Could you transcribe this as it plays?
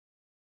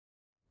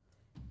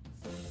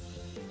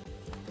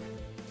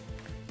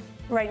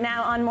Right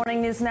now on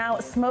Morning News Now,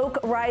 smoke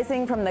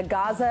rising from the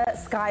Gaza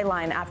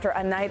skyline after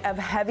a night of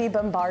heavy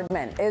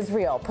bombardment.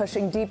 Israel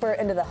pushing deeper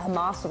into the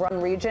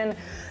Hamas-run region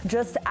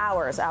just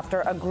hours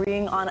after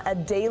agreeing on a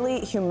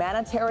daily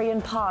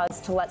humanitarian pause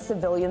to let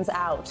civilians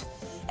out.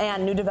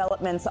 And new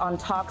developments on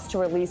talks to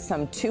release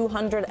some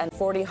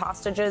 240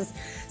 hostages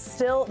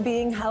still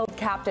being held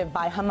captive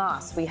by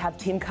Hamas. We have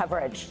team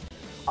coverage.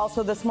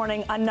 Also this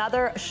morning,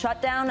 another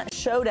shutdown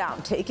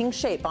showdown taking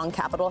shape on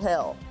Capitol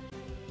Hill.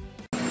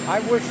 I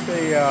wish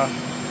the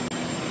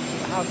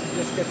House would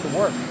just get to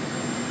work.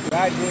 The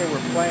idea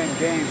we're playing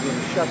games with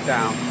a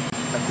shutdown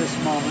at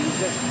this moment is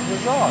just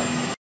bizarre.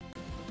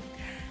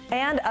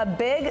 And a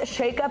big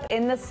shakeup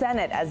in the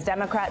Senate as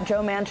Democrat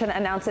Joe Manchin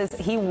announces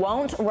he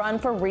won't run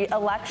for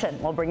re-election.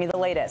 We'll bring you the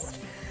latest.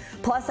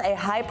 Plus, a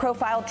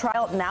high-profile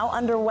trial now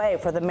underway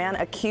for the man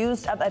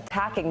accused of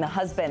attacking the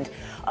husband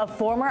of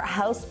former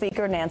House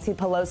Speaker Nancy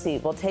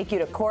Pelosi. We'll take you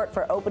to court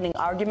for opening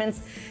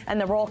arguments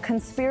and the role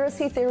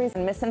conspiracy theories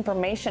and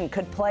misinformation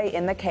could play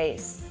in the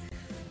case.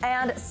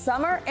 And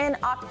summer in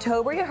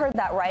October, you heard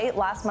that right.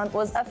 Last month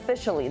was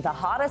officially the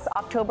hottest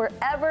October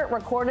ever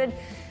recorded.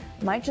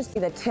 Might just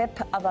be the tip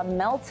of a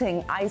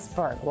melting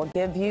iceberg. We'll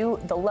give you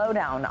the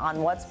lowdown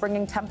on what's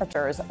bringing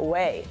temperatures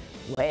way,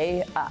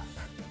 way up.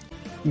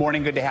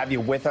 Morning, good to have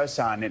you with us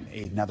on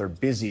another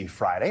busy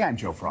Friday. I'm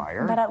Joe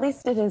Fryer. But at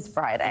least it is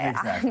Friday.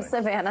 Exactly. I'm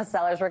Savannah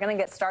Sellers. We're going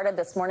to get started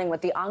this morning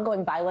with the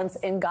ongoing violence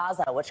in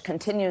Gaza, which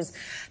continues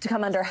to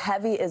come under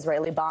heavy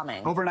Israeli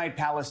bombing. Overnight,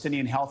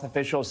 Palestinian health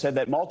officials said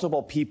that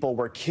multiple people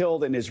were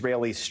killed in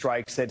Israeli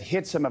strikes that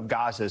hit some of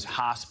Gaza's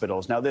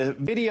hospitals. Now, the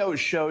video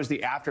shows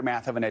the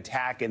aftermath of an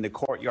attack in the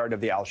courtyard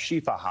of the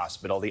Al-Shifa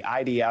hospital. The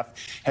IDF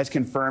has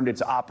confirmed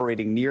it's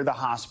operating near the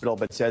hospital,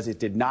 but says it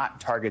did not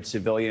target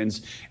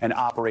civilians and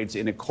operates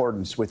in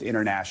accordance with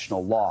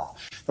international law.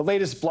 The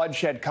latest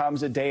bloodshed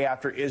comes a day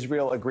after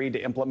Israel agreed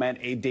to implement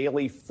a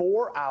daily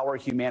 4-hour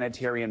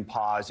humanitarian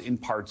pause in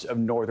parts of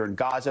northern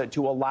Gaza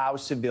to allow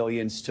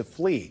civilians to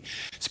flee.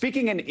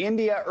 Speaking in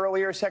India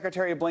earlier,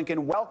 Secretary Blinken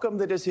welcomed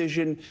the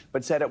decision,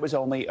 but said it was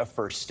only a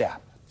first step.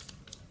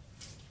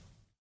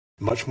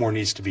 Much more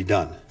needs to be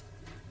done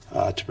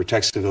to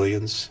protect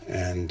civilians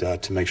and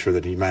to make sure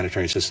that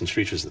humanitarian assistance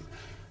reaches them.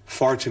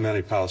 Far too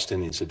many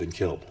Palestinians have been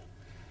killed.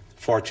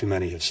 Far too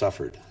many have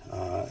suffered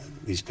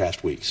these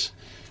past weeks.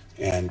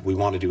 And we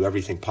want to do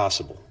everything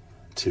possible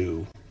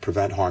to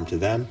prevent harm to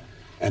them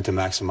and to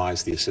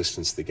maximize the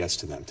assistance that gets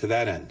to them. To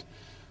that end,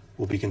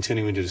 we'll be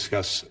continuing to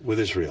discuss with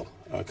Israel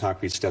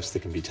concrete steps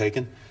that can be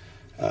taken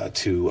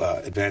to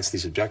advance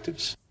these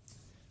objectives.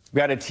 We've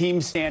got a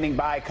team standing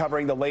by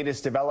covering the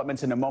latest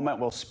developments. In a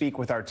moment, we'll speak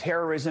with our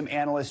terrorism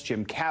analyst,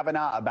 Jim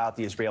Kavanaugh, about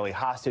the Israeli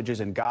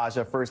hostages in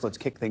Gaza. First, let's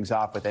kick things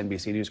off with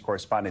NBC News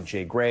correspondent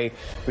Jay Gray,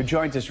 who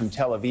joins us from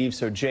Tel Aviv.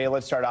 So, Jay,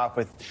 let's start off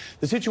with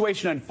the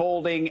situation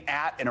unfolding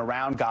at and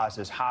around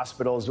Gaza's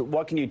hospitals.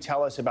 What can you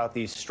tell us about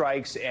these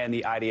strikes and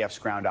the IDF's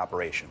ground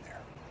operation there?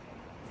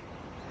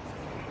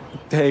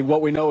 Hey,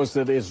 what we know is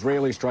that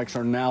Israeli strikes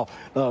are now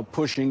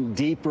pushing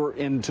deeper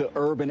into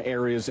urban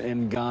areas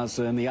in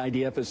Gaza, and the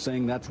IDF is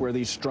saying that's where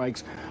these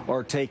strikes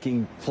are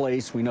taking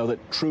place. We know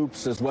that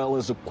troops as well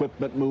as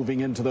equipment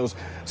moving into those,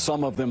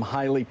 some of them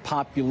highly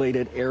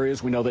populated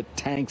areas. We know that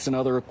tanks and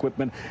other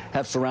equipment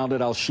have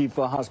surrounded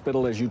Al-Shifa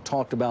hospital, as you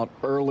talked about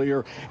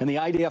earlier, and the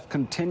IDF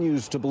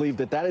continues to believe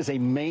that that is a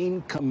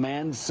main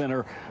command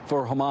center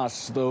for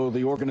Hamas, though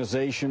the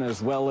organization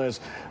as well as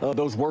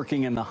those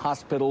working in the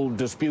hospital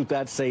dispute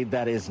that, say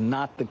that is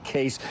not the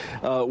case.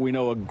 We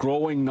know a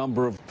growing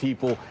number of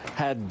people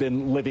had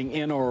been living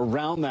in or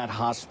around that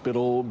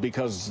hospital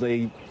because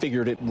they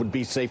figured it would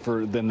be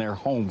safer than their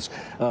homes.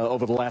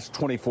 Over the last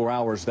 24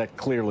 hours, that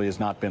clearly has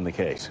not been the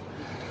case.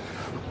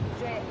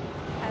 Jay,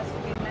 as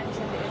we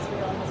mentioned,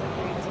 Israel has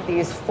agreed to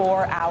these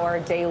 4-hour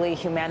daily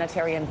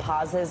humanitarian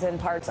pauses in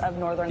parts of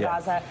northern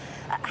Gaza.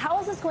 How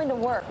is this going to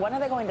work? When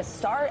are they going to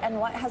start, and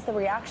what has the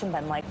reaction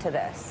been like to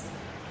this?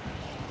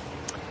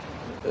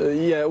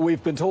 Yeah,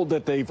 we've been told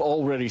that they've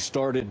already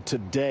started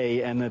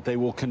today and that they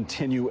will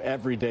continue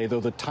every day, though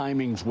the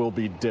timings will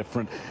be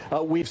different.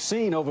 We've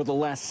seen over the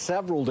last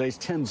several days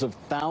tens of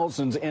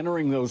thousands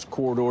entering those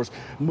corridors,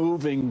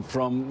 moving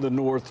from the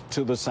north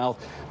to the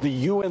south. The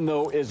UN,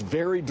 though, is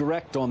very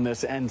direct on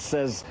this and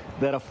says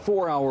that a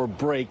 4-hour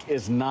break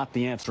is not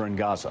the answer in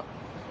Gaza.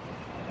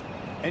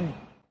 And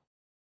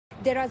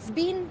there has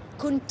been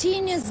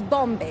continuous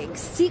bombing,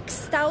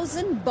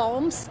 6,000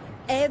 bombs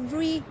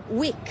every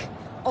week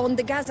on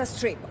the Gaza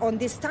Strip, on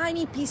this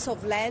tiny piece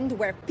of land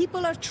where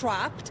people are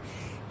trapped,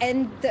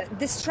 and the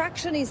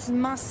destruction is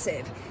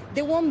massive.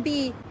 There won't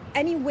be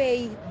any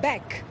way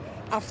back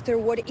after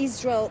what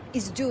Israel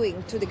is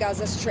doing to the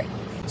Gaza Strip.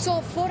 So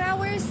 4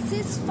 hours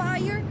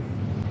ceasefire,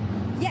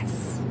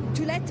 yes,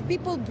 to let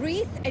people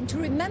breathe and to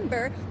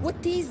remember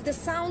what is the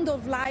sound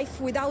of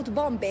life without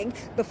bombing.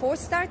 Before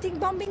starting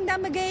bombing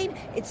them again,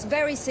 it's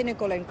very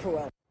cynical and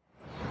cruel.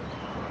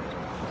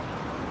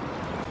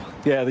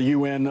 Yeah, the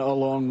UN,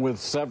 along with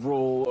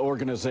several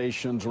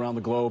organizations around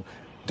the globe,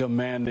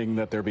 demanding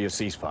that there be a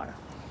ceasefire.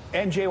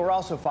 And Jay, we're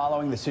also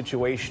following the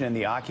situation in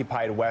the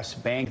occupied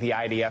West Bank. The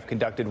IDF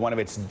conducted one of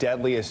its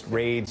deadliest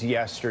raids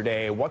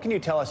yesterday. What can you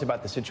tell us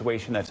about the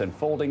situation that's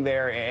unfolding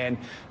there and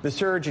the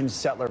surge in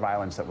settler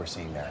violence that we're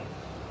seeing there?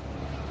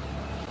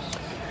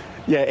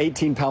 Yeah,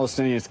 18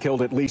 Palestinians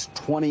killed, at least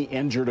 20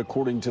 injured,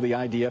 according to the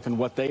IDF, in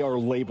what they are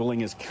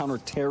labeling as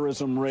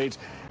counterterrorism raids.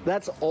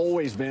 That's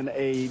always been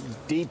a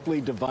deeply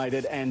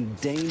divided and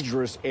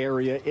dangerous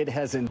area. It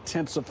has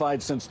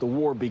intensified since the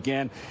war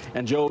began.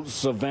 And Joe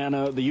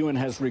Savannah, the UN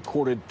has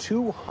recorded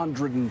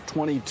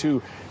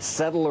 222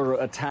 settler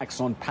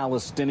attacks on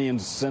Palestinians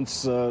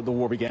since the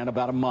war began,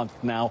 about a month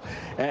now.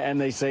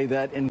 And they say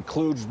that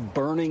includes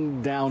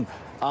burning down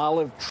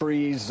olive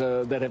trees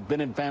that have been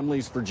in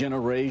families for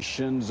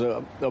generations,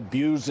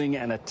 abusing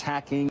and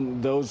attacking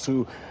those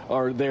who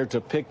are there to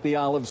pick the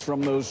olives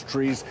from those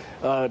trees,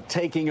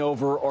 taking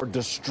over or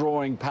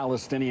destroying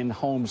Palestinian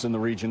homes in the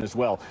region as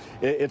well.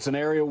 It's an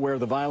area where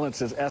the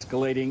violence is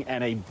escalating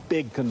and a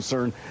big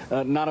concern,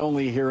 not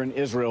only here in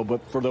Israel, but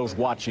for those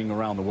watching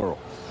around the world.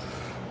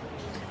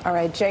 All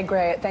right, Jay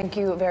Gray, thank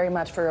you very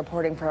much for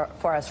reporting for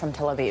us from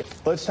Tel Aviv.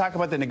 Let's talk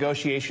about the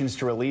negotiations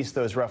to release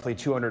those roughly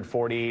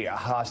 240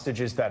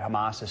 hostages that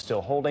Hamas is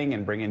still holding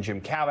and bring in Jim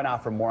Kavanaugh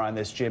for more on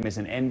this. Jim is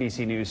an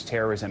NBC News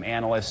terrorism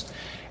analyst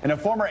and a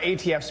former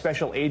ATF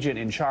special agent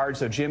in charge.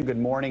 So, Jim, good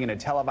morning. In a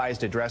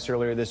televised address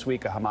earlier this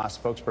week, a Hamas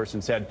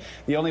spokesperson said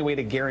the only way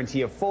to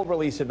guarantee a full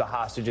release of the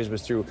hostages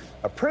was through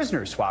a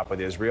prisoner swap with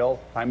Israel.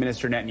 Prime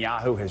Minister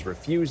Netanyahu has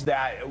refused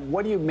that.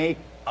 What do you make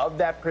of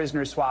that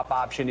prisoner swap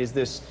option? Is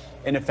this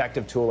an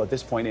effective tool at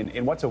this point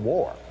in what's a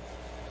war?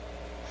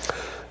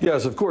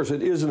 Yes, of course,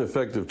 it is an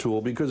effective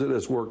tool because it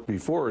has worked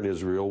before in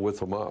Israel with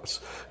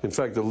Hamas. In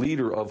fact, the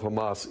leader of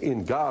Hamas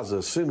in Gaza,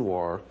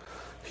 Sinwar,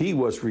 he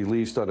was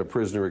released on a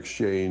prisoner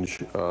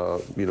exchange,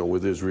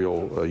 with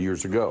Israel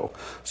years ago.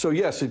 So,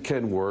 yes, it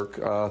can work.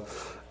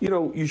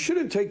 You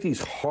shouldn't take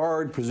these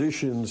hard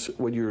positions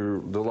when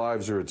the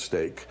lives are at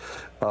stake.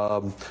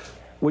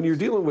 When you're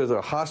dealing with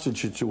a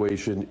hostage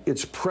situation,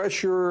 it's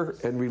pressure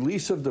and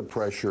release of the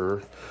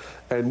pressure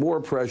and more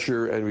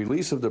pressure and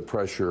release of the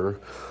pressure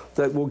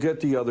that will get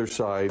the other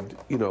side,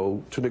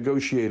 to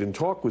negotiate and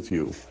talk with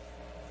you.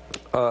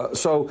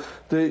 So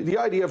the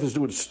IDF is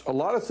doing a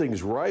lot of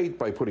things right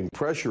by putting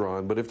pressure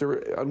on, but if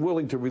they're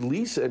unwilling to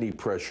release any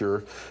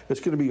pressure,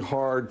 it's going to be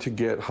hard to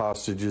get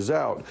hostages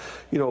out.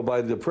 By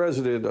the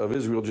president of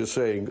Israel just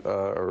saying,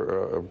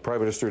 or Prime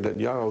Minister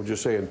Netanyahu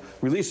just saying,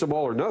 release them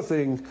all or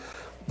nothing,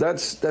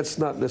 that's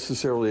not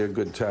necessarily a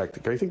good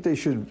tactic. I think they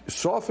should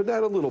soften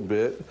that a little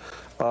bit.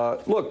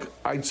 Look,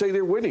 I'd say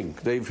they're winning.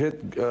 They've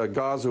hit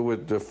Gaza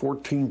with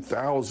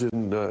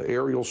 14,000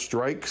 aerial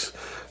strikes.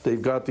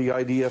 They've got the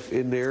IDF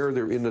in there.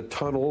 They're in the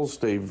tunnels.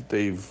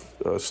 They've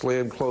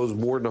slammed closed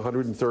more than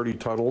 130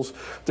 tunnels.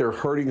 They're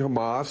hurting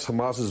Hamas.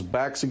 Hamas's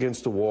back's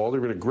against the wall.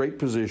 They're in a great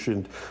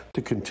position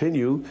to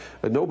continue,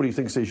 and nobody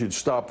thinks they should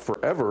stop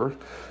forever,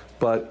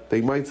 but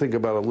they might think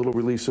about a little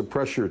release of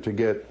pressure to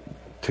get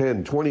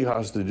 10, 20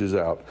 hostages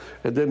out,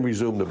 and then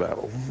resume the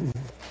battle.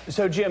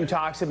 So, Jim,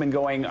 talks have been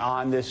going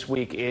on this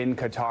week in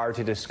Qatar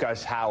to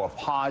discuss how a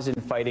pause in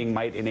fighting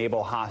might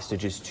enable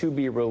hostages to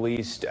be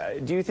released.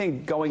 Do you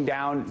think going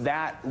down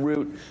that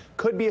route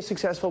could be a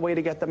successful way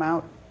to get them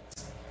out?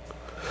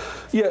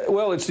 Yeah,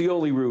 well, it's the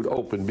only route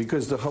open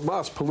because the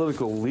Hamas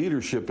political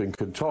leadership in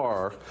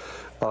Qatar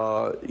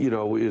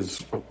is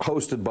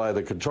hosted by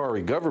the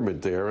Qatari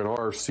government there, and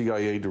our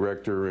CIA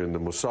director and the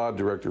Mossad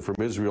director from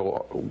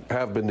Israel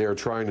have been there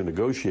trying to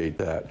negotiate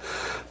that.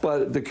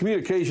 But the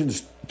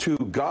communications to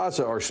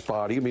Gaza are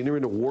spotty. I mean, they're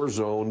in a war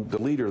zone.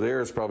 The leader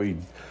there is probably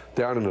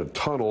down in a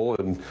tunnel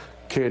and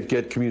can't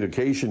get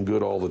communication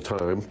good all the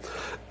time.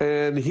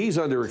 And he's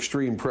under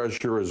extreme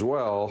pressure as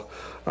well.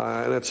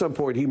 And at some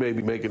point, he may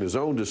be making his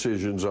own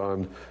decisions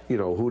on,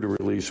 who to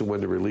release and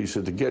when to release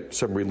it to get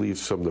some relief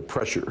from the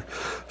pressure.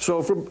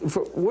 So from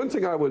one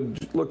thing I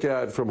would look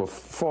at from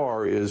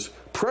afar is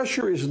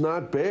pressure is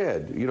not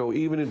bad.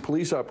 Even in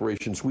police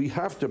operations, we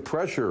have to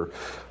pressure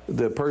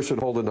the person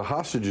holding the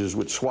hostages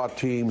with SWAT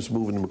teams,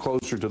 moving them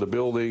closer to the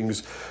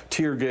buildings,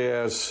 tear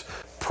gas,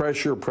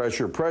 pressure.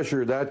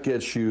 That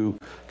gets you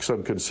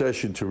some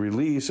concession to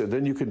release, and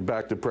then you can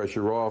back the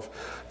pressure off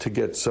to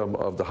get some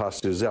of the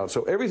hostages out.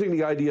 So everything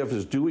the IDF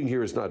is doing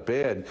here is not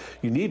bad.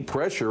 You need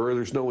pressure or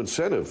there's no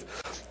incentive.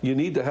 You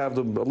need to have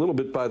them a little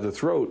bit by the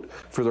throat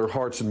for their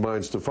hearts and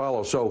minds to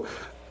follow. So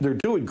they're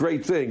doing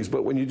great things,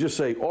 but when you just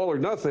say all or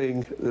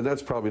nothing, then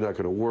that's probably not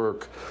going to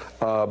work.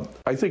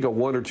 I think a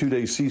 1 or 2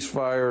 day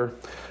ceasefire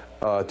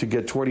to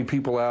get 20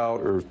 people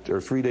out, or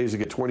 3 days to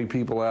get 20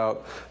 people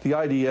out. The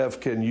IDF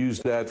can use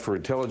that for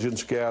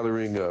intelligence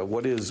gathering.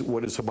 What is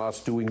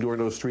Hamas doing during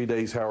those 3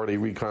 days? How are they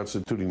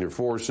reconstituting their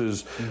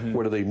forces?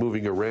 What are they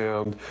moving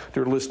around?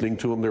 They're listening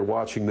to them. They're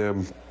watching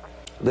them.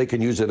 They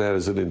can use it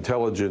as an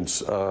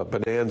intelligence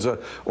bonanza.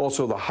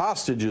 Also, the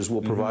hostages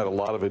will provide a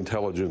lot of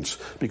intelligence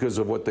because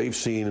of what they've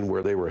seen and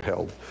where they were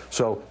held.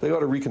 So they ought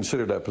to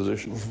reconsider that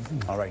position.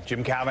 All right,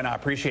 Jim Kavanaugh,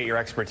 appreciate your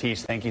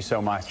expertise. Thank you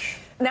so much.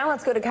 Now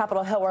let's go to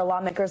Capitol Hill, where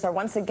lawmakers are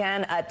once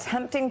again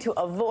attempting to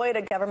avoid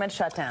a government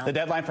shutdown. The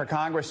deadline for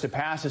Congress to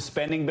pass a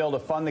spending bill to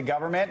fund the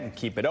government and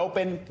keep it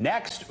open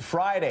next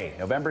Friday,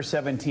 November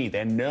 17th.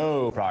 And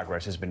no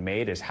progress has been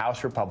made as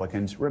House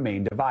Republicans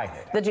remain divided.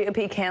 The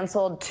GOP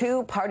canceled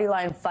 2 party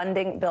line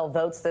funding bill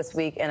votes this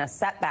week in a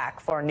setback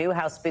for new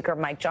House Speaker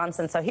Mike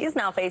Johnson. So he's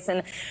now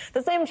facing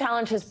the same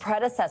challenge his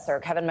predecessor,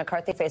 Kevin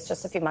McCarthy, faced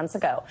just a few months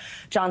ago.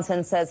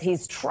 Johnson says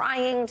he's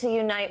trying to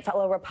unite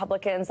fellow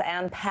Republicans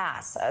and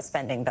pass a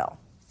spending bill.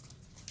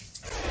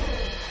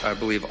 I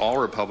believe all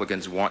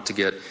Republicans want to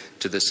get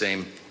to the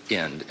same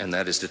end, and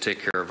that is to take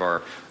care of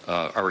our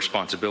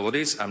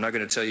responsibilities. I'm not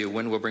going to tell you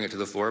when we'll bring it to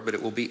the floor, but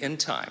it will be in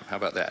time. How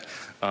about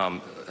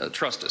that?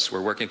 Trust us.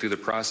 We're working through the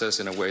process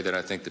in a way that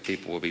I think the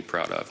people will be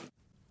proud of.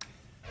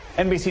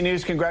 NBC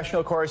News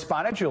congressional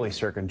correspondent Julie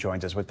Sirkin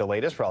joins us with the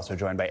latest. We're also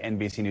joined by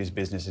NBC News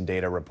business and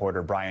data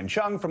reporter Brian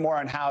Chung for more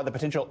on how the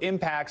potential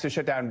impacts the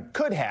shutdown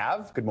could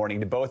have. Good morning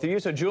to both of you.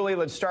 So, Julie,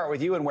 let's start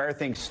with you and where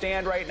things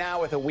stand right now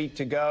with a week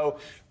to go.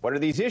 What are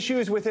these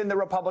issues within the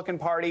Republican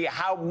Party?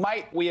 How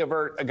might we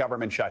avert a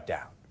government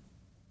shutdown?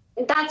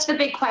 That's the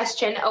big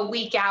question a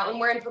week out, and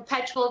we're in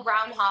perpetual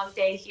Groundhog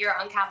Day here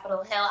on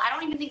Capitol Hill. I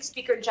don't even think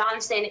Speaker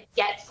Johnson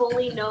yet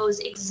fully knows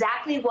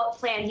exactly what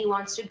plan he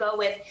wants to go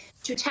with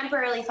to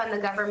temporarily fund the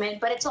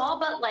government, but it's all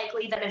but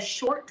likely that a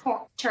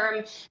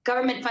short-term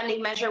government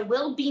funding measure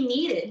will be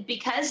needed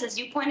because, as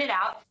you pointed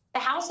out, the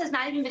House has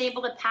not even been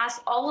able to pass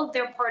all of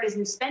their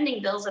partisan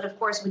spending bills that, of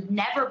course, would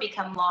never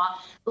become law,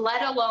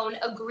 let alone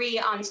agree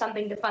on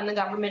something to fund the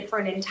government for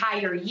an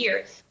entire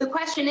year. The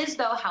question is,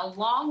 though, how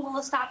long will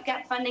a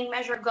stopgap funding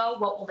measure go?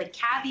 What will the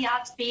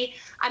caveats be?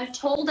 I'm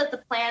told that the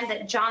plan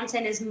that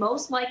Johnson is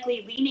most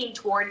likely leaning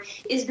toward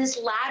is this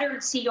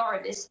laddered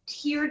CR, this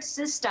tiered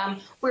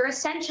system, where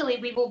essentially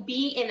we will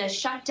be in a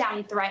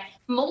shutdown threat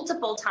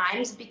multiple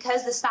times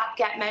because the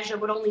stopgap measure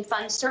would only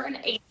fund certain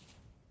agencies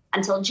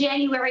until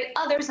January,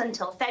 others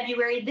until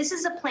February. This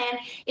is a plan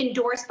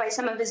endorsed by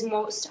some of his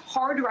most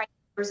hard-right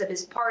members of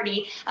his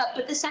party,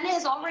 but the Senate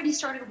has already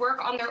started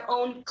work on their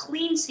own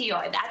clean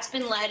CR. That's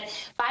been led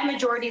by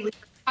Majority Leader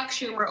Chuck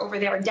Schumer over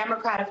there, a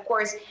Democrat, of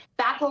course.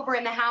 Back over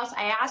in the House,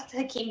 I asked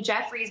Hakeem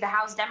Jeffries, the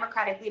House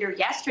Democratic leader,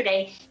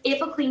 yesterday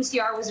if a clean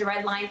CR was a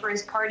red line for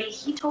his party.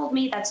 He told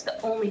me that's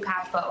the only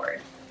path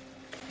forward.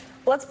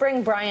 Let's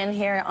bring Brian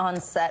here on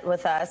set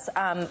with us.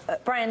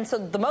 Brian, so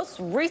the most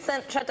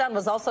recent shutdown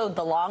was also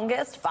the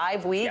longest,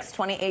 5 weeks,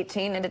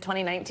 2018 into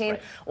 2019.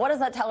 Right. What does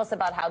that tell us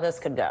about how this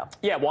could go?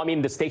 Yeah, well, I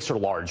mean, the stakes are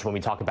large. When we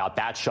talk about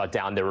that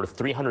shutdown, there were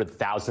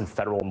 300,000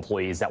 federal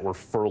employees that were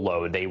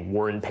furloughed. They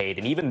weren't paid.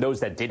 And even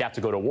those that did have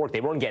to go to work, they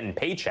weren't getting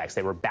paychecks.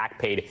 They were back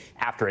paid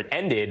after it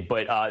ended.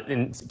 But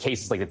in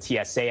cases like the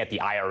TSA at the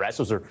IRS,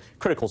 those are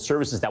critical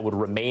services that would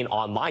remain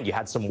online. You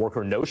had some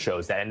worker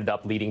no-shows that ended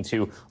up leading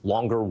to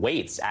longer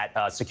waits at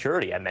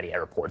security at many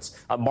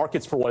airports.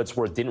 Markets, for what it's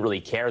worth, didn't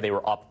really care. They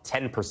were up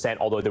 10%,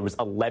 although there was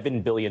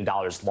 $11 billion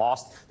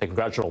lost. The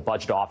Congressional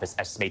Budget Office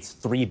estimates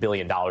 $3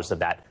 billion of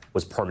that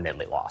was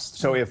permanently lost.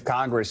 So if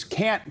Congress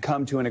can't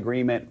come to an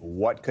agreement,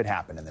 what could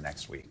happen in the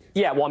next week?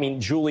 Yeah, well, I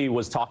mean, Julie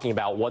was talking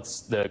about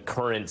what's the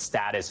current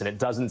status, and it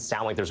doesn't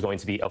sound like there's going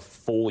to be a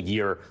full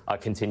year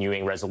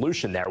continuing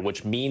resolution there,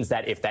 which means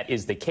that if that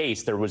is the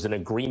case, there was an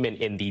agreement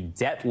in the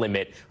debt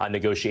limit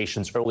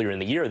negotiations earlier in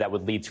the year that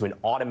would lead to an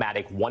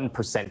automatic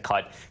 1%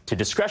 cut to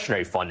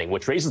discretionary funding,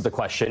 which raises the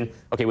question,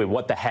 okay, wait,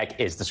 what the heck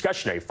is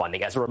discretionary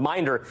funding? As a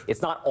reminder,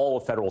 it's not all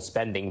of federal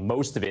spending.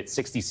 Most of it,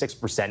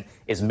 66%,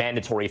 is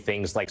mandatory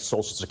things like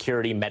Social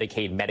Security,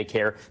 Medicaid,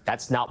 Medicare.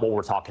 That's not what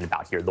we're talking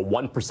about here. The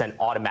 1%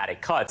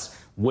 automatic cuts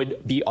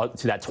would be up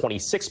to that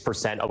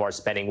 26% of our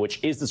spending,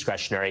 which is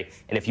discretionary.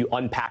 And if you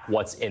unpack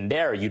what's in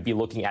there, you'd be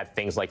looking at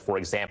things like, for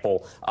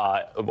example,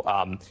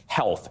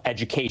 health,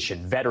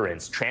 education,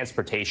 veterans,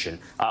 transportation,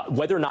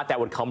 whether or not that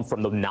would come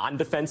from the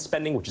non-defense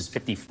spending, which is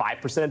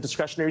 55% of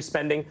discretionary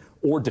spending,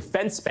 or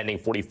defense spending,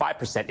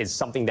 45%, is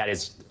something that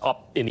is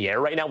up in the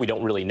air right now. We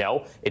don't really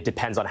know. It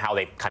depends on how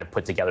they kind of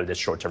put together this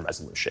short-term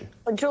resolution.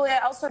 Julia,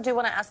 I also do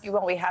want to ask you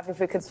while we have, if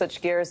we could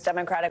switch gears,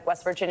 Democratic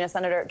West Virginia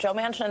Senator Joe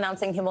Manchin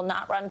announcing he will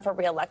not run for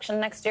re-election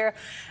next year.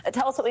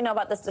 Tell us what we know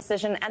about this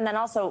decision, and then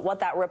also what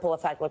that ripple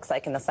effect looks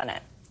like in the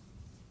Senate.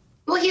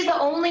 Well, he's the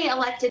only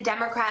elected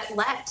Democrat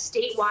left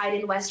statewide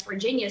in West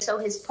Virginia, so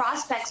his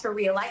prospects for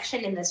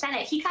re-election in the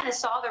Senate, he kind of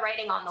saw the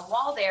writing on the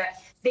wall there.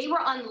 They were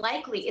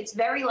unlikely. It's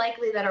very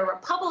likely that a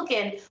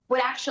Republican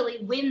would actually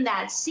win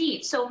that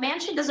seat. So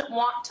Manchin doesn't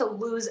want to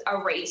lose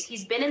a race.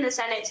 He's been in the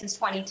Senate since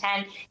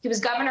 2010. He was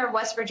governor of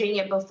West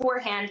Virginia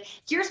beforehand.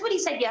 Here's what he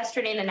said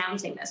yesterday in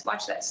announcing this.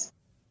 Watch this.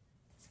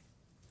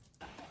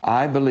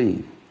 I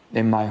believe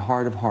in my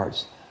heart of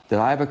hearts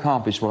that I've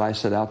accomplished what I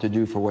set out to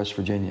do for West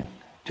Virginia.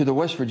 To the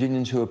West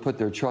Virginians who have put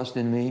their trust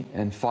in me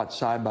and fought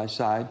side by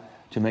side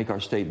to make our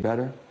state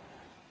better,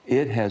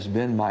 it has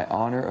been my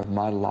honor of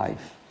my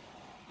life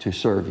to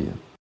serve you.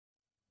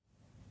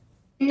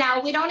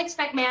 Now, we don't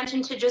expect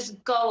Manchin to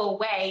just go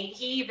away.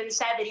 He even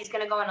said that he's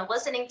going to go on a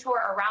listening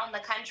tour around the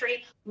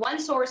country. One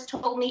source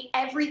told me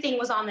everything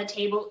was on the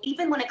table,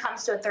 even when it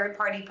comes to a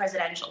third-party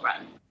presidential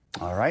run.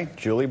 All right,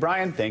 Julie,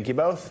 Brian, thank you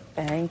both.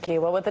 Thank you.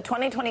 Well, with the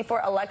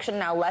 2024 election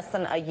now less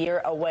than a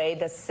year away,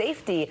 the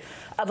safety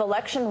of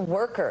election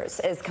workers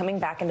is coming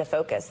back into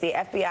focus. The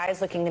FBI is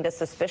looking into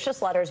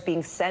suspicious letters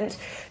being sent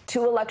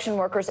to election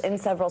workers in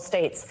several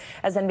states.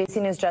 As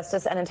NBC News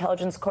Justice and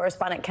Intelligence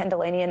correspondent Ken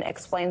Delanian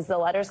explains, the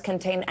letters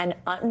contain an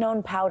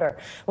unknown powder,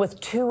 with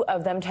 2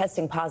 of them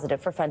testing positive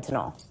for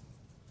fentanyl.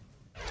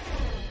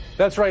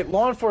 That's right.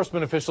 Law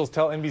enforcement officials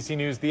tell NBC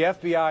News the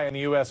FBI and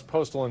the U.S.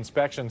 Postal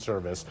Inspection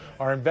Service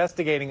are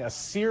investigating a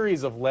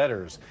series of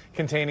letters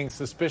containing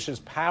suspicious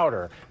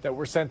powder that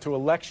were sent to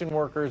election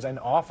workers and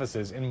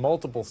offices in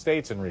multiple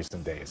states in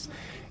recent days.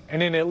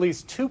 And in at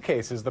least 2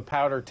 cases, the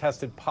powder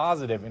tested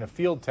positive in a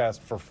field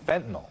test for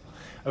fentanyl.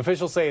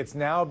 Officials say it's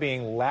now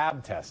being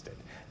lab tested.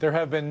 There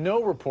have been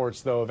no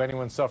reports, though, of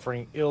anyone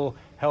suffering ill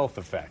health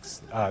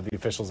effects, the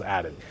officials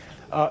added.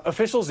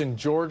 Officials in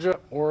Georgia,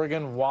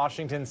 Oregon,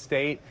 Washington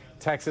State,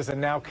 Texas, and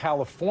now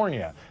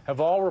California have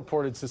all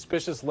reported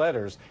suspicious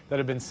letters that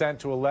have been sent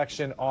to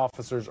election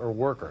officers or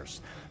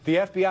workers. The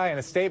FBI, in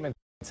a statement,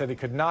 said it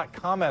could not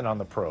comment on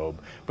the probe,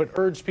 but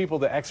urged people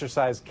to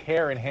exercise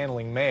care in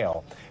handling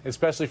mail,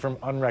 especially from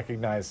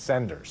unrecognized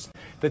senders.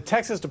 The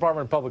Texas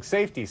Department of Public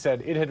Safety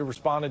said it had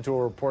responded to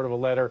a report of a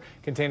letter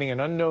containing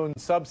an unknown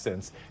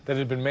substance that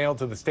had been mailed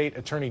to the state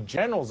attorney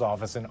general's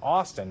office in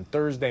Austin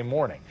Thursday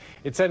morning.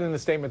 It said in the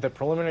statement that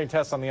preliminary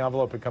tests on the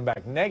envelope had come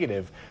back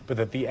negative, but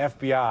that the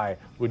FBI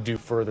would do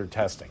further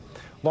testing.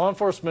 Law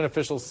enforcement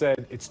officials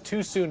said it's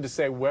too soon to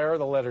say where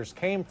the letters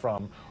came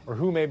from or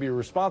who may be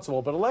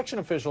responsible, but election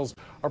officials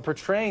are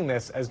portraying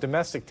this as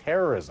domestic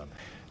terrorism.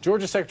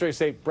 Georgia Secretary of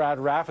State Brad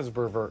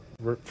Raffensperger,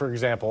 for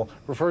example,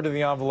 referred to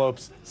the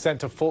envelopes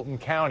sent to Fulton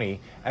County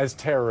as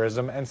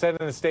terrorism and said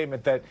in a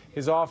statement that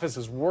his office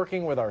is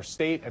working with our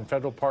state and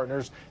federal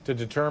partners to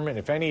determine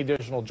if any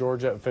additional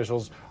Georgia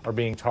officials are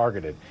being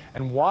targeted.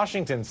 And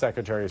Washington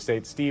Secretary of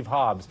State Steve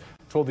Hobbs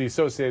told the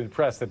Associated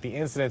Press that the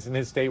incidents in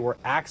his state were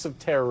acts of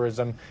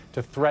terrorism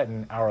to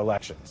threaten our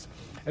elections.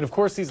 And of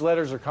course, these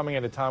letters are coming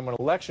at a time when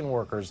election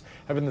workers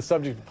have been the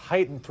subject of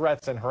heightened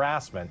threats and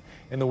harassment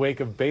in the wake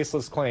of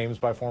baseless claims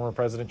by former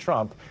President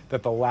Trump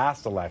that the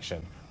last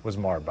election was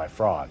marred by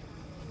fraud.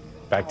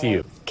 Back to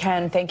you.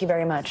 Ken, thank you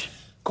very much.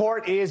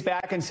 Court is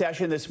back in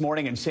session this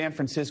morning in San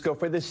Francisco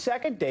for the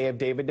second day of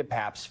David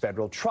DePape's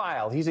federal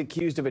trial. He's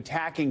accused of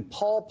attacking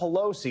Paul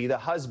Pelosi, the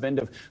husband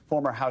of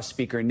former House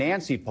Speaker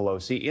Nancy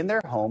Pelosi, in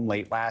their home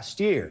late last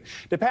year.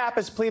 DePape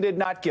has pleaded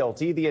not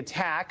guilty. The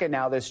attack and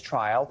now this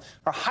trial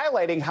are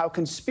highlighting how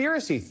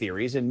conspiracy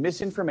theories and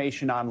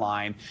misinformation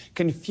online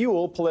can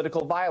fuel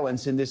political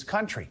violence in this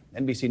country.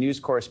 NBC News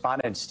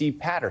correspondent Steve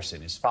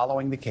Patterson is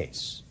following the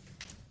case.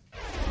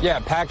 Yeah,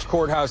 packed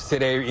courthouse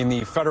today in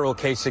the federal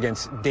case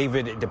against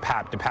David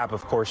DePape. DePape,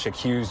 of course,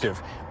 accused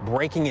of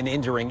breaking and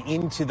entering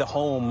into the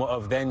home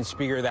of then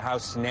Speaker of the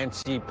House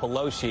Nancy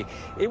Pelosi.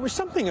 It was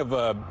something of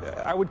a,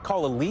 I would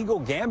call, a legal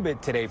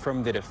gambit today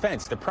from the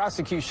defense. The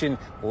prosecution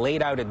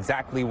laid out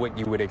exactly what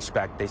you would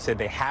expect. They said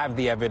they have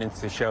the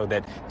evidence to show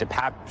that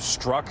DePape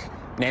struck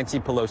Nancy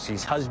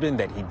Pelosi's husband,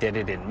 that he did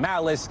it in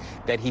malice,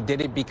 that he did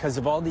it because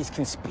of all these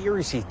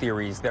conspiracy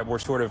theories that were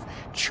sort of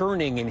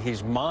churning in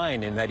his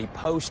mind and that he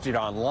posted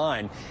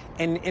online.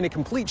 And in a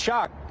complete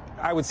shock,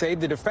 I would say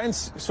the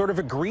defense sort of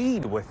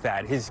agreed with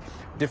that. His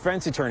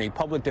defense attorney,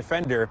 public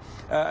defender,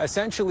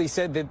 essentially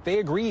said that they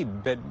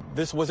agreed that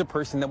this was a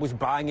person that was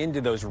buying into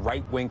those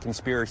right-wing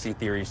conspiracy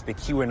theories, the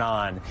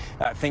QAnon,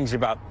 things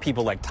about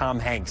people like Tom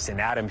Hanks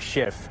and Adam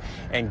Schiff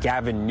and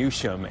Gavin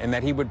Newsom, and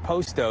that he would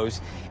post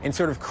those and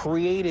sort of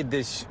created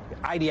this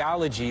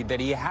ideology that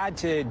he had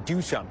to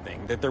do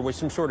something, that there was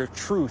some sort of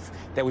truth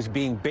that was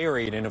being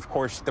buried. And of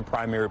course, the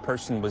primary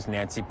person was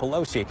Nancy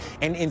Pelosi.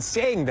 And in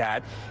saying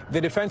that,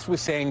 the defense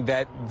was saying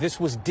that this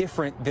was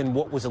different than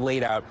what was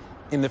laid out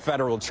in the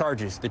federal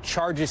charges. The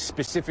charges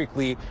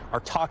specifically are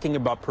talking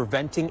about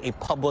preventing a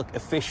public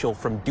official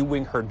from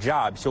doing her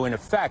job. So in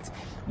effect,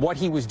 what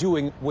he was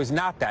doing was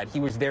not that. He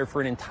was there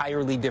for an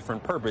entirely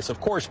different purpose. Of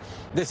course,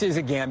 this is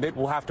a gambit.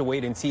 We'll have to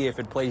wait and see if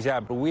it plays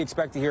out. But we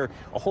expect to hear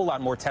a whole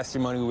lot more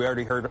testimony. We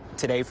already heard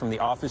today from the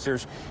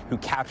officers who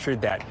captured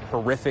that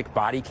horrific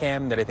body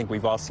cam that I think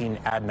we've all seen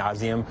ad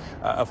nauseum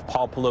of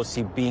Paul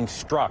Pelosi being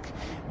struck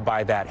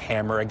by that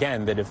hammer.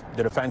 Again, the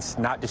defense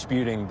not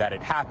disputing that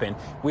it happened.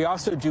 We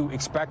also do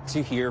expect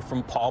to hear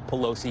from Paul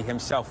Pelosi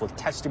himself with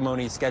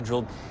testimony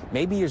scheduled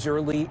maybe as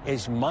early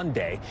as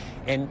Monday.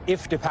 And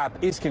if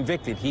DePape is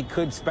convicted, he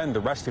could spend the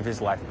rest of his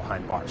life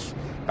behind bars.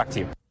 Back to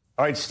you.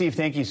 All right, Steve,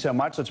 thank you so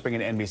much. Let's bring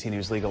in NBC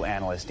News legal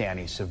analyst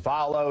Danny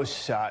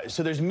Savalos.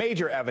 So there's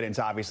major evidence,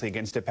 obviously,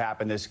 against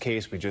DePape in this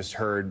case. We just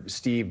heard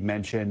Steve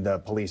mention the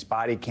police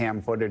body cam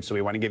footage, so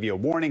we want to give you a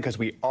warning because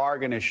we are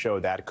going to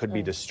show that. It could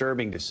be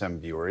disturbing to some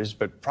viewers,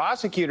 but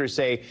prosecutors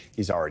say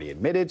he's already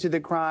admitted to the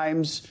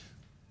crimes.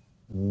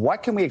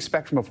 What can we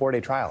expect from a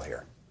 4-day trial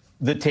here?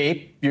 The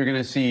tape You're going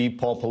to see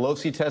Paul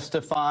Pelosi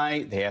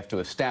testify. They have to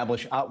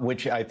establish,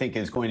 which I think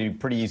is going to be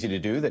pretty easy to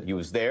do, that he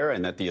was there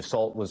and that the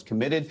assault was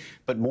committed.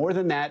 But more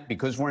than that,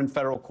 because we're in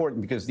federal court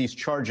and because these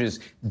charges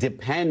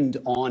depend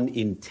on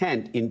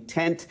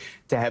intent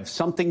to have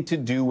something to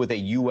do with a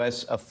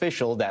U.S.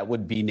 official, that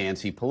would be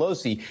Nancy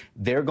Pelosi,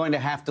 they're going to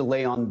have to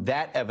lay on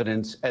that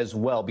evidence as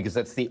well, because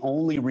that's the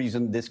only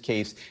reason this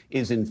case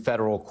is in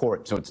federal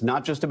court. So it's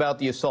not just about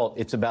the assault,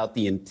 it's about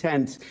the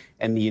intent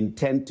and the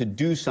intent to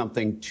do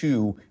something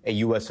to a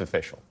U.S.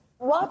 official.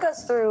 Walk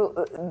us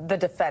through the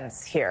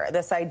defense here,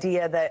 this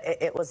idea that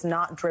it was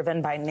not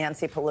driven by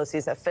Nancy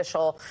Pelosi's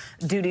official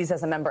duties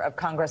as a member of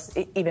Congress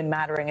even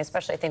mattering,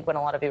 especially I think when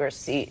a lot of viewers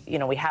see,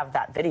 we have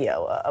that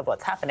video of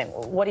what's happening.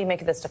 What do you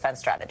make of this defense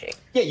strategy?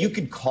 Yeah, you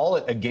could call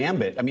it a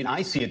gambit. I mean,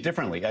 I see it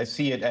differently. I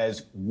see it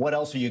as, what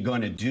else are you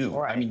going to do?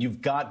 Right. I mean,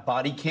 you've got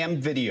body cam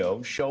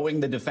video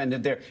showing the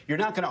defendant there. You're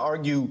not going to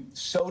argue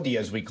SODI,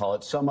 as we call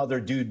it. Some other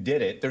dude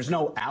did it. There's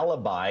no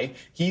alibi.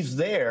 He's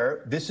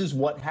there. This is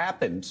what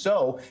happened.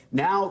 So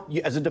now,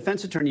 as a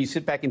defense attorney, you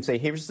sit back and say,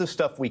 here's the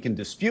stuff we can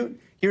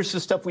dispute. Here's the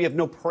stuff we have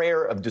no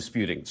prayer of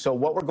disputing. So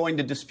what we're going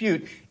to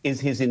dispute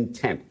is his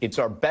intent. It's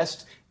our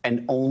best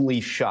and only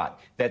shot.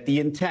 That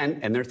the intent,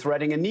 and they're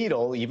threading a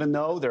needle, even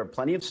though there are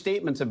plenty of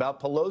statements about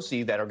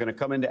Pelosi that are going to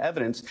come into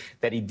evidence,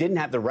 that he didn't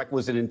have the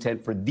requisite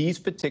intent for these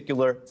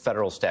particular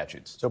federal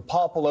statutes. So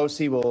Paul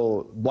Pelosi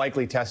will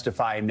likely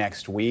testify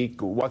next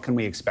week. What can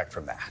we expect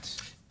from that?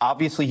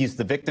 Obviously, he's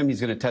the victim.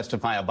 He's going to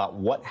testify about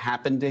what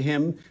happened to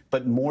him.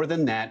 But more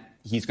than that,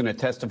 he's going to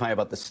testify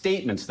about the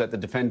statements that the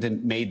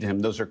defendant made to him.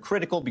 Those are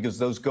critical because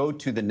those go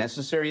to the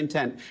necessary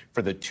intent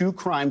for the two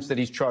crimes that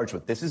he's charged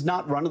with. This is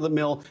not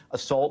run-of-the-mill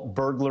assault,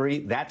 burglary.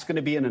 That's going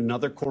to be in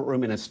another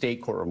courtroom, in a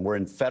state courtroom. We're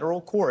in federal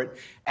court.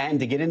 And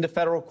to get into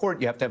federal court,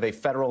 you have to have a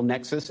federal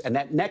nexus. And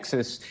that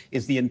nexus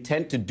is the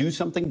intent to do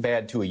something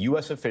bad to a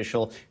U.S.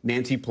 official,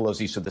 Nancy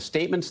Pelosi. So the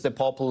statements that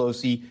Paul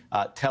Pelosi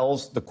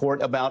tells the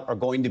court about are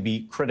going to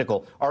be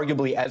critical,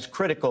 arguably as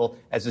critical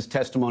as his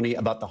testimony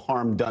about the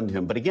harm done to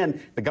him. But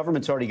again, the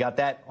government's already got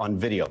that on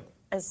video.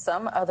 As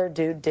some other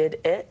dude did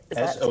it. Is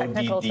that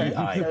technical term?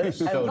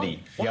 SODI.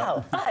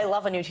 Wow. I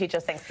love when you teach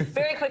us things.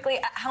 Very quickly,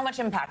 how much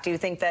impact do you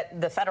think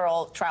that the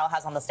federal trial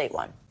has on the state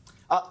one?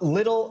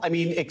 Little, I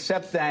mean,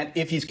 except that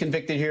if he's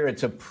convicted here,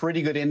 it's a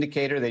pretty good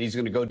indicator that he's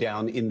going to go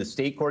down in the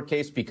state court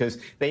case because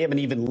they have an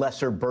even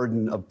lesser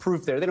burden of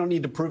proof there. They don't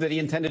need to prove that he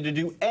intended to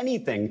do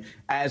anything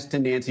as to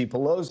Nancy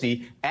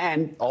Pelosi.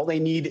 And all they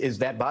need is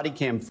that body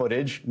cam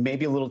footage,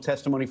 maybe a little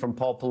testimony from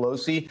Paul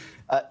Pelosi.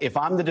 If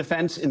I'm the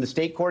defense in the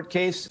state court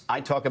case,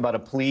 I talk about a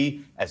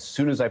plea as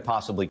soon as I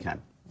possibly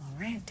can.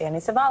 All right, Danny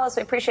Savalas,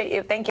 we appreciate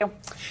you. Thank you.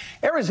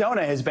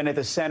 Arizona has been at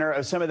the center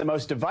of some of the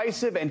most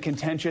divisive and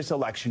contentious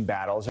election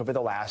battles over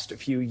the last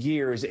few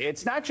years.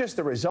 It's not just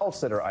the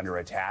results that are under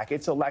attack,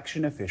 it's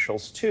election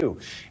officials, too.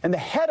 And the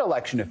head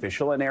election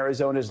official in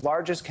Arizona's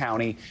largest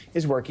county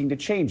is working to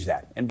change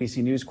that.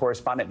 NBC News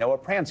correspondent Noah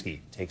Pransky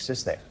takes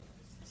us there.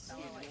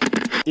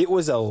 It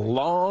was a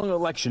long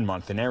election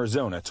month in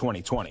Arizona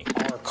 2020.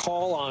 Our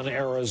call on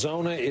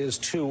Arizona is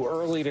too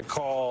early to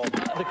call.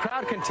 The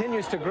crowd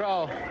continues to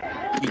grow.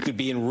 We could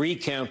be in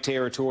recount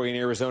territory in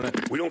Arizona.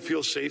 We don't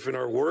feel safe in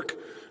our work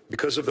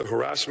because of the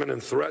harassment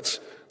and threats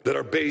that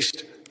are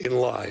based in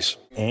lies.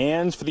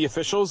 And for the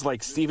officials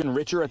like Stephen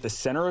Richer at the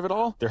center of it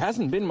all, there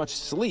hasn't been much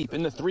sleep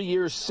in the 3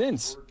 years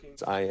since.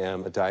 I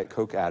am a Diet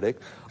Coke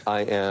addict.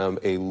 I am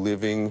a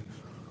living,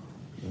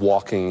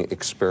 walking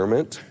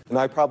experiment. And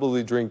I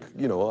probably drink,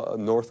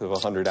 north of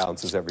 100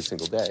 ounces every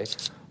single day.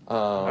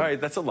 All right,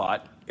 that's a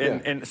lot.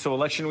 And so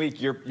election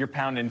week, you're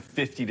pounding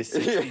 50 to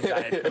 60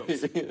 Diet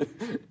Cokes.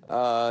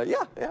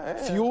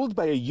 Yeah. Fueled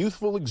by a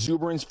youthful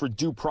exuberance for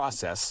due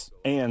process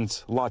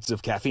and lots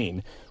of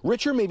caffeine,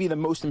 Richer may be the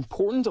most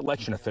important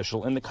election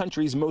official in the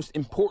country's most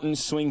important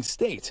swing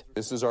state.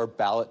 This is our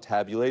ballot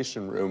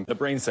tabulation room. The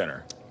brain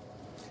center.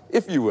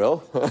 If you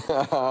will,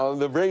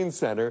 the brain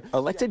center.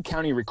 Elected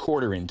county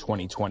recorder in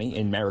 2020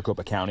 in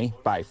Maricopa County,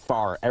 by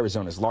far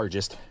Arizona's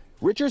largest,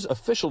 Richer's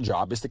official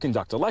job is to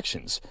conduct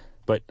elections,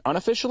 but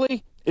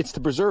unofficially, it's to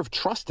preserve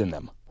trust in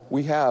them.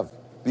 We have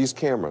these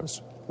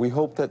cameras. We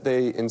hope that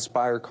they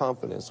inspire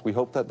confidence. We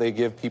hope that they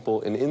give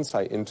people an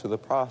insight into the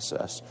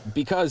process.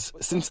 Because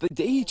since the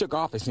day he took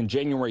office in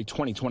January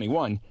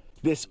 2021,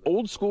 this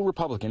old-school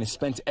Republican has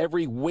spent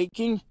every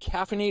waking,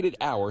 caffeinated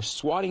hour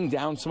swatting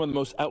down some of the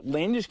most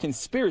outlandish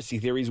conspiracy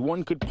theories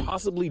one could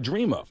possibly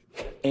dream of,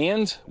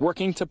 and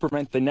working to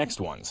prevent the next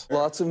ones.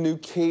 Lots of new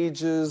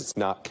cages,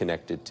 not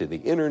connected to the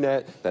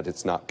internet, that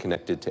it's not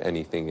connected to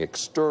anything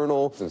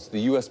external, since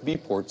the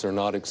USB ports are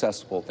not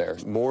accessible there.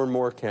 More and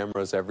more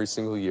cameras every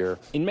single year.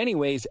 In many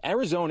ways,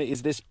 Arizona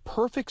is this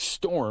perfect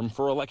storm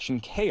for election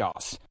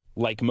chaos.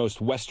 Like most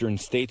Western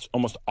states,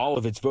 almost all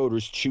of its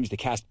voters choose to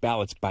cast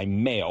ballots by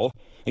mail.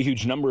 A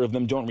huge number of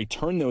them don't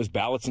return those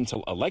ballots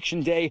until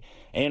Election Day,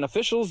 and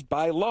officials,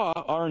 by law,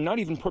 are not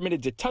even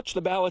permitted to touch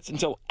the ballots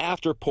until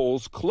after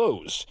polls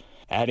close.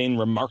 Add in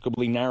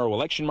remarkably narrow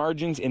election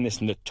margins in this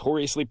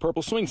notoriously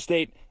purple swing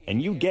state,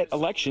 and you get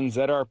elections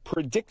that are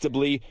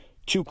predictably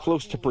too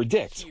close to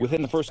predict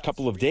within the first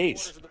couple of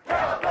days.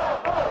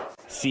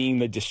 Seeing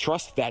the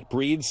distrust that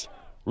breeds,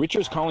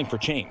 Richard's calling for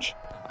change.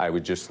 I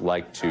would just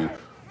like to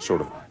sort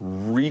of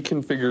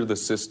reconfigure the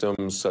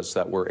system such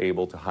that we're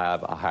able to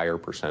have a higher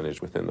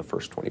percentage within the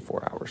first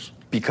 24 hours.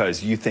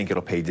 Because you think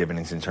it'll pay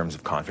dividends in terms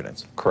of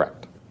confidence?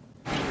 Correct.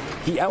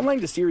 He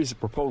outlined a series of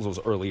proposals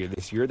earlier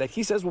this year that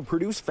he says will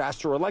produce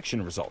faster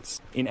election results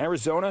in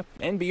Arizona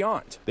and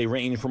beyond. They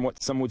range from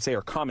what some would say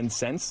are common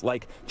sense,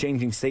 like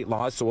changing state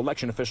laws so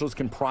election officials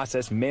can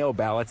process mail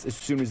ballots as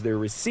soon as they're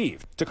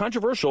received, to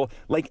controversial,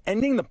 like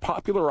ending the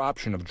popular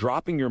option of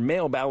dropping your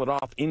mail ballot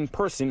off in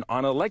person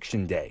on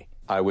Election Day.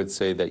 I would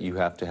say that you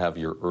have to have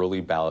your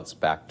early ballots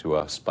back to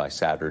us by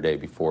Saturday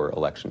before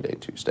Election Day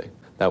Tuesday.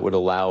 That would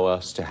allow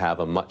us to have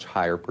a much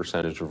higher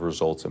percentage of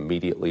results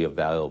immediately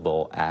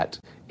available at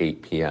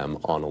 8 p.m.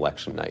 on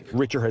election night.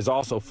 Richard has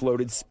also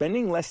floated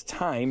spending less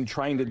time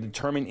trying to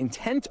determine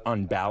intent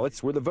on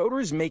ballots where the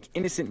voters make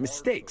innocent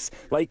mistakes,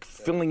 like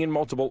filling in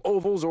multiple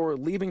ovals or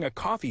leaving a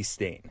coffee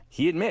stain.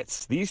 He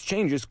admits these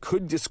changes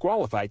could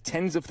disqualify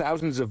tens of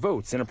thousands of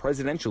votes in a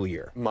presidential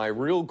year. My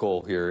real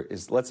goal here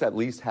is let's at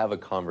least have a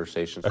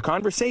conversation. A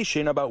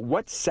conversation about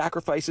what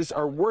sacrifices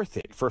are worth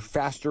it for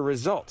faster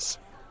results.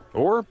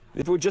 Or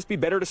if it would just be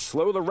better to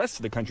slow the rest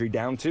of the country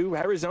down to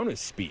Arizona's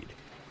speed.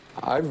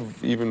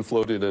 I've even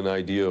floated an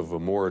idea of a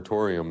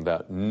moratorium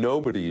that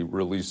nobody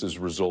releases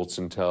results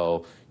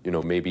until,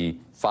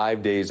 maybe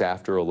 5 days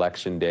after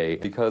Election Day,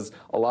 because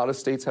a lot of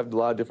states have a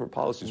lot of different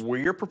policies. Were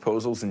your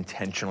proposals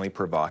intentionally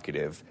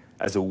provocative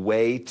as a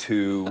way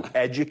to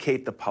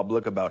educate the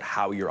public about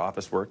how your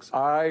office works?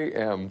 I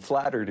am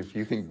flattered if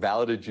you think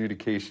ballot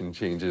adjudication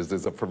changes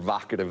is a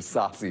provocative,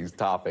 saucy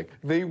topic.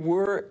 They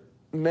were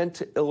meant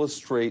to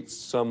illustrate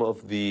some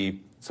of the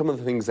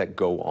things that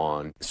go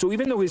on. So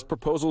even though his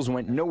proposals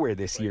went nowhere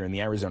this year in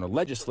the Arizona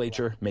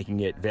legislature,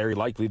 making it very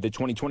likely the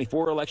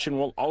 2024 election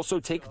will also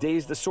take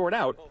days to sort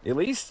out, at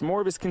least more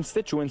of his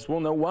constituents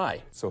will know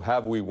why. So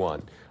have we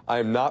won? I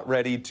am not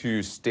ready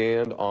to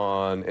stand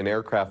on an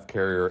aircraft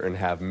carrier and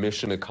have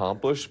mission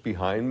accomplished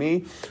behind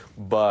me,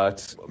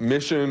 but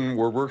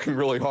we're working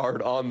really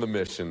hard on the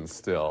mission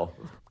still.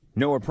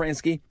 Noah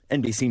Pransky,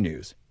 NBC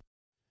News.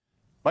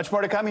 Much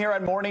more to come here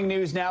on Morning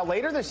News Now.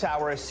 Later this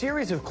hour, a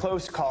series of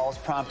close calls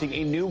prompting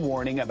a new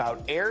warning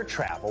about air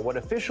travel, what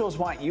officials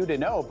want you to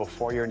know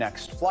before your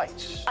next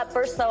flight. Up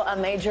first, though, a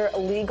major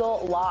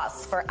legal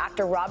loss for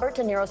actor Robert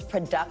De Niro's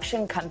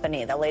production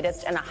company, the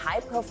latest in a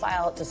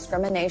high-profile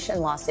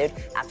discrimination lawsuit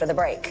after the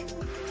break.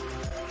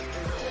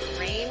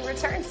 Rain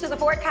returns to the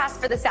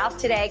forecast for the South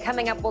today.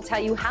 Coming up, we'll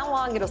tell you how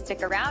long it'll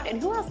stick around and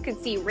who else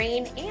could see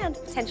rain and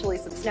potentially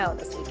some snow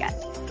this weekend.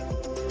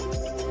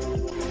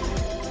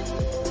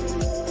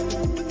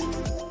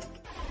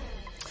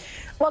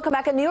 Welcome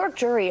back. A New York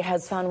jury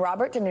has found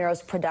Robert De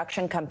Niro's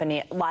production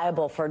company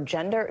liable for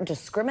gender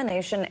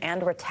discrimination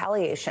and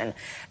retaliation.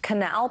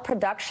 Canal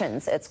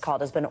Productions, it's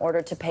called, has been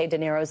ordered to pay De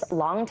Niro's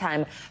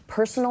longtime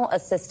personal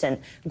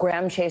assistant,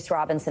 Graham Chase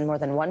Robinson, more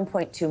than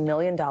 $1.2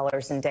 million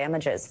in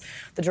damages.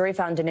 The jury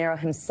found De Niro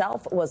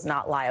himself was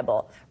not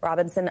liable.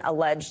 Robinson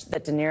alleged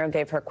that De Niro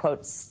gave her,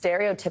 quote,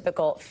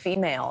 stereotypical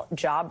female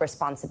job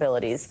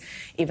responsibilities,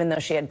 even though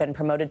she had been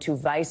promoted to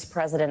vice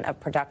president of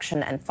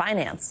production and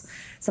finance.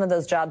 Some of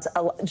those jobs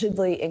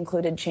allegedly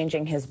included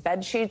changing his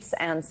bed sheets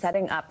and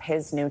setting up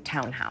his new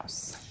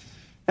townhouse.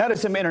 Now to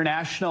some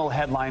international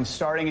headlines,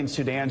 starting in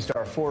Sudan's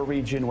Darfur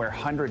region, where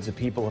hundreds of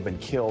people have been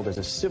killed as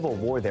a civil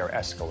war there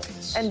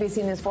escalates.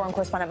 NBC News foreign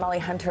correspondent Molly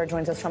Hunter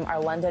joins us from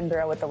our London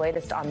bureau with the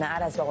latest on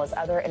that, as well as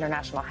other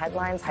international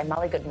headlines. Hi,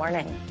 Molly. Good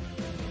morning.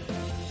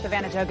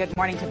 Savannah, Joe, good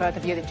morning to both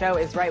of you. Joe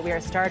is right. We are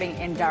starting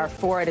in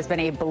Darfur. It has been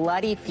a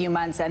bloody few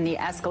months, and the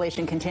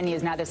escalation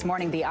continues. Now, this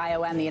morning, the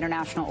IOM, the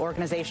International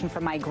Organization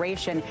for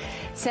Migration,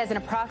 says an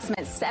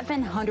approximate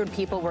 700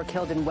 people were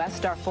killed in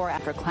West Darfur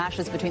after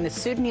clashes between the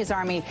Sudanese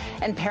army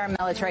and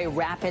paramilitary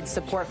rapid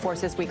support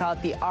forces. We call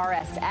it the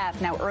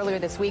RSF. Now, earlier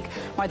this week,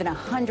 more than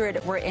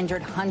 100 were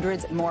injured,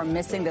 hundreds more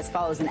missing. This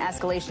follows an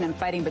escalation in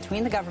fighting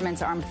between the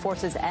government's armed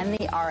forces and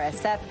the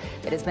RSF.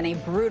 It has been a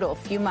brutal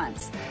few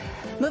months.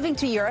 Moving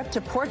to Europe,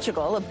 to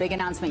Portugal, a big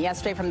announcement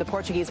yesterday from the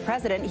Portuguese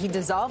president. He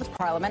dissolved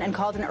parliament and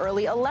called an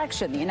early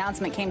election. The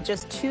announcement came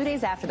just 2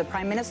 days after the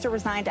prime minister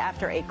resigned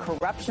after a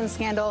corruption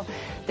scandal.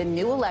 The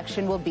new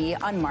election will be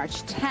on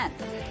March 10th.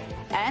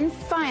 And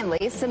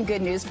finally, some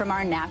good news from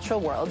our natural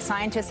world.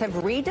 Scientists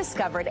have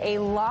rediscovered a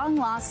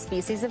long-lost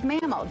species of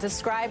mammal,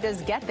 described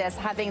as, get this,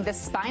 having the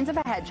spines of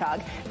a hedgehog,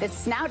 the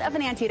snout of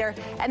an anteater,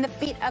 and the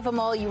feet of a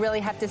mole. You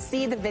really have to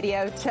see the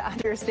video to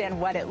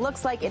understand what it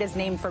looks like. It is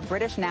named for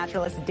British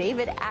naturalist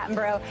David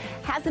Attenborough.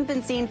 Hasn't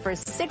been seen for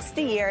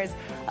 60 years.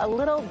 A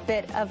little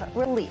bit of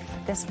relief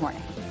this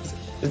morning.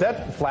 Is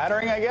that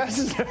flattering, I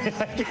guess?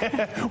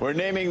 We're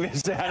naming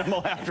this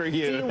animal after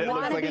you. Do you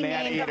want to be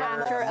named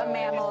after a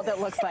mammal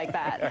that looks like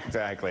that?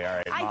 Exactly. All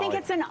right, I think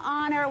it's an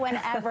honor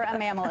whenever a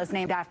mammal is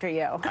named after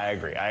you. I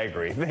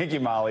agree. Thank you,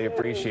 Molly.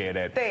 Appreciate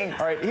it. Thanks.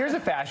 All right, here's a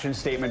fashion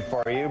statement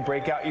for you.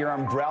 Break out your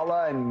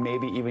umbrella and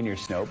maybe even your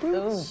snow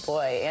boots. Oh,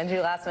 boy. Angie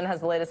Lassman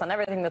has the latest on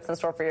everything that's in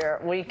store for your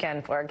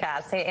weekend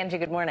forecast. Hey, Angie,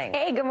 good morning.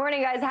 Hey, good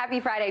morning, guys. Happy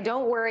Friday.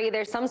 Don't worry.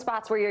 There's some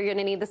spots where you're going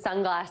to need the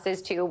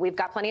sunglasses, too. We've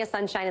got plenty of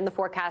sunshine in the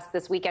forecast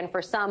this weekend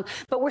for some,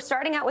 but we're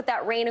starting out with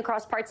that rain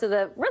across parts of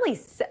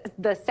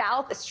the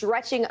south,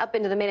 stretching up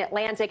into the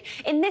mid-Atlantic,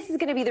 and this is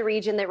going to be the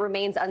region that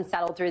remains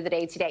unsettled through the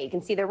day today. You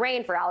can see the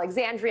rain for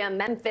Alexandria,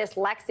 Memphis,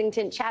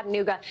 Lexington,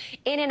 Chattanooga,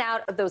 in and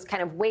out of those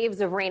kind of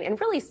waves of rain, and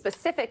really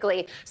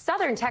specifically,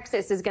 southern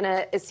Texas is going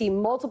to see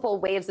multiple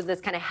waves of this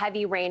kind of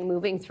heavy rain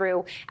moving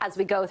through as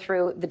we go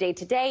through the day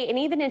today, and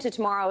even into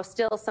tomorrow,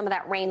 still some of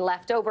that rain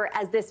left over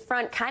as this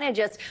front kind of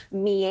just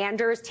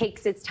meanders,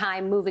 takes its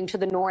time moving to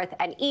the north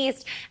and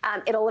east.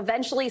 It'll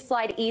eventually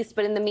slide east,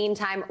 but in the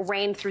meantime,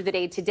 rain through the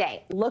day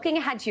today. Looking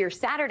ahead to your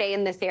Saturday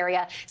in this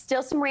area,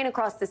 still some rain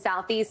across the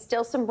southeast,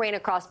 still some rain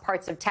across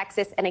parts of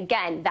Texas. And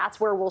again, that's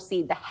where we'll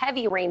see the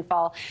heavy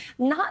rainfall.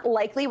 Not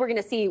likely we're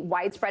going to see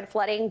widespread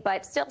flooding,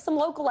 but still some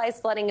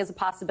localized flooding is a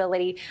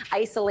possibility,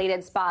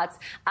 isolated spots.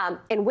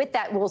 And with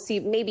that, we'll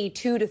see maybe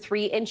 2 to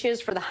 3 inches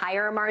for the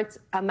higher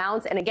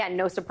amounts. And again,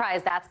 no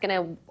surprise, that's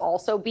going to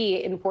also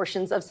be in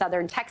portions of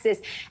southern Texas.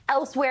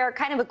 Elsewhere,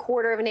 kind of a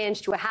 1/4 of an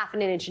inch to a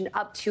 1/2 inch and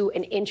up to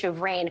an inch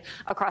of rain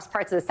across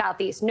parts of the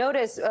southeast.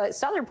 Notice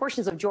southern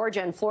portions of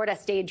Georgia and Florida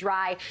stay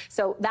dry,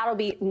 so that'll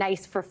be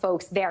nice for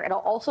folks there. It'll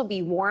also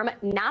be warm.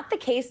 Not the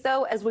case,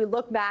 though, as we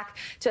look back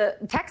to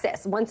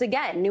Texas. Once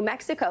again, New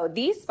Mexico,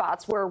 these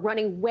spots were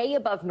running way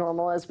above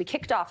normal as we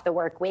kicked off the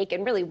work week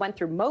and really went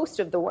through most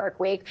of the work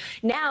week.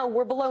 Now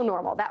we're below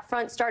normal. That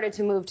front started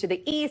to move to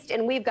the east,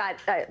 and we've got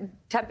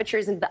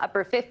temperatures in the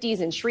upper 50s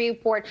in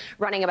Shreveport,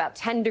 running about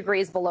 10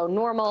 degrees below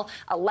normal,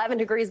 11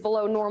 degrees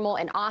below normal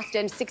in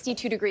Austin,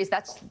 62 degrees.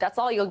 That's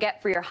all you'll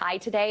get for your high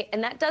today,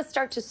 and that does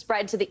start to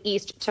spread to the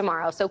east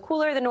tomorrow. So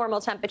cooler than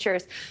normal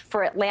temperatures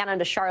for Atlanta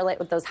to Charlotte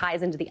with those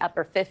highs into the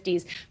upper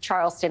 50s.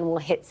 Charleston will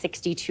hit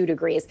 62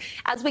 degrees.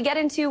 As we get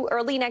into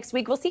early next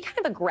week, we'll see kind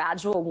of a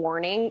gradual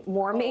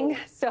warming.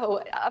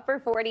 So upper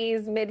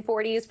 40s, mid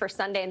 40s for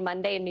Sunday and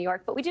Monday in New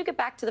York, but we do get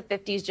back to the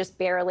 50s just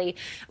barely.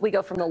 We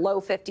go from the low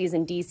 50s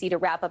in D.C. to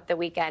wrap up the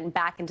weekend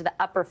back into the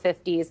upper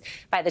 50s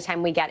by the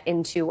time we get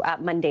into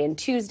Monday and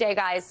Tuesday,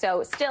 guys.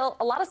 So still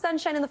a lot of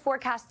sunshine in the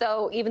forecast,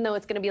 though, even though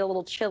it's going to be a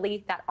little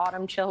chilly. That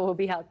autumn chill will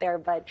be out there,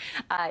 but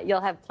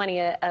you'll have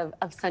plenty of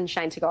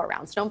sunshine to go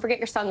around. So don't forget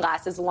your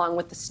sunglasses along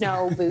with the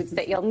snow boots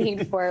that you'll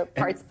need for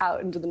parts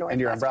out into the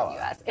northwestern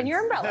U.S. And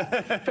your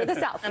umbrella for the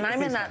south. And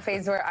I'm in that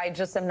phase where I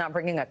just am not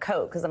bringing a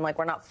coat because I'm like,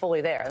 we're not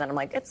fully there. And then I'm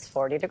like, it's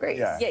 40 degrees.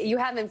 Yeah, you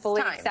haven't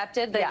fully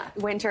accepted that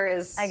winter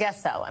is. I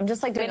guess so. I'm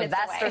just like doing a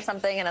vest or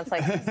something, and it's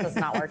like, this is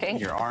not working.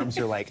 Your arms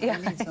are like, I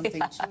need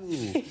something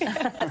too.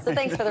 So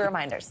thanks for the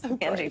reminders,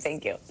 Angie.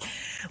 Thank you.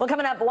 Well,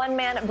 coming up, one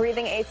man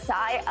breathing a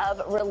sigh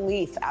of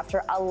relief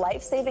after a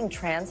life-saving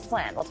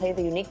transplant. We'll tell you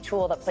the unique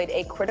tool that played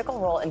a critical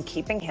role in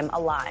keeping him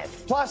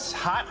alive. Plus,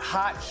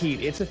 hot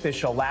heat. It's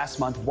official. Last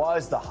month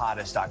was the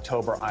hottest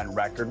October on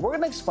record. We're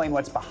going to explain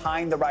what's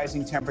behind the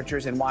rising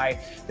temperatures and why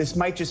this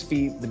might just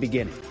be the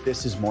beginning.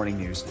 This is Morning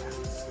News Now.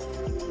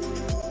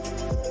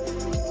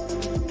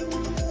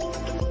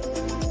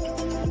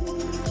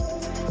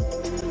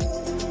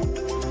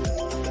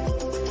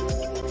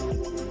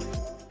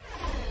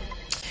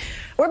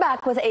 We're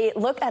back with a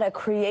look at a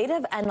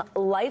creative and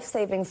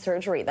life-saving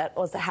surgery that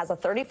has a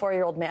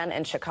 34-year-old man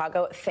in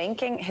Chicago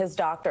thanking his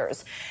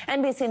doctors.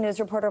 NBC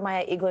News reporter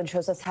Maya Eaglin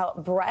shows us how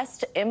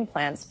breast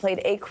implants played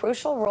a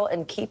crucial role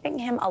in keeping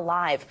him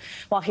alive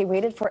while he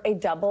waited for a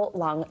double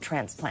lung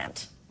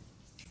transplant.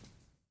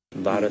 A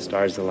lot of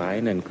stars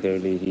aligned, and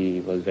clearly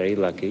he was very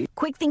lucky.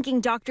 Quick-thinking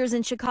doctors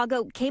in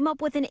Chicago came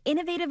up with an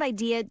innovative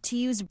idea to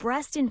use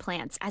breast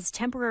implants as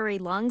temporary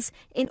lungs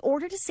in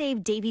order to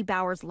save Davy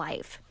Bauer's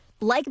life.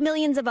 Like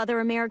millions of other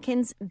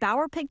Americans,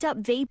 Bauer picked up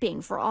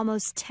vaping for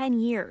almost 10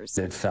 years.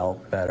 It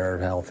felt better,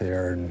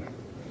 healthier, and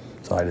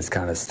so I just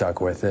kind of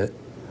stuck with it.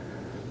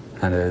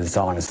 And it is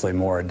honestly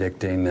more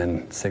addicting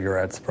than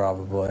cigarettes,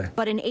 probably.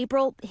 But in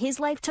April, his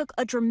life took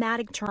a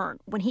dramatic turn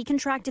when he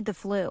contracted the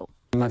flu.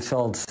 I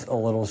felt a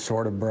little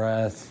short of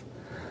breath,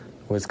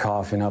 was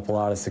coughing up a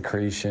lot of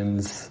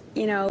secretions.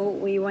 You know,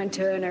 we went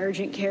to an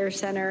urgent care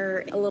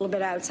center a little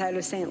bit outside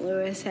of St.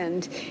 Louis,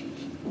 and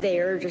they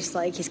were just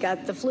like, he's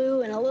got the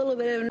flu and a little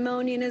bit of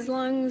pneumonia in his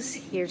lungs.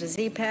 Here's a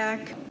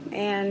Z-Pack.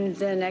 And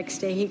the next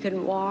day he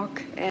couldn't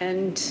walk,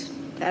 and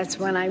that's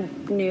when I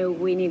knew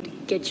we need to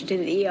get you to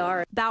the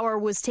ER. Bauer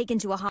was taken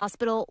to a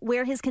hospital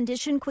where his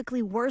condition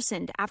quickly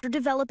worsened after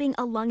developing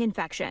a lung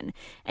infection.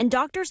 And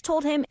doctors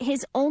told him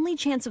his only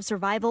chance of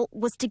survival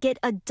was to get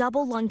a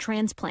double lung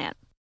transplant.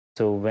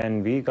 So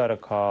when we got a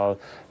call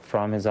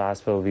from his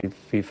hospital,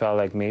 we felt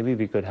like maybe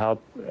we could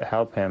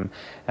help him.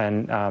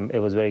 And it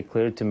was very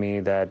clear to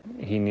me that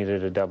he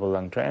needed a double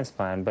lung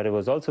transplant, but it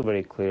was also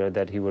very clear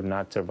that he would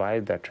not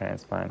survive that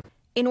transplant.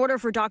 In order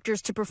for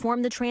doctors to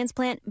perform the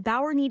transplant,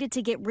 Bauer needed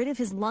to get rid of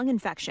his lung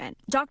infection.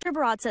 Dr.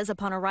 Barat says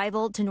upon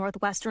arrival to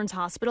Northwestern's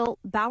hospital,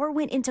 Bauer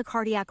went into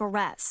cardiac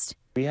arrest.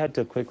 We had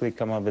to quickly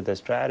come up with a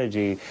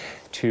strategy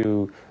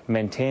to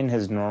maintain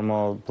his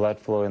normal blood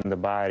flow in the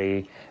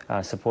body,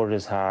 support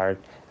his heart,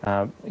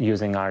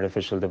 using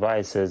artificial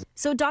devices.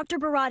 So Dr.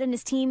 Barat and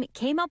his team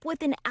came up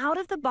with an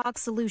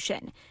out-of-the-box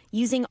solution,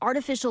 using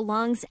artificial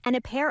lungs and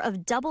a pair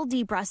of double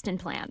D breast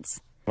implants.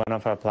 One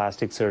of our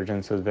plastic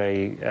surgeons was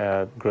very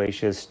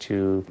gracious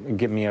to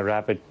give me a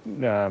rapid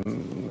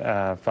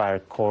fire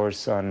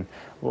course on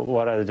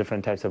what are the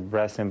different types of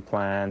breast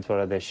implants, what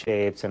are the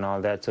shapes and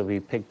all that. So we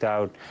picked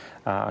out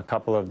a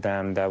couple of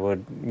them that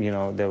would,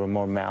 they were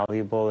more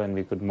malleable and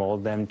we could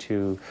mold them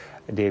to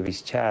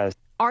Davy's chest.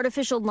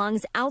 Artificial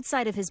lungs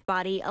outside of his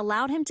body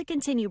allowed him to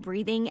continue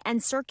breathing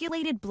and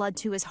circulated blood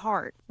to his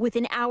heart.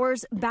 Within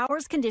hours,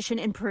 Bauer's condition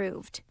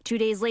improved. 2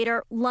 days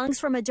later, lungs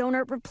from a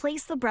donor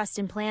replaced the breast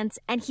implants,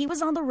 and he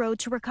was on the road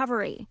to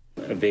recovery.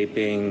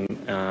 Vaping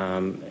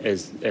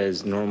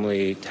is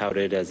normally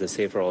touted as a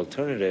safer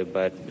alternative,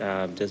 but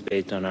just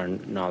based on our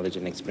knowledge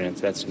and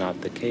experience, that's not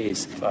the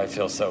case. I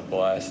feel so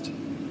blessed.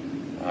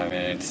 I mean,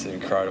 it's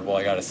incredible.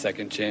 I got a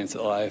second chance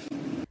at life.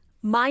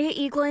 Maya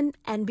Eaglin,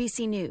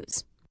 NBC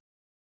News.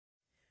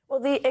 Well,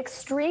 the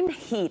extreme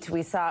heat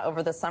we saw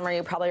over the summer,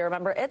 you probably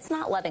remember, it's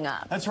not letting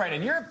up. That's right.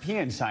 And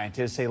European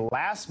scientists say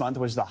last month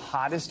was the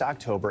hottest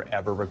October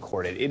ever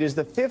recorded. It is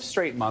the 5th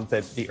straight month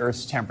that the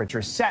Earth's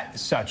temperature set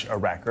such a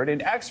record.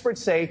 And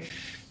experts say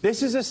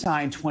this is a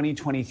sign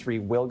 2023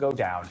 will go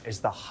down as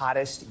the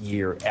hottest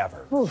year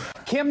ever. Oof.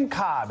 Kim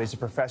Cobb is a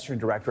professor and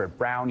director at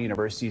Brown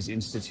University's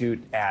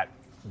Institute at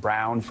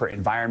Brown for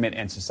Environment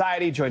and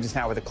Society, joins us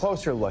now with a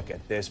closer look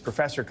at this.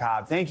 Professor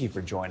Cobb, thank you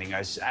for joining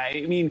us.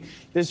 I mean,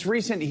 this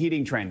recent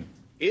heating trend,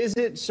 is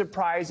it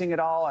surprising at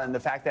all? And the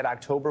fact that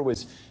October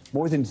was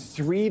more than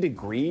 3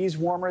 degrees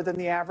warmer than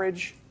the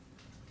average?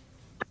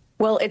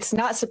 Well, it's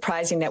not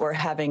surprising that we're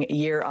having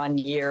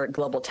year-on-year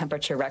global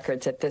temperature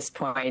records at this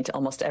point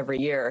almost every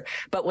year.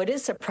 But what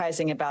is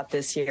surprising about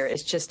this year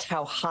is just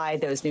how high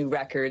those new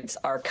records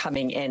are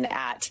coming in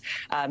at.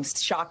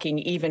 Shocking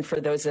even for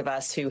those of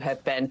us who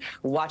have been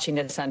watching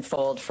this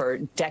unfold for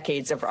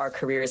decades of our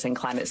careers in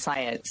climate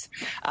science.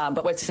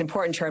 But what's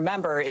important to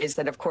remember is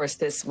that, of course,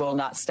 this will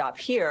not stop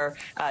here.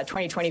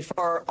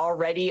 2024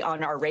 already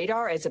on our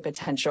radar as a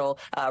potential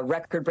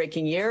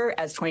record-breaking year,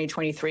 as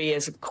 2023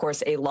 is, of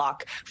course, a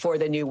lock for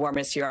the new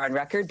warmest year on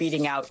record,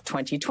 beating out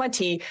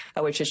 2020,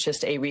 which is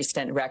just a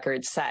recent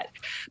record set.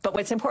 But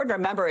what's important to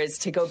remember is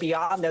to go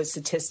beyond those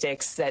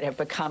statistics that have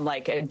become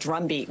like a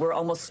drumbeat. We're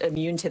almost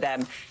immune to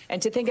them.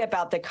 And to think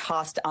about the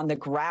cost on the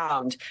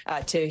ground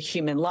to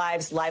human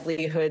lives,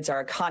 livelihoods, our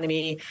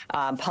economy,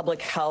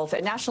 public health,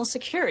 and national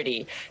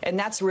security. And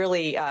that's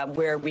really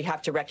where we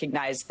have to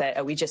recognize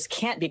that we just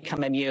can't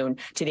become immune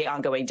to the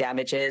ongoing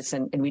damages.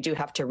 And we do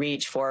have to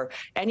reach for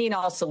any and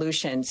all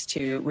solutions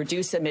to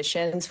reduce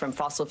emissions from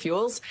fossil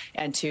fuels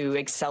and to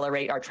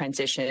accelerate our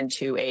transition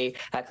to a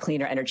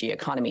cleaner energy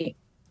economy.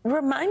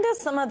 Remind us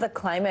some of the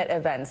climate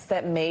events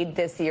that made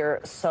this year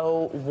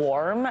so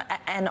warm,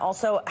 and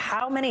also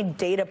how many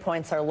data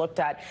points are looked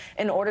at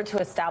in order to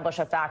establish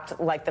a fact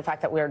like the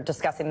fact that we're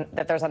discussing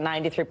that there's a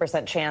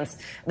 93% chance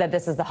that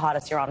this is the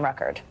hottest year on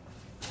record.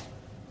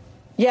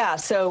 Yeah,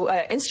 so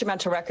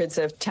instrumental records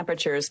of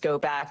temperatures go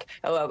back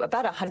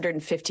about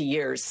 150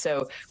 years.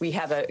 So we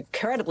have a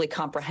incredibly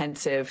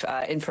comprehensive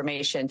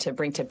information to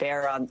bring to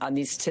bear on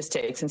these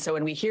statistics. And so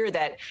when we hear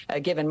that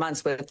given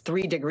months with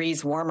 3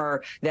 degrees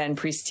warmer than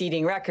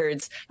preceding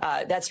records,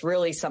 that's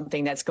really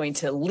something that's going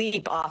to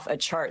leap off a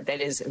chart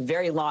that is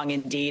very long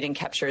indeed and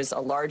captures a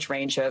large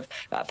range of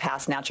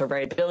past natural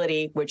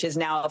variability, which is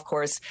now, of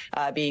course,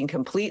 being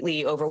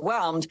completely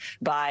overwhelmed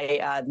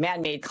by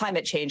man-made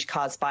climate change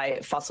caused by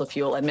fossil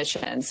fuel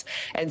emissions.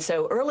 And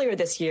so earlier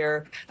this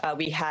year,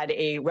 we had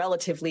a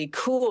relatively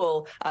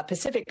cool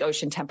Pacific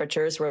Ocean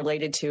temperatures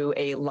related to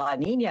a La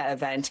Nina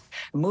event,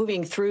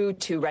 moving through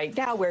to right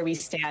now where we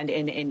stand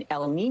in an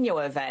El Nino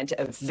event,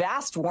 a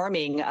vast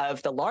warming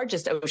of the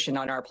largest ocean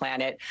on our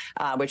planet,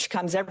 which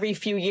comes every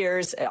few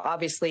years,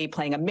 obviously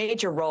playing a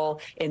major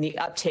role in the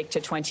uptick to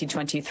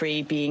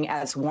 2023 being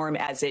as warm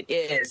as it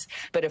is.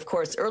 But of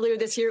course, earlier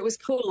this year, it was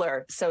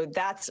cooler. So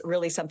that's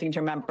really something to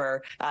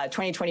remember.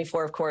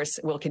 2024, of course,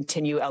 will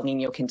continue El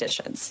Nino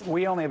conditions.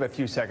 We only have a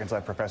few seconds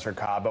left, Professor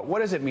Cobb, but what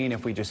does it mean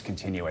if we just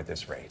continue at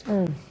this rate?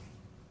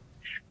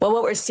 Well,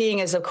 what we're seeing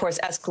is, of course,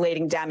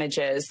 escalating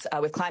damages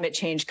with climate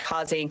change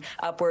causing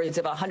upwards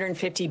of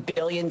 $150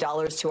 billion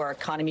to our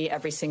economy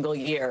every single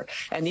year.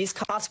 And these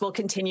costs will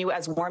continue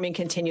as warming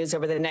continues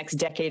over the next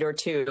decade or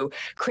two.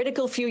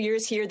 Critical few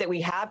years here that we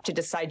have to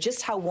decide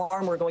just how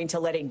warm we're going to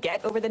let it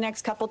get over the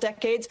next couple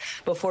decades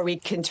before we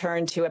can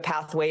turn to a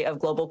pathway of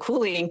global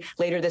cooling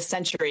later this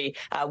century.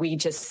 We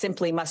just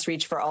simply must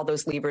reach for all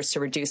those levers to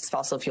reduce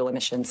fossil fuel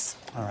emissions.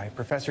 All right.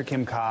 Professor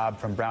Kim Cobb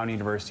from Brown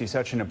University,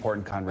 such an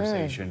important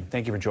conversation.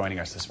 Thank you for joining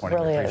us this morning.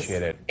 Really we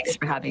appreciate it. Thanks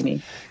for having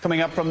me.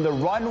 Coming up, from the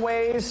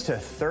runways to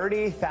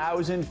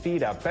 30,000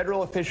 feet up,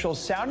 federal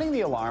officials sounding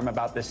the alarm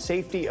about the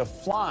safety of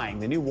flying,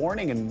 the new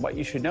warning and what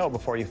you should know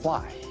before you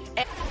fly.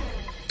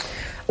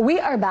 We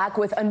are back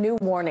with a new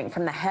warning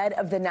from the head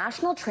of the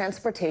National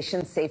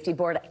Transportation Safety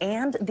Board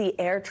and the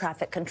Air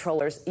Traffic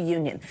Controllers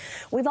Union.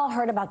 We've all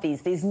heard about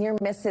these near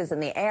misses in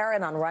the air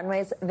and on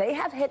runways. They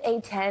have hit a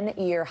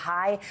 10-year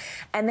high,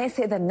 and they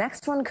say the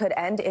next one could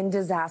end in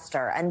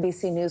disaster.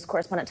 NBC News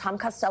correspondent Tom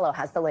Costello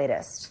has the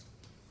latest.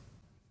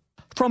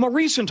 From a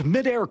recent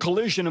mid-air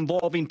collision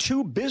involving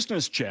two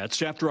business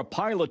jets after a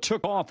pilot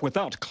took off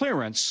without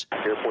clearance,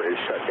 airport is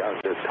shut down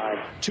at this time.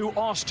 To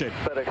Austin,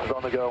 FedEx is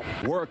on the go,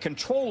 where a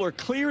controller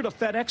cleared a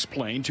FedEx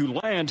plane to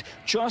land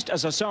just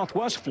as a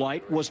Southwest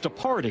flight was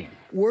departing.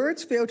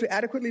 Words fail to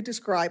adequately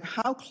describe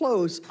how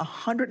close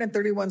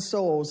 131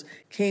 souls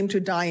came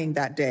to dying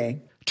that day.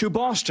 To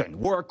Boston,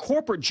 where a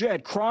corporate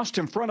jet crossed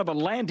in front of a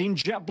landing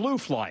JetBlue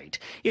flight.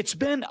 It's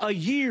been a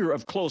year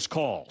of close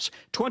calls,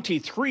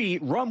 23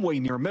 runway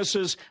near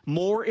misses,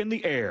 more in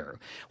the air.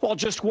 While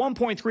just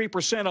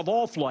 1.3% of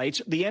all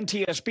flights, the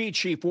NTSB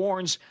chief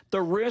warns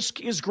the risk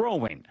is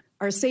growing.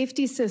 Our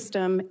safety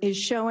system is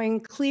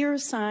showing clear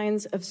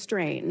signs of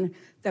strain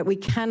that we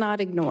cannot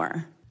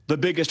ignore. The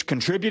biggest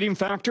contributing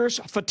factors,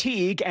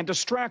 fatigue and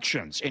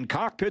distractions in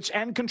cockpits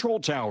and control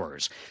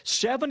towers.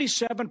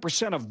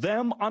 77% of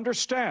them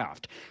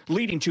understaffed,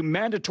 leading to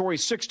mandatory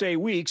 6-day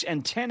weeks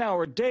and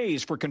 10-hour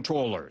days for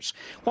controllers.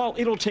 While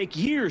it'll take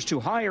years to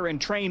hire and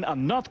train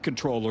enough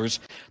controllers,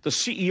 the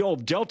CEO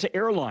of Delta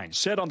Airlines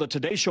said on the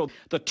Today Show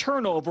the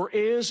turnover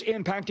is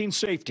impacting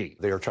safety.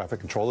 The air traffic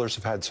controllers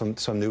have had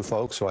some new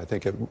folks, so I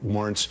think it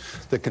warrants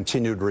the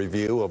continued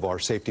review of our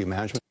safety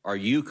management. Are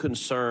you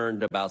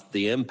concerned about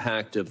the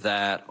impact of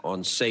that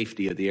on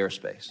safety of the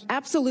airspace?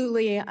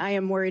 Absolutely, I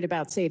am worried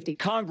about safety.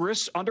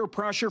 Congress under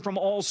pressure from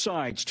all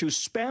sides to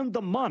spend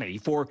the money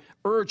for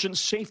urgent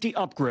safety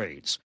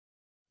upgrades.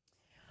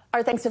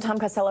 Our thanks to Tom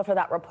Costello for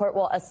that report.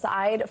 Well,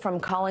 aside from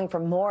calling for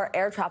more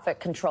air traffic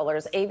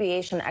controllers,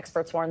 aviation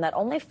experts warn that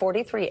only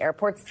 43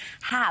 airports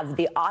have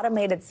the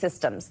automated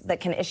systems that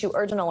can issue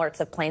urgent alerts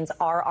if planes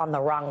are on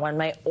the wrong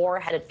runway or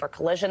headed for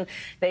collision.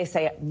 They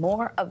say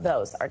more of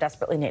those are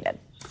desperately needed.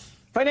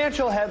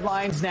 Financial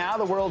headlines now.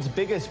 The world's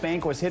biggest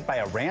bank was hit by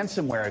a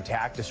ransomware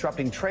attack,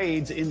 disrupting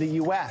trades in the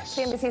U.S.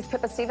 CNBC's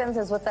Pippa Stevens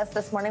is with us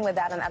this morning with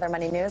that and other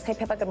money news. Hey,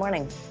 Pippa, good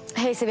morning.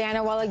 Hey,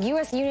 Savannah. While the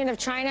U.S. Union of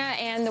China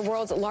and the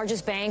world's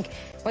largest bank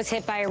was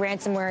hit by a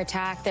ransomware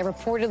attack that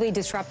reportedly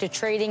disrupted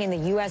trading in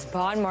the U.S.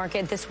 bond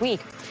market this week.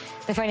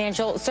 The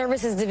Financial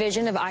Services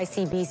Division of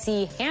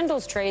ICBC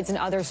handles trades and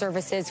other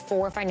services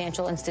for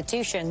financial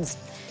institutions.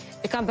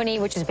 The company,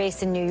 which is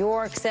based in New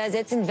York, says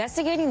it's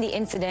investigating the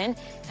incident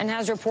and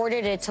has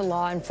reported it to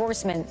law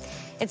enforcement.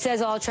 It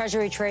says all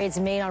Treasury trades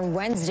made on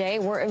Wednesday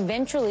were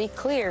eventually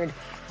cleared.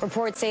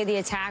 Reports say the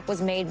attack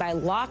was made by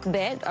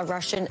Lockbit, a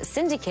Russian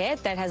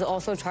syndicate that has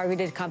also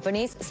targeted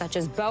companies such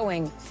as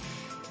Boeing.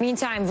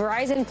 Meantime,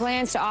 Verizon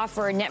plans to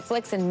offer a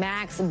Netflix and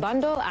Max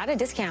bundle at a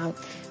discount.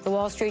 The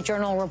Wall Street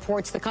Journal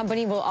reports the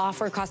company will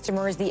offer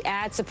customers the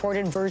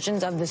ad-supported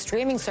versions of the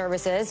streaming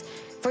services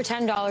for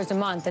 $10 a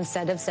month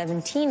instead of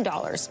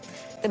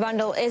 $17. The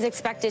bundle is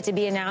expected to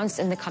be announced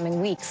in the coming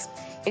weeks.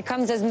 It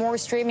comes as more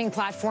streaming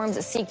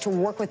platforms seek to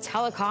work with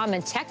telecom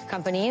and tech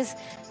companies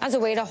as a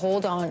way to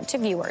hold on to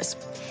viewers.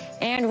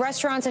 And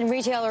restaurants and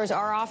retailers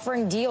are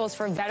offering deals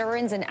for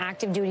veterans and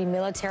active duty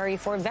military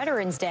for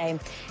Veterans Day.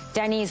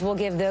 Denny's will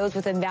give those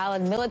with a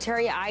valid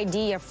military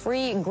ID a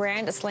free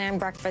Grand Slam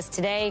breakfast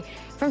today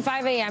from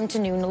 5 a.m. to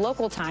noon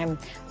local time.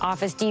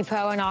 Office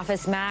Depot and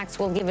Office Max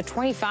will give a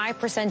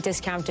 25%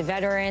 discount to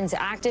veterans,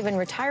 active and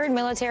retired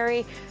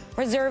military,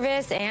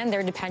 reservists, and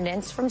their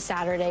dependents from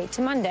Saturday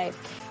to Monday.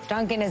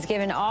 Dunkin' has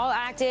given all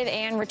active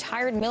and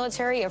retired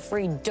military a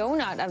free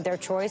donut of their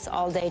choice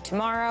all day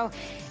tomorrow.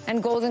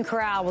 And Golden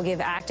Corral will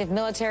give active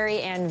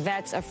military and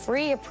vets a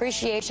free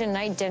appreciation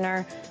night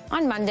dinner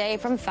on Monday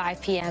from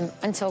 5 p.m.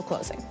 until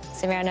closing.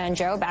 Savannah and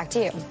Joe, back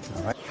to you.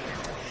 All right.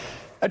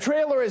 A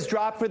trailer is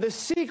dropped for the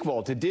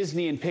sequel to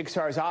Disney and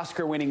Pixar's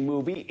Oscar-winning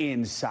movie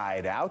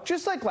Inside Out.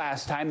 Just like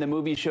last time, the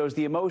movie shows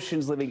the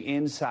emotions living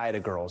inside a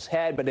girl's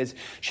head. But as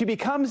she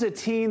becomes a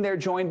teen, they're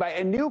joined by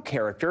a new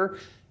character.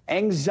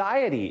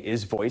 Anxiety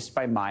is voiced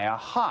by Maya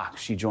Hawke.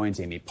 She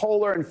joins Amy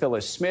Poehler and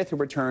Phyllis Smith, who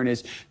return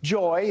as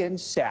joy and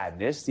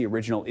sadness. The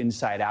original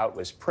Inside Out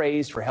was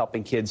praised for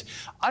helping kids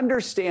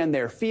understand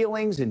their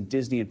feelings, and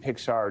Disney and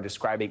Pixar are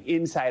describing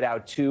Inside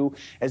Out 2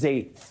 as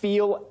a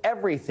feel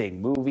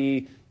everything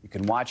movie. You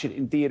can watch it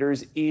in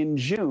theaters in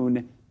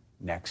June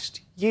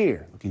next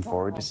year. Looking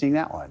forward to seeing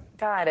that one.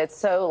 God, it's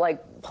so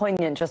like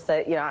poignant just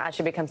that, as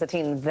she becomes a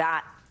teen,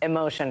 that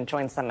emotion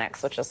joins the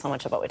mix, which is so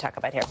much of what we talk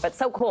about here. But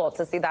so cool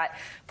to see that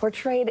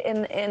portrayed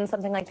in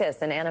something like this,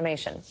 in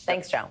animation.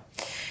 Thanks, Joe.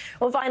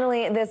 Well,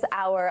 finally, this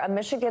hour, a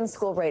Michigan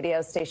school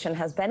radio station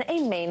has been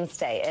a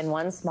mainstay in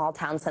one small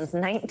town since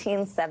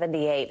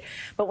 1978.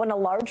 But when a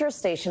larger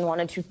station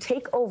wanted to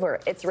take over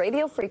its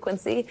radio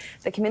frequency,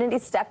 the community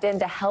stepped in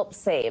to help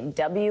save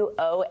WOAS-FM.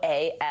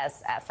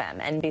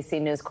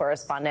 NBC News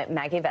correspondent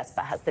Maggie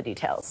Vespa has the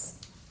details.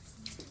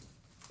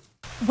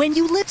 When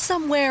you live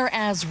somewhere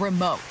as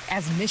remote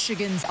as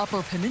Michigan's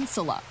Upper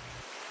Peninsula,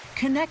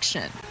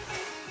 connection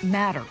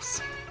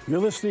matters. You're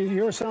listening to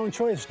your sound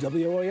choice,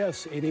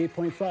 WOAS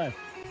 88.5.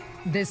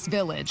 This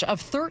village of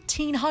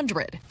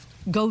 1,300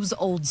 goes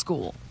old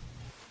school.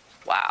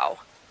 Wow.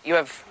 You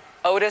have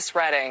Otis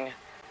Redding,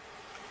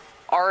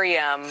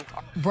 REM.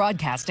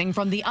 Broadcasting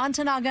from the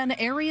Ontonagon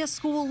Area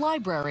School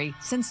Library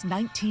since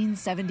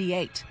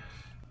 1978.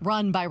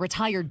 Run by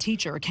retired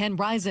teacher Ken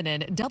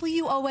Risenen,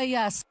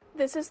 WOAS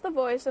This is the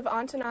voice of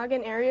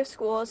Ontonagon area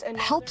schools and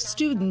helps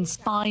students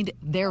find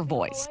their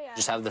voice.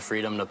 Just have the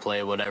freedom to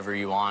play whatever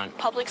you want.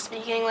 Public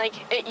speaking,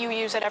 you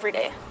use it every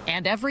day.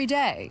 And every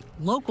day,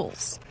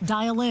 locals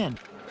dial in.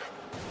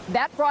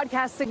 That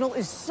broadcast signal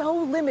is so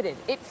limited,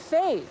 it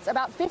fades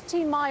about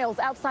 15 miles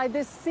outside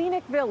this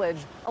scenic village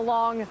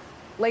along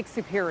Lake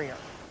Superior.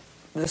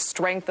 The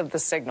strength of the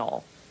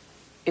signal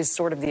is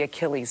sort of the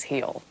Achilles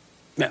heel.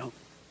 No,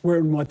 we're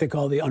in what they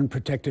call the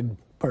unprotected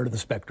part of the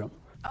spectrum.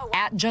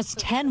 At just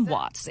 10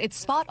 watts, its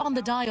spot on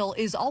the dial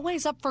is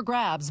always up for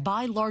grabs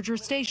by larger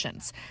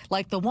stations,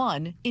 like the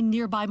one in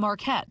nearby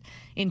Marquette.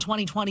 In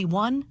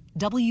 2021,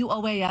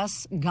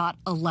 WOAS got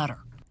a letter.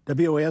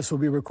 WOAS will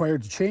be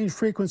required to change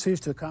frequencies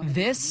to accommodate.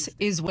 This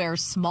is where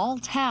small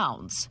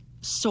towns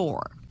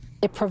soar.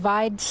 It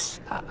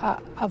provides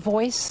a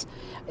voice.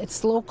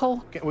 It's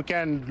local. We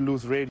can't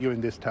lose radio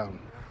in this town.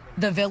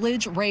 The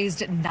village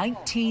raised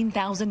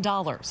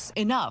 $19,000,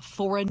 enough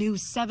for a new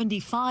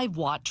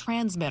 75-watt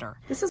transmitter.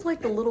 This is like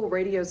the little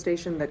radio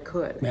station that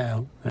could.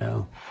 Yeah.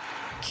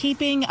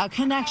 Keeping a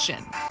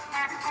connection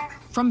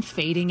from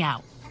fading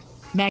out.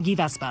 Maggie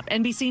Vespa,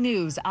 NBC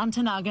News,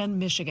 Ontonagon,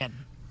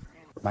 Michigan.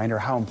 Reminder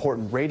how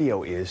important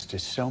radio is to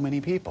so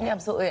many people. Yeah,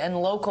 absolutely.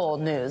 And local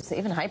news,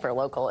 even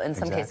hyper-local in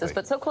some cases.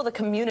 But so cool the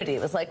community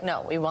was like,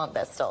 no, we want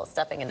this still,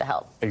 stepping in to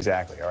help.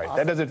 Exactly. All right. Awesome.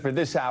 That does it for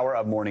this hour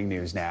of Morning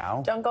News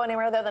Now. Don't go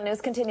anywhere, though. The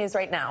news continues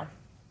right now.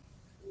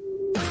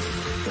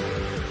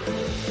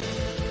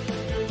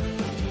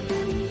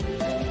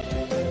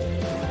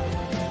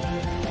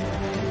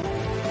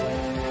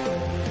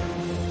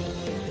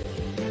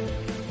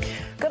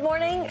 Good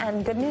morning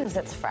and good news.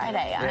 It's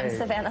Friday. I'm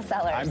Savannah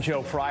Sellers. I'm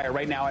Joe Fryer.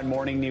 Right now on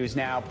Morning News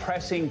Now,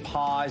 pressing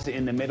pause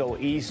in the Middle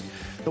East.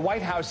 The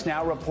White House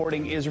now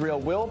reporting Israel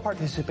will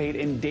participate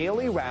in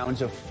daily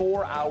rounds of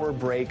 4-hour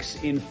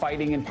breaks in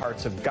fighting in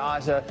parts of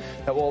Gaza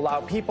that will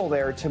allow people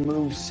there to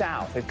move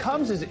south. It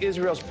comes as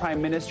Israel's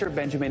Prime Minister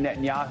Benjamin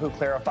Netanyahu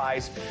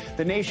clarifies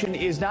the nation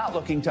is not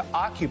looking to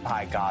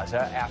occupy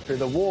Gaza after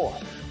the war.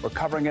 We're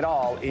covering it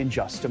all in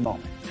just a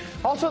moment.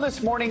 Also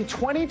this morning,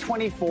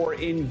 2024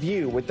 in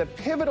view. With the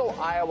pivotal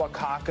Iowa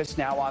caucus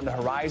now on the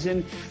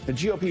horizon, the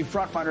GOP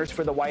frontrunners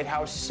for the White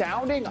House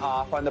sounding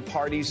off on the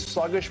party's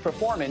sluggish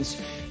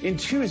performance in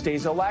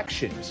Tuesday's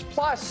elections.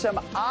 Plus, some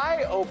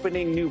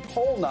eye-opening new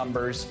poll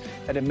numbers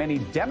that have many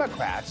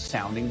Democrats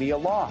sounding the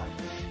alarm.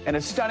 And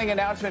a stunning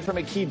announcement from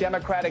a key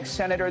Democratic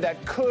senator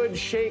that could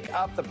shake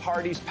up the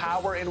party's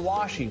power in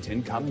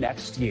Washington come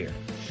next year.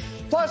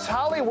 Plus,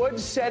 Hollywood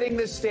setting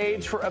the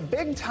stage for a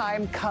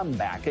big-time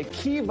comeback. A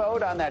key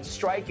vote on that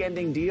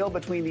strike-ending deal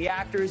between the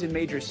actors and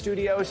major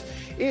studios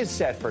is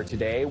set for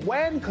today.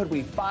 When could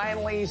we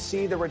finally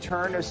see the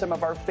return of some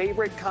of our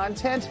favorite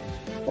content?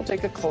 We'll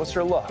take a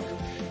closer look.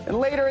 And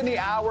later in the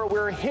hour,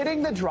 we're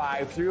hitting the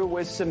drive-thru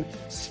with some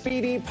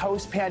speedy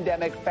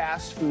post-pandemic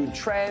fast food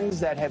trends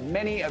that have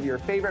many of your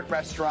favorite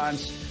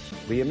restaurants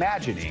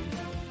reimagining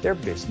their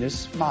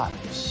business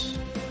models.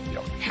 You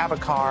don't have a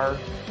car.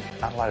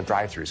 Not a lot of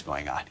drive-thrus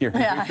going on here.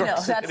 Yeah, I know,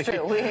 that's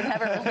true. We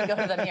never really go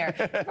to them here.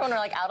 Everyone are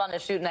like out on a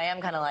shoot, and I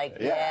am kind of like,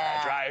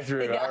 yeah.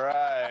 Drive-thru, all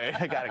right.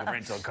 I got a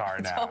rental car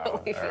now.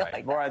 Totally feel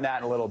like More on that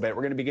in a little bit.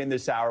 We're going to begin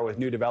this hour with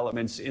new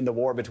developments in the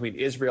war between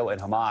Israel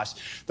and Hamas.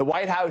 The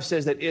White House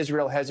says that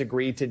Israel has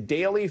agreed to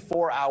daily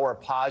 4-hour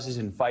pauses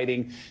in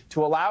fighting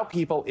to allow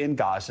people in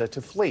Gaza to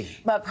flee.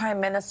 But Prime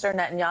Minister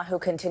Netanyahu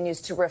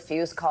continues to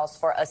refuse calls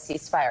for a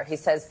ceasefire. He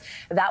says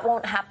that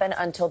won't happen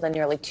until the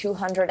nearly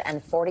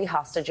 240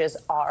 hostages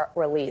are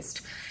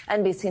released.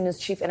 NBC News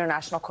Chief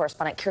International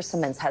Correspondent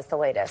Kirsten Mintz has the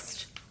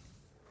latest.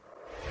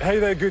 Hey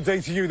there, good day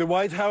to you. The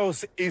White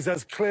House is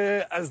as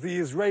clear as the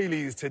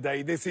Israelis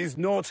today. This is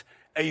not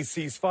a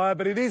ceasefire,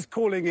 but it is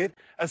calling it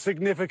a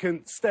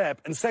significant step.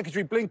 And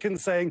Secretary Blinken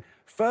saying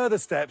further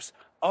steps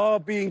are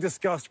being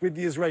discussed with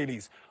the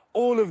Israelis.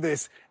 all of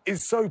this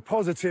is so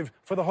positive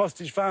for the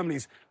hostage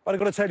families. But I've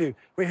got to tell you,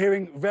 we're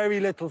hearing very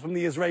little from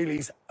the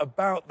Israelis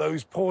about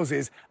those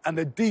pauses and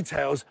the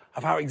details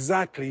of how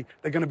exactly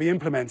they're going to be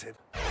implemented.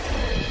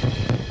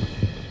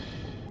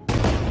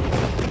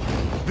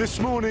 This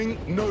morning,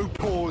 no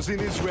pause in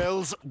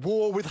Israel's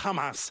war with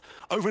Hamas.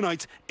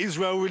 Overnight,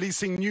 Israel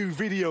releasing new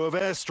video of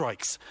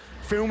airstrikes.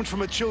 Filmed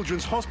from a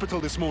children's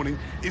hospital this morning,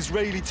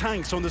 Israeli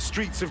tanks on the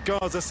streets of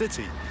Gaza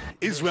City.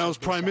 Israel's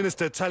Prime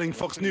Minister telling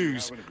Fox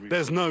News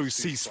there's no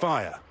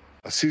ceasefire.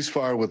 A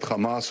ceasefire with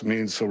Hamas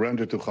means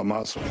surrender to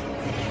Hamas.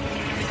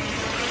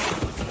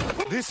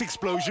 This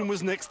explosion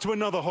was next to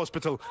another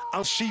hospital,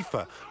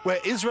 Al-Shifa, where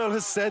Israel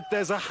has said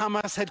there's a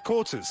Hamas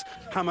headquarters.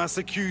 Hamas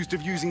accused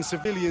of using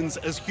civilians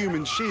as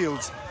human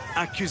shields,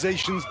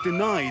 accusations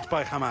denied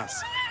by Hamas.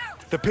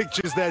 The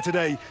pictures there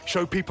today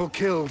show people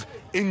killed,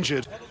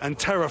 injured and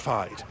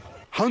terrified.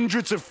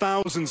 Hundreds of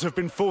thousands have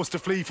been forced to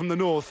flee from the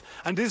north,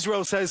 and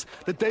Israel says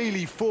the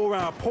daily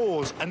 4-hour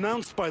pause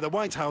announced by the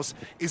White House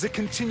is a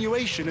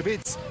continuation of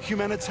its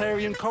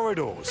humanitarian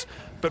corridors.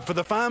 But for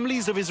the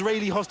families of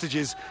Israeli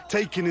hostages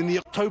taken in the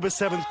October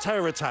 7th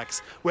terror attacks,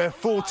 where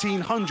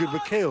 1,400 were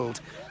killed,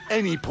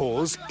 any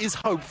pause is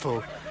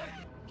hopeful.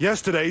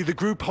 Yesterday, the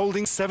group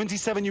holding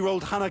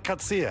 77-year-old Hannah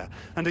Katzir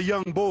and a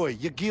young boy,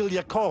 Yagil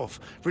Yaakov,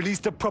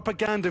 released a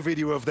propaganda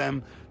video of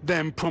them,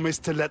 then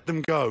promised to let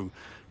them go.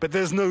 But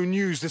there's no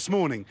news this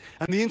morning,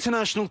 and the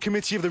International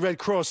Committee of the Red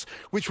Cross,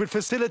 which would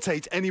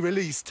facilitate any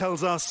release,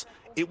 tells us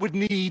it would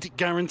need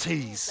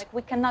guarantees.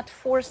 We cannot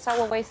force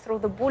our way through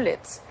the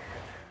bullets.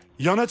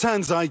 Yonatan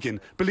Zygin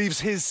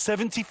believes his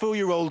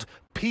 74-year-old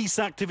peace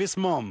activist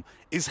mom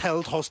is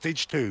held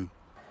hostage too.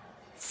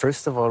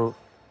 First of all,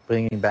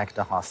 bringing back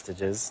the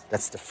hostages,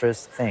 that's the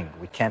first thing.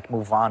 We can't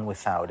move on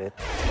without it.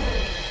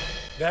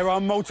 There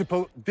are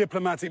multiple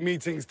diplomatic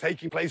meetings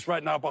taking place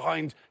right now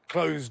behind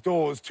closed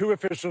doors. Two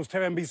officials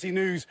tell NBC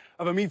News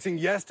of a meeting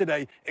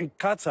yesterday in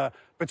Qatar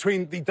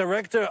between the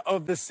director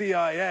of the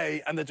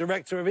CIA and the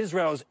director of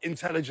Israel's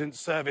intelligence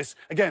service.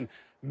 Again,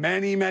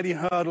 many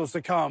hurdles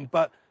to come,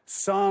 but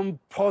some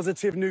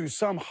positive news,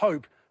 some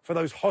hope for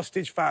those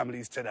hostage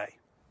families today.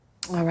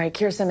 All right,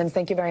 Keir Simmons,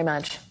 thank you very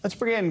much. Let's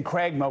bring in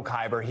Craig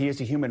Mokhiber. He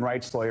is a human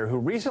rights lawyer who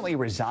recently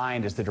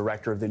resigned as the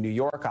director of the New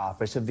York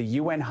office of the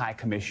UN High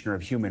Commissioner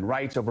of Human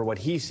Rights over what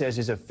he says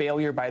is a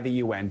failure by the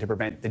UN to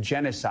prevent the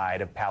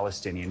genocide of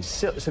Palestinian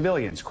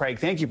civilians. Craig,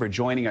 thank you for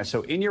joining us.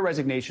 So in your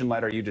resignation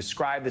letter, you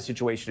described the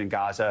situation in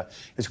Gaza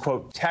as,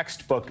 quote,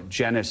 textbook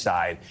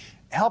genocide.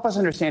 Help us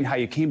understand how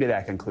you came to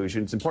that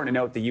conclusion. It's important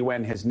to note the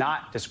UN has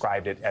not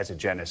described it as a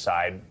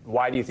genocide.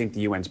 Why do you think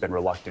the UN's been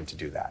reluctant to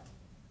do that?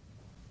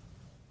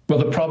 Well,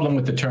 the problem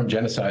with the term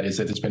genocide is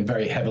that it's been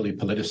very heavily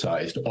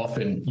politicized,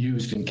 often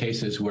used in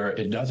cases where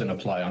it doesn't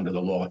apply under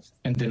the law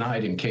and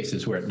denied in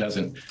cases where it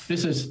doesn't.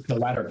 This is the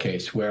latter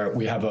case where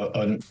we have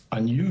an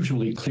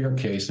unusually clear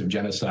case of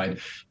genocide,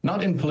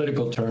 not in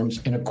political terms,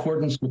 in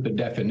accordance with the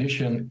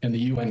definition in the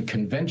UN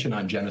Convention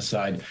on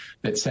Genocide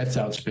that sets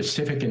out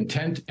specific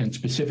intent and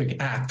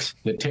specific acts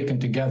that taken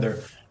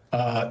together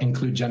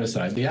include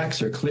genocide. The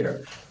acts are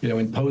clear,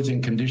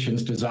 imposing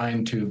conditions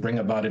designed to bring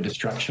about a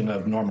destruction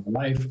of normal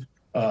life,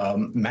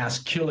 mass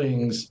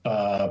killings,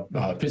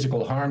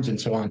 physical harms, and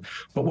so on.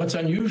 But what's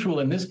unusual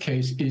in this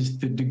case is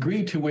the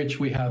degree to which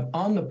we have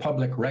on the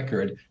public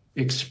record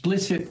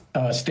explicit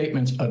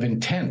statements of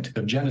intent,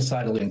 of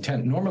genocidal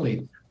intent.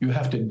 Normally, you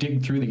have to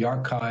dig through the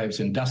archives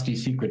and dusty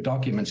secret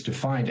documents to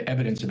find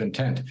evidence of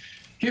intent.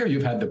 Here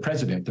you've had the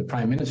president, the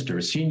prime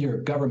minister, senior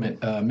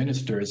government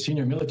ministers,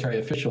 senior military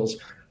officials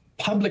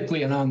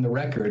publicly and on the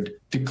record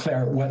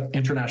declare what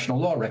international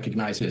law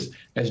recognizes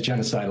as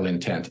genocidal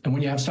intent. And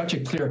when you have such a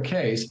clear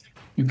case,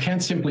 you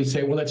can't simply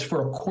say, well, it's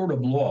for a court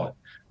of law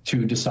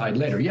to decide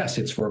later. Yes,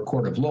 it's for a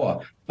court of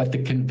law, but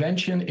the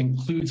convention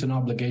includes an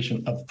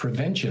obligation of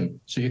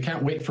prevention. So you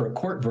can't wait for a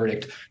court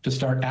verdict to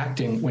start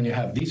acting when you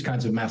have these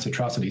kinds of mass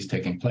atrocities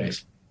taking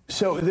place.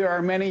 So there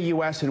are many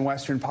U.S. and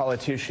Western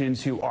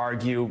politicians who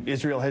argue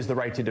Israel has the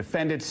right to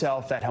defend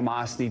itself, that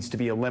Hamas needs to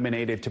be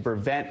eliminated to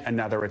prevent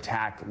another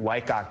attack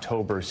like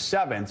October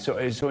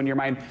 7th. So in your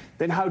mind,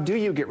 then how do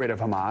you get rid of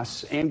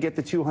Hamas and get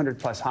the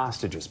 200-plus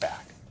hostages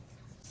back?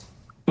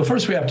 Well,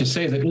 first we have to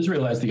say that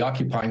Israel, as the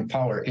occupying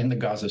power in the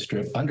Gaza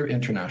Strip under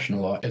international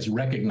law, as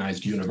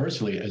recognized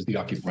universally as the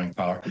occupying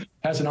power,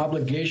 has an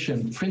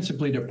obligation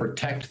principally to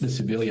protect the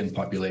civilian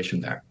population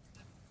there.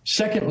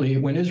 Secondly,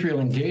 when Israel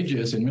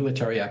engages in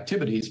military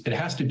activities, it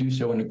has to do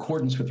so in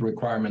accordance with the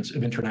requirements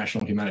of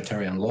international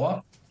humanitarian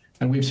law.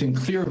 And we've seen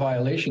clear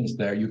violations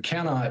there. You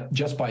cannot,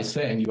 just by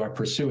saying you are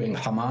pursuing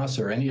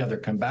Hamas or any other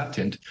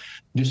combatant,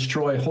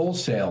 destroy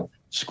wholesale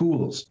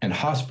schools and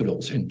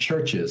hospitals and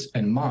churches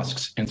and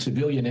mosques and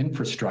civilian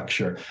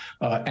infrastructure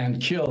and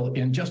kill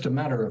in just a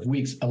matter of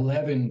weeks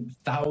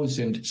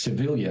 11,000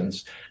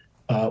 civilians.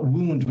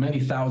 wound many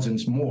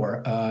thousands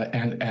more,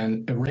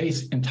 and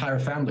erase entire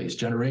families,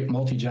 generate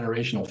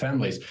multi-generational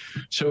families.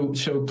 So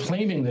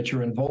claiming that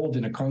you're involved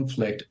in a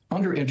conflict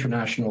under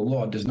international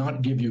law does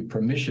not give you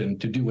permission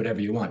to do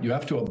whatever you want. You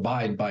have to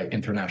abide by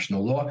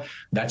international law.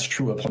 That's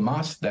true of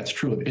Hamas, that's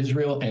true of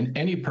Israel, and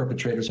any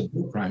perpetrators of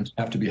war crimes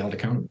have to be held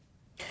accountable.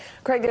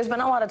 Craig, there's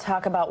been a lot of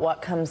talk about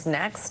what comes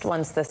next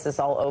once this is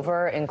all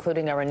over,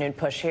 including a renewed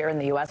push here in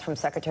the U.S. from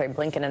Secretary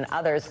Blinken and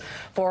others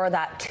for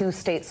that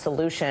two-state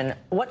solution.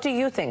 What do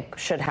you think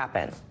should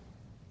happen?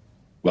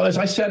 Well, as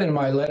I said in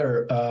my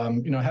letter,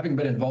 having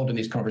been involved in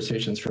these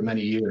conversations for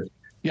many years,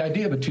 the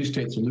idea of a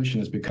two-state solution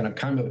has become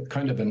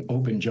kind of an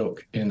open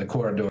joke in the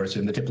corridors,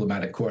 in the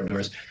diplomatic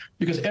corridors,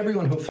 because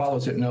everyone who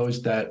follows it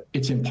knows that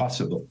it's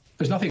impossible.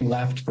 There's nothing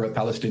left for a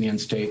Palestinian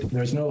state.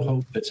 There's no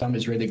hope that some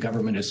Israeli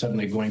government is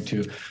suddenly going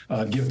to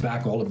give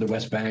back all of the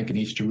West Bank and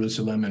East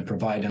Jerusalem and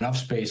provide enough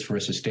space for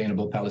a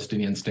sustainable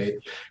Palestinian state.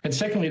 And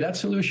secondly, that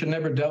solution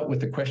never dealt with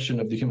the question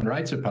of the human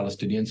rights of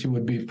Palestinians who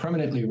would be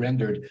permanently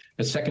rendered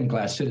as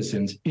second-class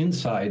citizens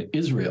inside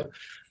Israel.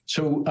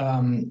 So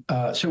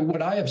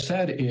what I have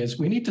said is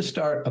we need to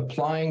start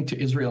applying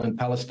to Israel and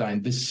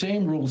Palestine the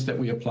same rules that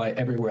we apply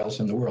everywhere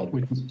else in the world,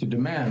 which is to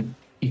demand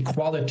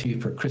equality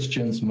for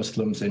Christians,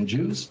 Muslims, and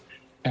Jews,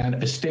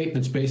 and a state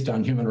that's based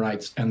on human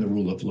rights and the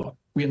rule of law.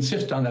 We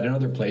insist on that in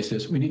other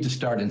places. We need to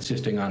start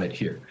insisting on it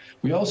here.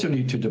 We also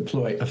need to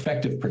deploy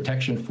effective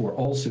protection for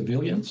all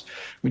civilians.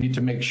 We need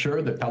to make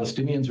sure that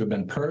Palestinians who have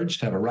been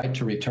purged have a right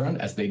to return,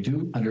 as they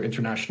do under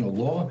international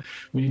law.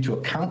 We need to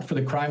account for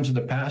the crimes of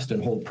the past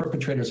and hold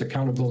perpetrators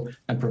accountable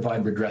and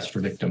provide redress for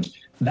victims.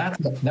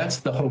 That's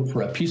the hope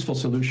for a peaceful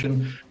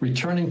solution.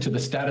 Returning to the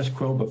status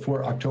quo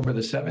before October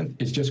the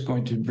 7th is just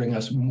going to bring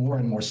us more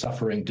and more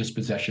suffering,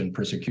 dispossession,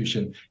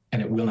 persecution,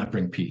 and it will not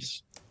bring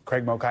peace.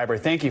 Craig Mokhiber,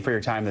 thank you for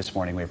your time this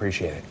morning. We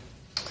appreciate it.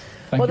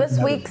 Well, this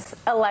week's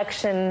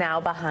election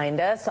now behind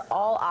us,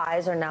 all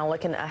eyes are now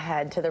looking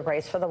ahead to the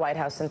race for the White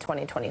House in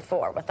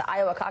 2024, with the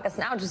Iowa caucus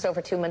now just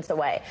over 2 months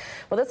away.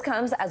 Well, this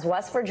comes as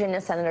West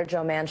Virginia Senator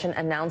Joe Manchin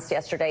announced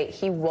yesterday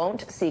he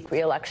won't seek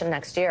re-election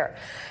next year.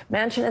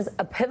 Manchin is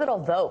a pivotal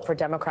vote for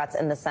Democrats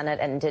in the Senate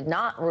and did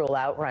not rule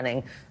out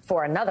running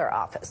for another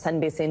office.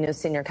 NBC News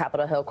senior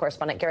Capitol Hill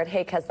correspondent Garrett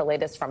Haake has the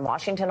latest from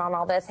Washington on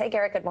all this. Hey,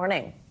 Garrett, good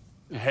morning.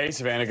 Hey,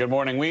 Savannah, good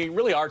morning. We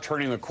really are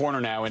turning the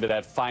corner now into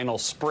that final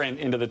sprint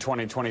into the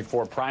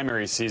 2024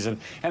 primary season.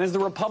 And as the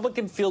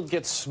Republican field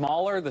gets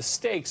smaller, the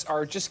stakes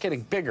are just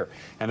getting bigger.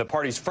 And the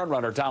party's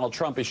frontrunner, Donald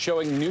Trump, is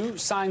showing new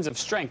signs of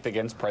strength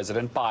against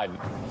President Biden.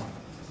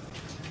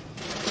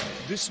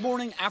 This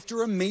morning,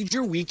 after a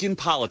major week in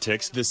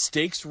politics, the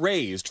stakes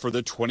raised for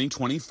the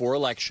 2024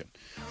 election.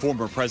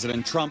 Former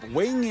President Trump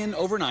weighing in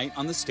overnight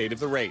on the state of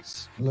the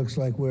race. Looks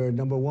like we're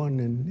 #1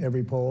 in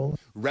every poll.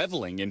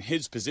 Reveling in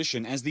his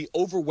position as the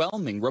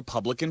overwhelming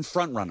Republican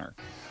frontrunner,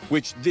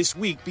 which this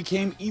week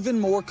became even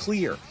more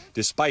clear,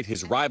 despite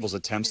his rivals'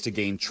 attempts to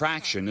gain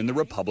traction in the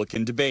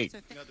Republican debate.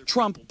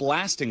 Trump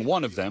blasting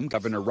one of them,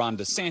 Governor Ron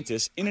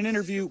DeSantis, in an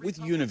interview with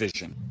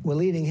Univision. We're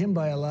leading him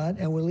by a lot,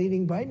 and we're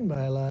leading Biden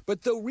by a lot.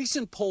 But though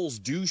recent polls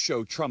do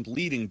show Trump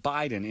leading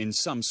Biden in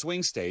some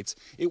swing states,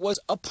 it was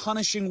a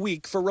punishing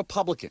week for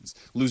Republicans,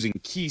 losing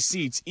key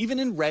seats even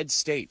in red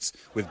states,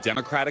 with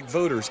Democratic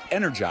voters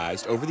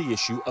energized over the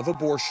issue of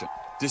abortion.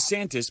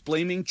 DeSantis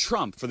blaming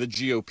Trump for the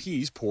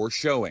GOP's poor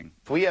showing.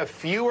 We have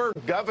fewer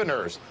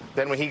governors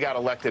than when he got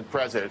elected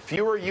president,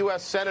 fewer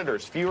U.S.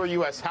 senators, fewer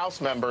U.S.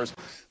 House members.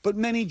 But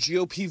many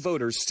GOP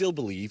voters still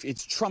believe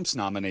it's Trump's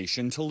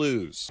nomination to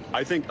lose.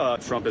 I think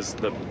Trump is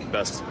the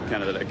best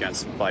candidate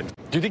against Biden.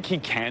 Do you think he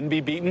can be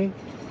beaten?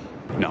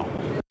 No.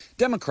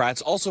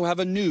 Democrats also have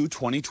a new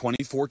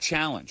 2024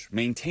 challenge,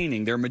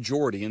 maintaining their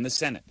majority in the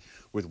Senate,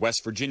 with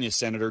West Virginia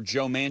Senator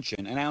Joe Manchin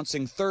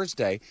announcing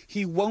Thursday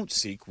he won't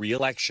seek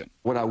re-election.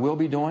 What I will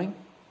be doing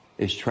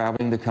is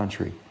traveling the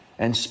country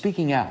and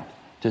speaking out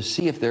to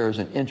see if there is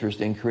an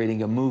interest in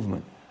creating a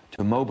movement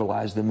to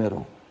mobilize the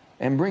middle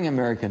and bring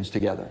Americans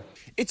together.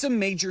 It's a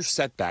major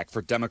setback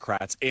for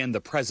Democrats and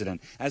the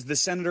president, as the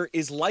senator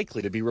is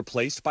likely to be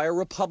replaced by a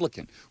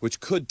Republican, which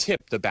could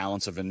tip the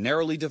balance of a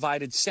narrowly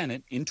divided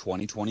Senate in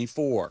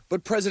 2024.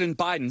 But President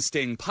Biden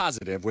staying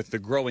positive with the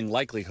growing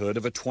likelihood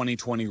of a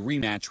 2020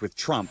 rematch with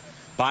Trump.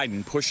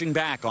 Biden pushing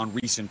back on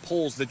recent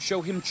polls that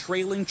show him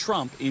trailing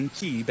Trump in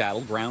key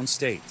battleground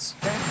states.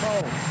 10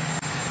 polls.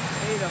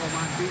 8 of them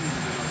I'm beating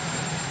now.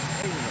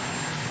 8 of them.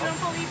 You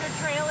don't believe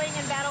you're trailing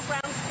in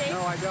battleground states?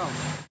 No, I don't.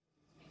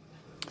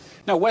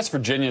 Now, West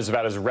Virginia is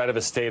about as red of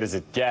a state as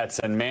it gets,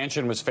 and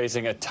Manchin was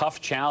facing a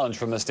tough challenge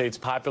from the state's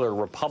popular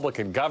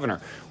Republican governor.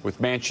 With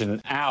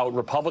Manchin out,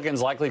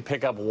 Republicans likely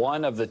pick up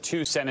one of the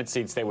 2 Senate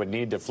seats they would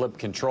need to flip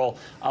control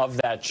of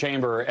that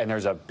chamber, and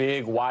there's a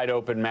big,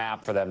 wide-open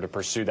map for them to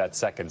pursue that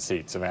second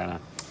seat. Savannah.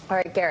 All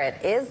right,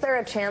 Garrett, is there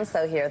a chance,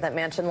 though, here that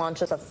Manchin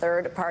launches a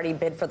third-party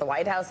bid for the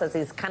White House, as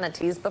he's kind of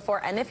teased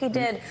before? And if he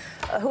did,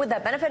 who would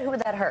that benefit? Who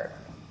would that hurt?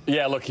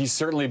 Yeah, look, he's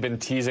certainly been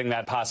teasing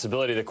that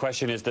possibility. The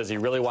question is, does he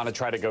really want to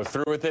try to go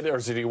through with it, or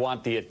does he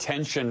want the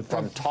attention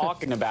from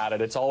talking about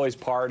it? It's always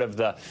part of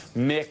the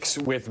mix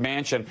with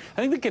Manchin.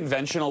 I think the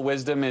conventional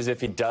wisdom is if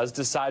he does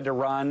decide to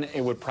run,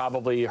 it would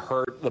probably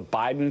hurt the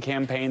Biden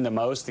campaign the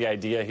most. The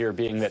idea here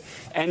being that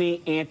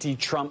any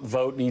anti-Trump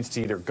vote needs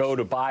to either go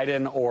to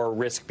Biden or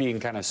risk being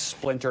kind of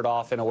splintered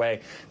off in a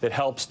way that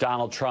helps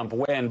Donald Trump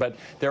win. But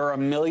there are a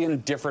million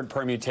different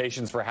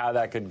permutations for how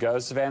that could go,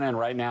 Savannah, and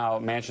right now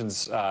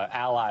Manchin's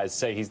allies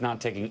say he's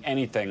not taking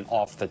anything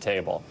off the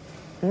table.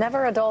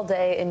 Never a dull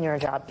day in your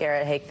job,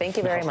 Garrett Haake. Thank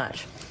you very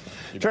much.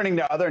 Turning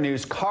to other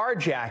news,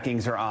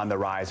 carjackings are on the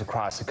rise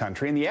across the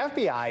country, and the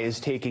FBI is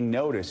taking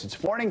notice.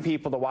 It's warning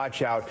people to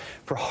watch out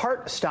for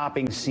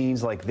heart-stopping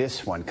scenes like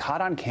this one,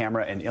 caught on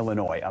camera in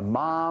Illinois. A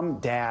mom,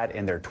 dad,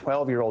 and their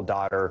 12-year-old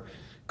daughter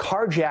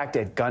carjacked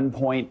at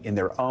gunpoint in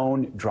their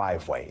own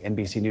driveway.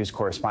 NBC News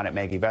correspondent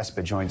Maggie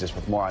Vespa joins us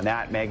with more on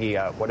that. Maggie,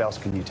 what else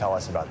can you tell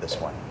us about this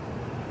one?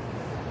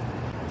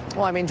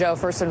 Well, I mean, Joe,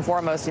 first and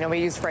foremost, we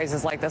use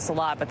phrases like this a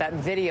lot, but that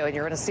video, and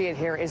you're going to see it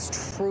here, is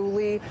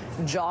truly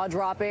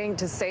jaw-dropping.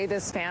 To say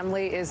this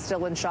family is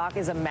still in shock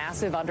is a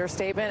massive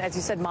understatement. As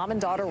you said, mom and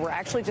daughter were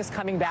actually just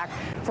coming back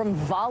from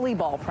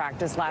volleyball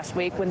practice last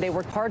week when they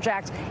were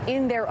carjacked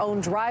in their own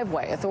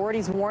driveway.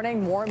 Authorities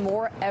warning more and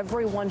more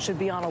everyone should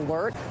be on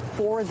alert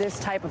for this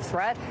type of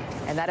threat.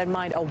 And that in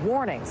mind, a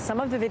warning.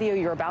 Some of the video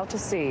you're about to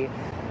see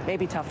may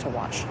be tough to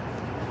watch.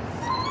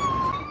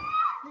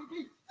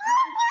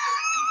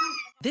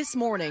 This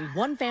morning,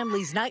 one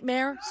family's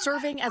nightmare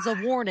serving as a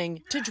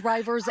warning to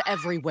drivers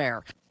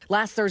everywhere.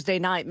 Last Thursday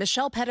night,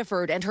 Michelle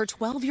Pettiford and her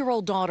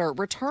 12-year-old daughter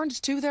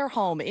returned to their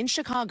home in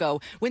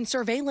Chicago when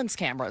surveillance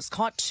cameras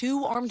caught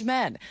two armed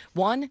men,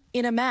 one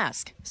in a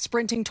mask,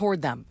 sprinting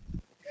toward them.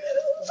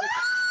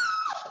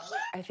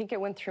 I think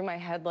it went through my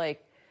head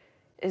like,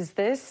 is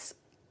this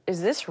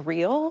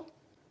real?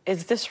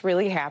 Is this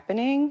really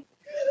happening?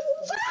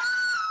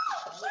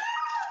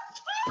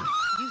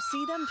 You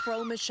see them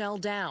throw Michelle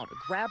down,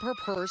 grab her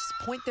purse,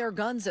 point their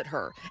guns at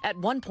her. At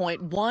one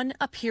point, one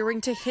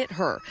appearing to hit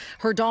her.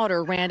 Her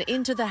daughter ran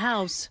into the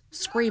house,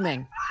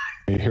 screaming.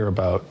 You hear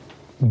about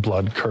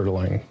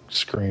blood-curdling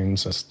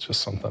screams. It's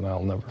just something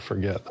I'll never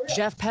forget.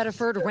 Jeff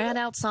Pettiford ran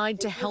outside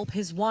to help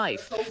his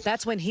wife.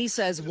 That's when he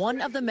says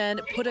one of the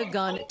men put a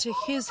gun to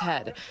his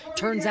head.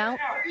 Turns out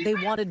they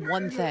wanted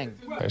one thing.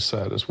 I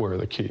said, where are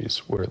the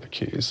keys? Where are the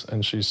keys?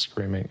 And she's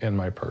screaming, in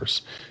my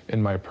purse,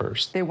 in my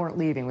purse. They weren't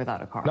leaving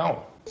without a car.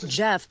 No.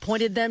 Jeff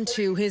pointed them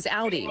to his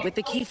Audi with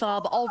the key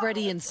fob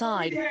already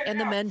inside, and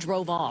the men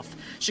drove off.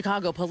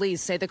 Chicago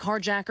police say the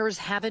carjackers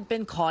haven't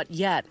been caught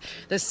yet.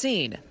 The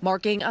scene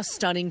marking a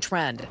stunning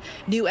trend.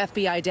 New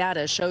FBI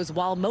data shows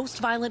while most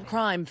violent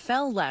crime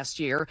fell last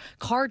year,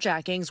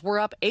 carjackings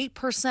were up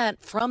 8%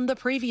 from the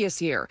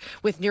previous year,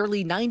 with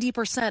nearly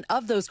 90%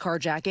 of those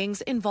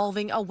carjackings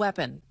involving a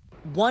weapon.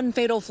 One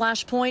fatal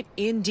flashpoint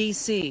in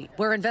D.C.,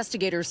 where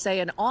investigators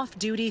say an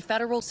off-duty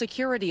federal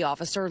security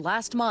officer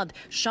last month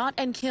shot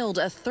and killed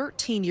a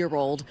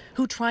 13-year-old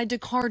who tried to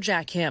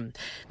carjack him.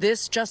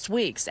 This just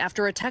weeks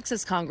after a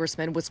Texas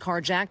congressman was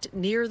carjacked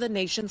near the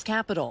nation's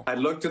capital. I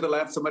looked to the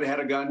left, somebody had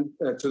a gun.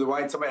 To the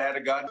right, somebody had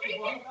a gun.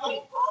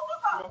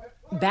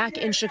 Back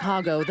in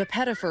Chicago, the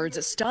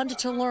Pettifords, stunned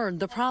to learn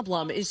the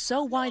problem is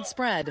so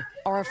widespread,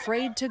 are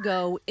afraid to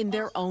go in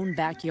their own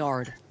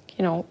backyard.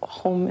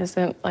 Home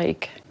isn't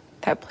like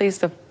that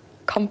place of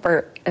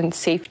comfort and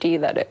safety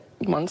that it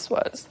once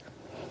was,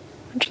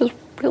 which is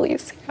really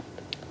sad.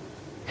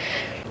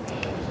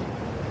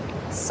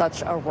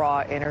 Such a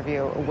raw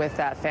interview with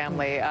that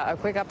family. A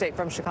quick update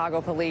from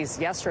Chicago police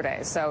yesterday.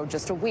 So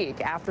just a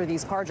week after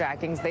these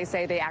carjackings, they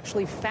say they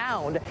actually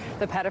found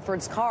the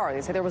Pettiford's car.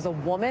 They say there was a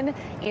woman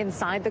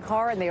inside the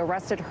car and they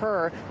arrested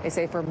her, they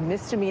say, for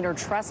misdemeanor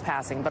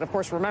trespassing. But of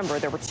course, remember,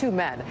 there were two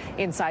men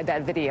inside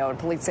that video, and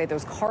police say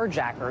those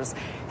carjackers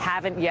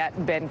haven't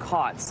yet been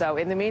caught. So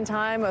in the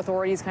meantime,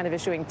 authorities kind of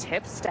issuing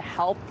tips to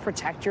help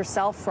protect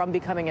yourself from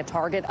becoming a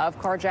target of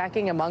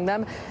carjacking. Among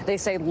them, they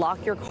say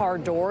lock your car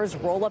doors,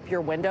 roll up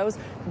your windows,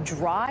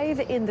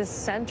 drive in the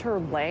center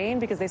lane,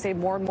 because they say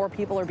more and more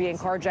people are being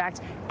carjacked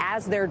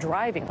as they're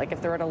driving, like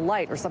if they're at a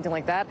light or something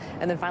like that.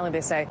 And then finally, they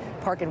say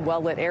park in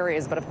well-lit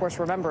areas. But of course,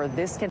 remember,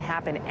 this can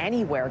happen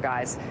anywhere,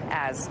 guys,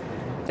 as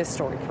this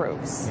story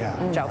proves.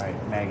 Yeah, Joe.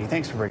 Right. Maggie,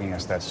 thanks for bringing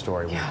us that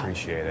story. We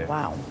appreciate it.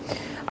 Wow.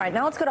 All right,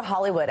 now let's go to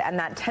Hollywood and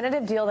that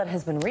tentative deal that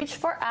has been reached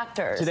for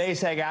actors. Today,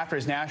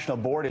 SAG-AFTRA's National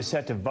Board is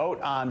set to vote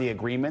on the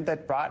agreement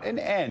that brought an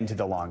end to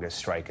the longest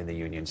strike in the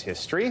union's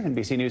history.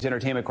 NBC News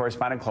entertainment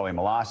correspondent Chloe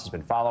Melas has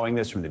been following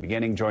this from the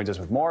beginning. Joins us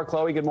with more.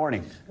 Chloe, good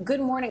morning.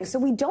 Good morning. So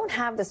we don't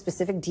have the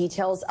specific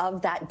details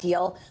of that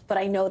deal, but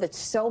I know that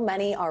so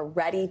many are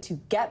ready to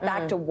get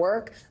back to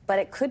work, but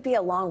it could be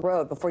a long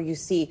road before you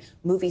see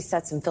movie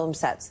sets and film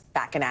sets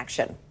back in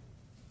action.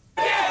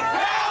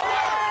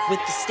 With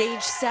the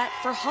stage set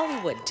for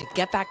Hollywood to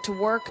get back to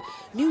work,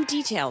 new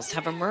details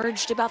have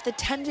emerged about the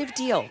tentative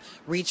deal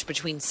reached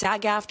between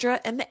SAG-AFTRA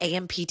and the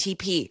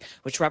AMPTP,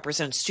 which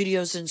represents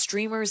studios and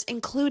streamers,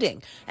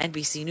 including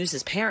NBC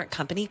News' parent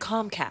company,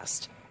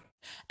 Comcast.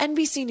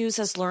 NBC News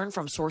has learned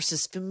from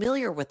sources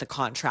familiar with the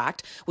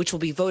contract, which will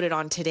be voted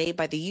on today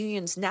by the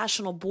union's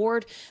national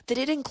board, that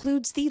it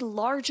includes the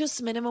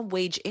largest minimum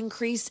wage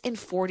increase in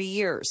 40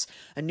 years,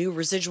 a new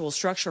residual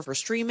structure for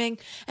streaming,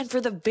 and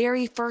for the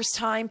very first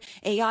time,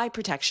 AI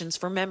protections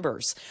for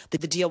members.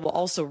 The deal will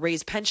also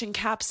raise pension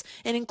caps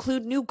and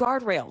include new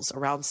guardrails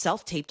around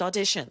self-taped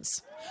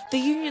auditions. The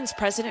union's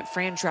president,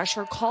 Fran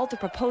Drescher, called the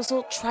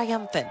proposal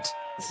triumphant.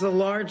 It's the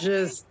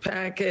largest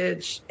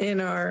package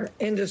in our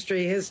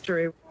industry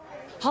history.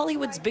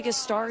 Hollywood's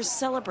biggest stars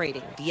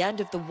celebrating the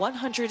end of the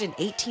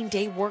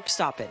 118-day work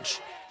stoppage.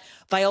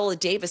 Viola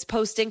Davis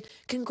posting,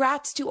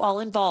 "Congrats to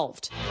all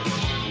involved."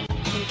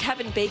 And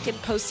Kevin Bacon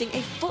posting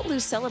a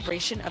footloose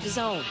celebration of his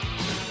own.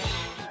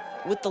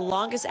 With the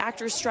longest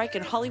actors' strike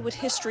in Hollywood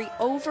history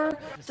over,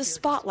 the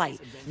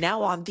spotlight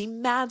now on the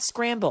mad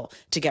scramble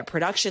to get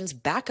productions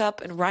back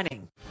up and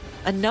running.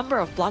 A number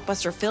of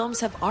blockbuster films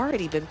have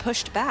already been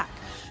pushed back.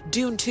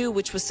 Dune 2,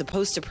 which was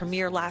supposed to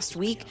premiere last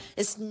week,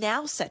 is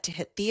now set to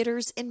hit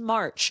theaters in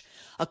March.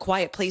 A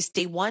Quiet Place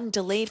Day 1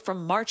 delayed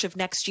from March of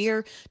next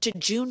year to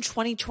June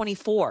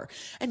 2024.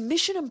 And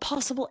Mission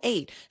Impossible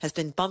 8 has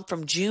been bumped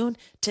from June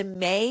to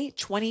May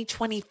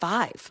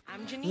 2025.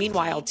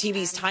 Meanwhile,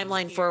 TV's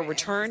timeline for a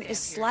return is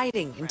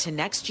sliding into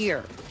next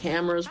year.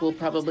 Cameras will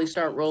probably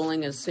start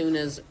rolling as soon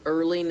as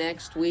early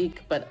next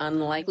week, but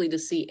unlikely to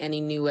see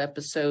any new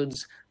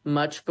episodes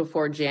much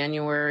before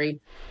January.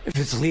 If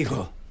it's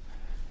legal,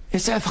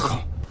 it's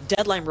ethical.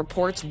 Deadline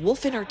reports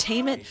Wolf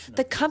Entertainment,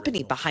 the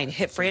company behind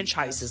hit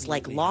franchises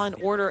like Law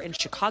 & Order and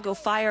Chicago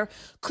Fire,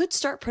 could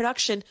start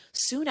production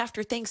soon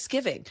after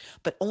Thanksgiving,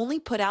 but only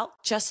put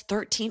out just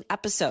 13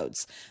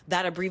 episodes.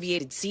 That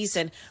abbreviated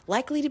season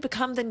likely to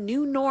become the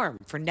new norm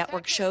for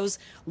network shows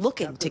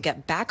looking to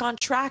get back on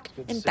track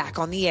and back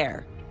on the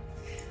air.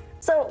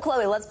 So,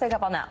 Chloe, let's pick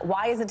up on that.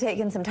 Why is it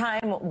taking some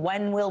time?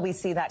 When will we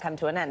see that come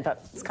to an end?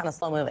 But it's kind of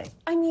slow moving.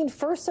 I mean,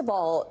 first of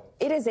all,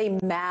 it is a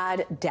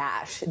mad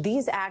dash.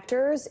 These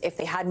actors, if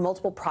they had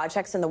multiple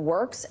projects in the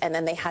works and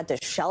then they had to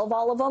shelve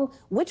all of them,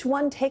 which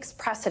one takes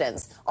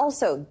precedence?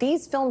 Also,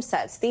 these film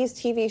sets, these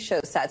TV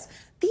show sets,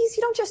 these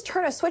you don't just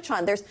turn a switch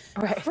on. There's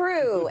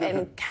crew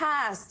and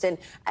cast and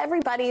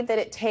everybody that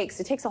it takes.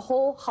 It takes a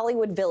whole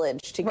Hollywood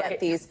village to get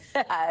these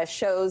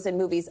shows and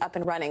movies up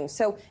and running.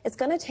 So it's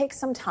going to take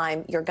some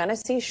time. You're going to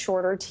see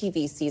shorter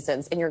TV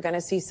seasons, and you're going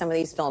to see some of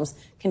these films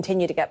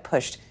continue to get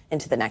pushed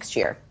into the next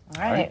year.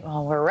 All right.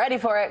 Well, we're ready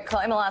for it.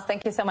 Chloe Melas,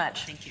 thank you so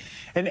much. Thank you.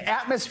 An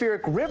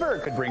atmospheric river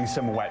could bring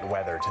some wet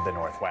weather to the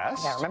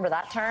Northwest. Yeah, remember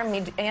that term?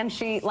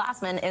 Angie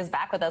Lassman is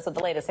back with us with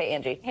the latest. Hey,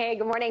 Angie. Hey,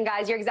 good morning,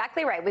 guys. You're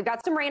exactly right. We've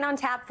got some rain on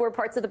tap for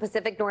parts of the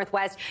Pacific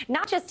Northwest,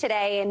 not just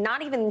today and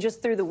not even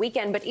just through the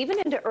weekend, but even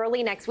into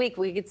early next week.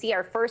 We could see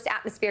our first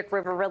atmospheric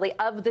river really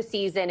of the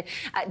season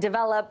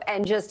develop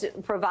and just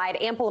provide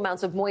ample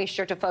amounts of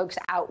moisture to folks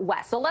out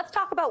west. So let's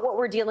talk about what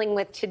we're dealing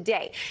with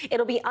today.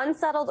 It'll be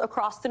unsettled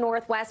across the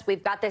Northwest.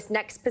 We've got this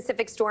next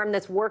Pacific storm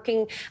that's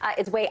working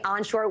its way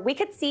onshore. We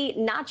could see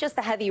not just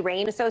the heavy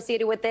rain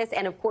associated with this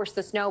and, of course,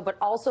 the snow, but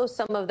also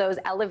some of those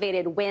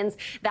elevated winds.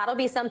 That'll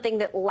be something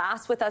that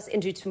lasts with us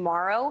into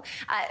tomorrow,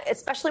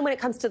 especially when it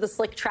comes to the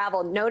slick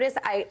travel. Notice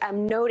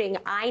I'm noting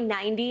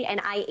I-90 and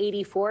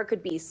I-84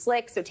 could be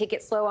slick, so take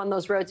it slow on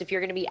those roads if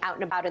you're going to be out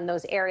and about in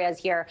those areas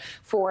here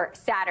for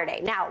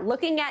Saturday. Now,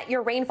 looking at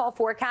your rainfall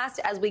forecast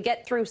as we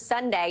get through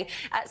Sunday,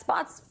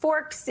 Spots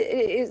Forks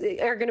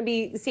are going to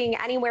be seeing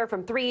anywhere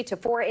from 3 to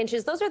 4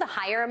 inches. Those are the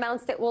higher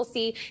amounts that we'll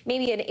see,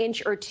 maybe an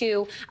inch or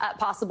two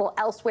possible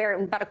elsewhere,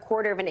 and about a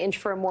quarter of an inch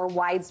for a more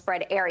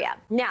widespread area.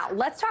 Now,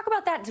 let's talk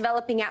about that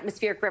developing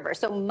atmospheric river.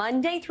 So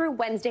Monday through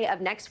Wednesday of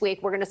next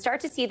week, we're going to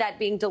start to see that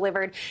being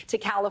delivered to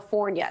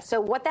California.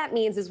 So what that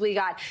means is we've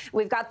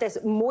got this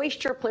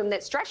moisture plume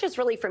that stretches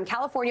really from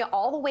California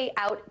all the way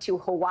out to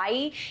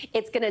Hawaii.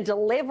 It's going to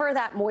deliver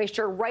that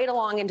moisture right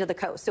along into the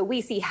coast. So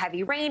we see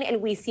heavy rain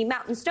and we see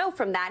mountain snow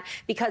from that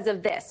because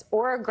of this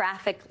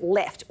orographic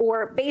lift,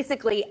 or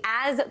basically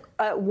as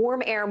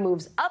warm air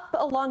moves up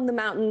along the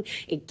mountain,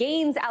 it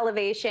gains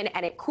elevation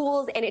and it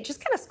cools, and it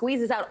just kind of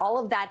squeezes out all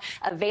of that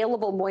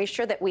available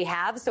moisture that we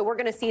have. So we're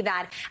going to see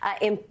that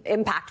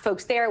impact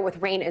folks there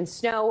with rain and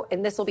snow,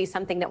 and this will be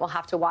something that we'll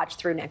have to watch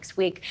through next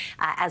week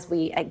as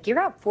we gear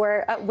up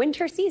for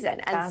winter season.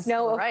 And that's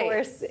snow, of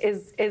course,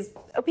 is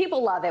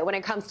people love it when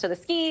it comes to the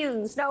skis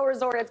and snow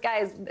resorts,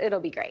 guys. It'll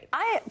be great.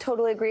 I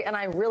totally agree, and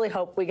I really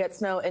hope we get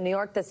snow in New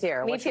York this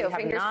year, Me which too. we have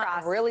Fingers not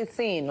crossed. really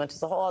seen, which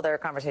is a whole other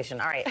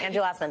conversation. All right, Angie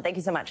Lassman, thank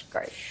you so much.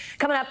 Great.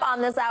 Coming up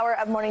on this hour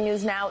of Morning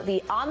News Now,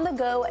 the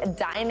on-the-go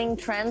dining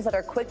trends that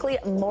are quickly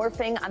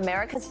morphing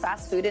America's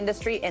fast food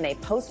industry in a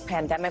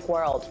post-pandemic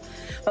world.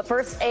 But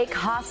first, a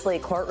costly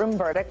courtroom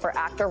verdict for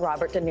actor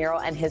Robert De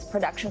Niro and his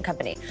production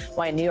company.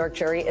 Why a New York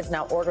jury is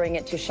now ordering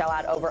it to shell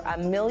out over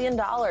 $1 million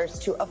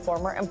to a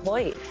former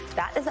employee.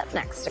 That is up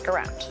next. Stick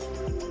around.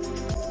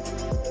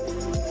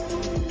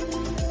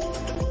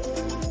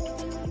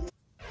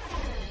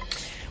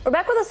 We're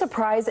back with a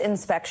surprise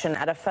inspection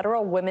at a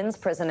federal women's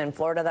prison in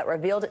Florida that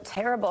revealed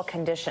terrible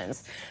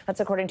conditions. That's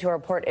according to a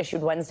report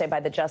issued Wednesday by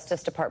the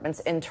Justice Department's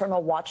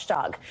internal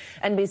watchdog.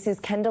 NBC's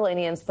Ken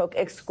Delaney spoke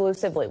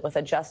exclusively with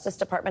a Justice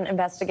Department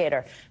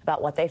investigator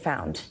about what they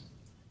found.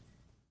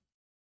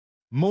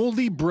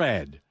 Moldy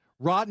bread,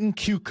 rotten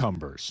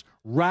cucumbers,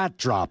 rat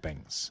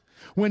droppings.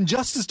 When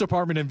Justice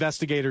Department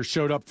investigators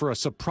showed up for a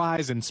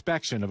surprise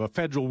inspection of a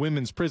federal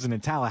women's prison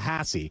in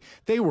Tallahassee,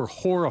 they were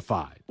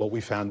horrified. What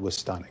we found was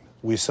stunning.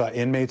 We saw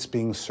inmates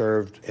being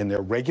served in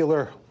their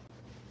regular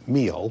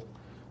meal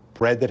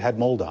bread that had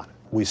mold on it.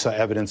 We saw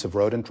evidence of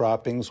rodent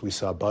droppings. We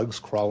saw bugs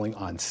crawling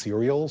on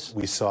cereals.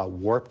 We saw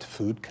warped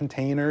food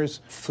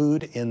containers,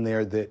 food in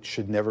there that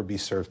should never be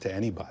served to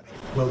anybody.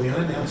 Well, the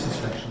unannounced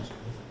inspections.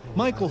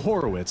 Michael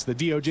Horowitz, the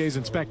DOJ's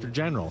Inspector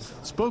General,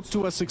 spoke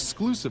to us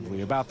exclusively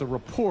about the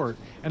report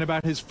and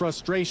about his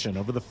frustration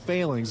over the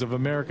failings of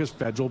America's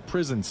federal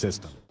prison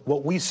system.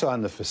 What we saw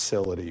in the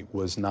facility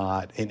was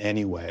not in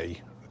any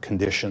way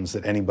conditions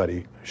that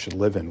anybody should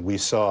live in. We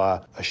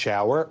saw a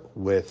shower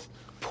with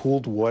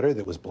pooled water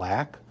that was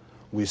black.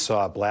 We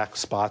saw black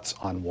spots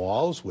on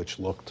walls, which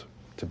looked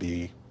to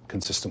be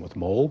consistent with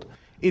mold.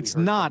 It's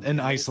not an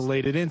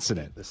isolated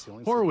incident.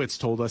 Horowitz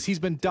told us he's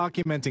been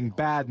documenting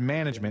bad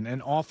management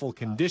and awful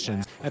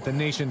conditions at the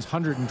nation's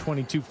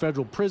 122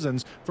 federal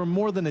prisons for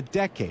more than a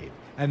decade,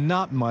 and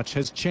not much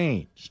has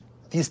changed.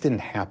 These didn't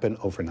happen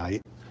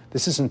overnight.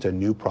 This isn't a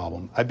new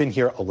problem. I've been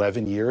here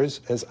 11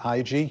 years as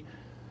IG.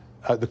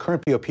 The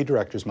current BOP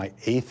director is my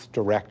 8th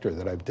director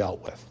that I've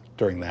dealt with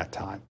during that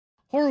time.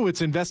 Horowitz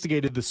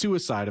investigated the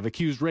suicide of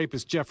accused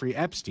rapist Jeffrey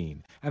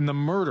Epstein and the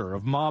murder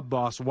of mob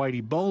boss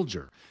Whitey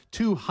Bulger,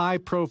 two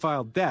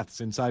high-profile deaths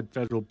inside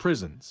federal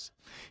prisons.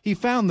 He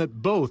found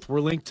that both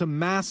were linked to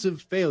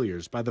massive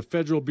failures by the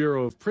Federal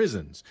Bureau of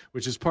Prisons,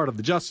 which is part of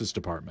the Justice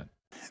Department.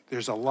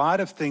 There's a lot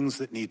of things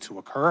that need to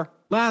occur.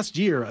 Last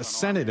year, a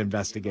Senate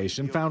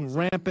investigation found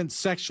rampant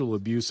sexual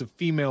abuse of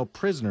female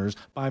prisoners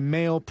by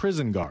male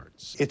prison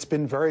guards. It's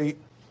been very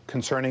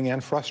concerning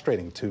and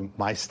frustrating to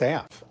my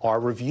staff. Our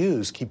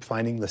reviews keep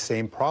finding the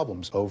same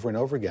problems over and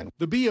over again.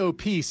 The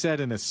BOP said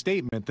in a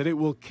statement that it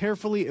will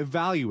carefully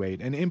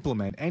evaluate and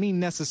implement any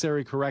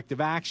necessary corrective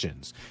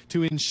actions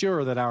to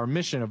ensure that our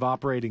mission of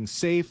operating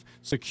safe,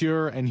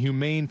 secure, and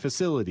humane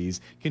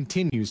facilities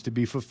continues to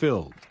be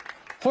fulfilled.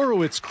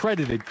 Horowitz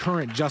credited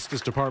current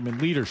Justice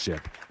Department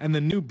leadership and the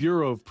new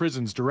Bureau of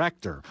Prisons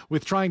director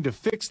with trying to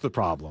fix the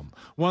problem,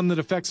 one that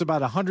affects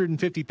about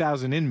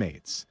 150,000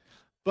 inmates.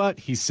 But,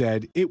 he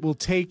said, it will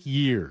take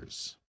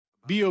years.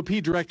 BOP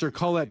Director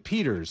Colette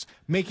Peters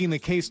making the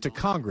case to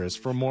Congress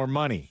for more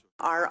money.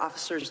 Our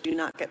officers do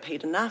not get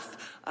paid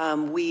enough.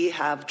 We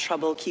have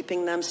trouble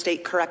keeping them.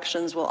 State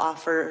corrections will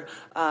offer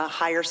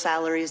higher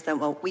salaries than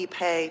what we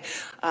pay.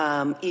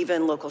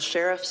 Even local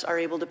sheriffs are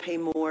able to pay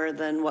more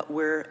than what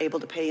we're able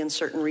to pay in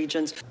certain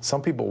regions.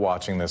 Some people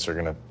watching this are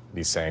going to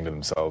be saying to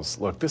themselves,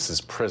 look, this is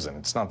prison.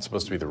 It's not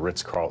supposed to be the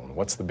Ritz-Carlton.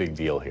 What's the big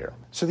deal here?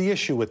 So the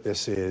issue with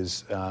this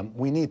is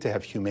we need to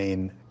have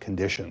humane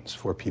conditions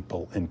for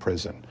people in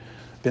prison.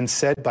 Been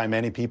said by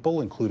many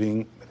people,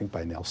 including, I think,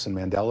 by Nelson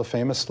Mandela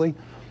famously,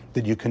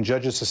 that you can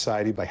judge a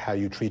society by how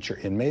you treat your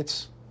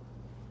inmates.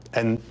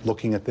 And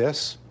looking at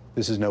this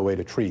is no way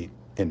to treat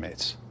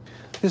inmates.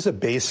 This is a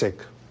basic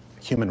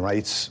human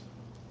rights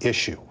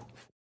issue.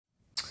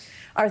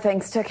 Our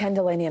thanks to Ken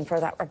Delaney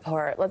for that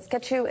report. Let's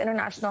get you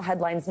international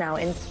headlines now.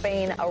 In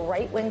Spain, a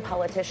right-wing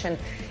politician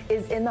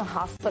is in the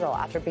hospital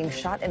after being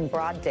shot in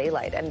broad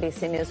daylight.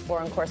 NBC News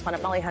foreign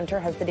correspondent Molly Hunter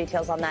has the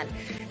details on that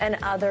and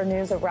other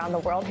news around the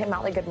world. Hey,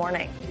 Molly, good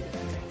morning.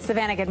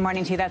 Savannah, good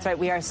morning to you. That's right.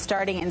 We are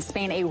starting in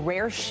Spain. A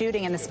rare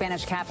shooting in the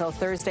Spanish capital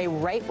Thursday.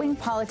 Right-wing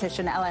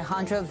politician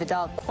Alejandro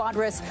Vidal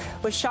Quadras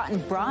was shot in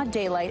broad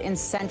daylight in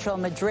central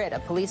Madrid. A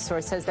police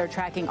source says they're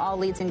tracking all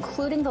leads,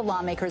 including the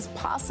lawmaker's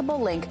possible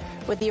link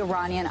with the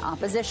Iranian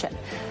opposition.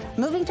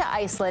 Moving to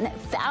Iceland,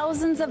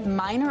 thousands of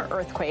minor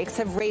earthquakes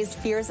have raised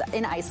fears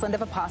in Iceland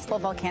of a possible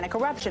volcanic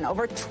eruption.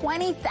 Over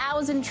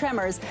 20,000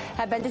 tremors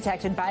have been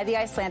detected by the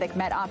Icelandic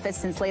Met Office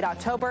since late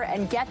October.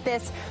 And get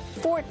this,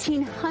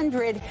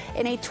 1,400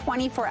 in a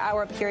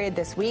 24-hour period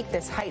this week.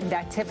 This heightened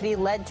activity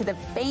led to the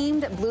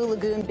famed Blue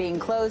Lagoon being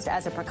closed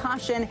as a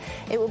precaution.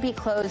 It will be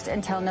closed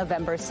until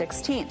November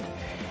 16th.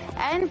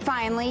 And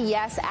finally,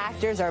 yes,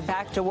 actors are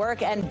back to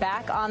work and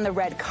back on the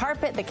red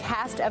carpet. The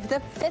cast of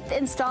the 5th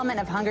installment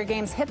of Hunger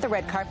Games hit the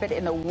red carpet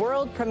in the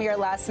world premiere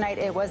last night.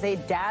 It was a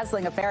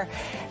dazzling affair.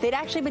 They'd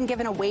actually been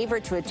given a waiver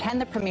to attend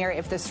the premiere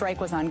if the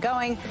strike was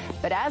ongoing.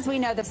 But as we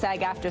know, the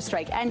SAG-AFTRA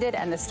strike ended,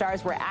 and the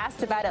stars were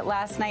asked about it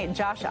last night.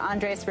 Josh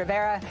Andres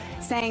Rivera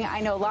saying, I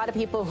know a lot of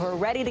people who are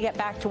ready to get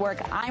back to work.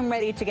 I'm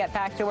ready to get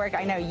back to work.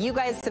 I know you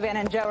guys,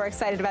 Savannah and Joe, are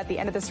excited about the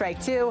end of the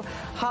strike, too.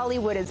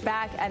 Hollywood is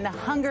back, and the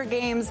Hunger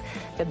Games,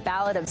 the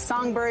Ballad of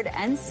Songbird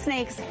and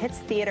Snakes, hits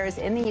theaters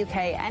in the UK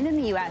and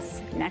in the US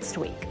next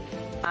week.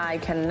 I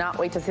cannot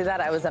wait to see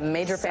that. I was a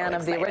major fan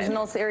of the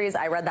original series.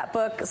 I read that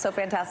book. So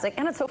fantastic.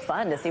 And it's so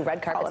fun to see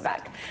red carpets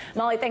back.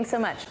 Molly, thanks so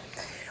much.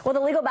 Well, the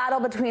legal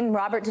battle between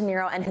Robert De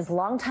Niro and his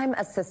longtime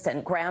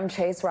assistant, Graham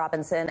Chase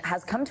Robinson,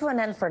 has come to an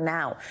end for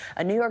now.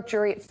 A New York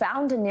jury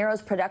found De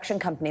Niro's production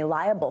company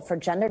liable for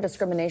gender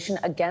discrimination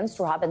against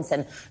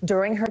Robinson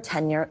during her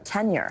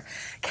tenure.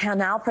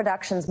 Canal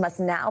Productions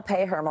must now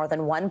pay her more than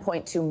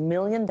 $1.2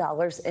 million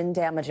in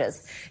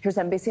damages. Here's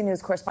NBC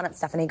News correspondent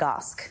Stephanie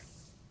Gosk.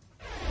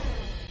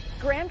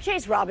 Graham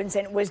Chase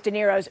Robinson was De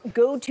Niro's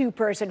go-to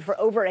person for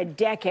over a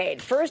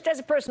decade, first as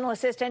a personal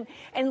assistant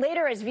and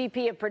later as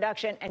VP of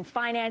production and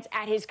finance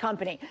at his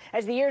company.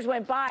 As the years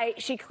went by,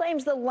 she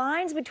claims the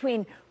lines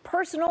between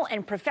personal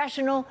and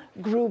professional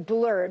grew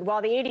blurred,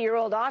 while the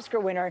 80-year-old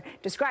Oscar winner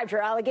described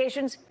her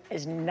allegations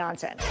as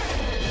nonsense.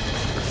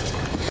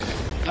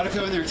 How'd it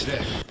go in there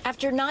today?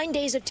 After 9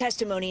 days of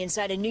testimony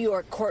inside a New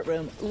York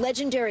courtroom,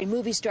 legendary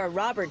movie star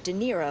Robert De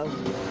Niro...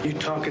 You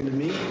talking to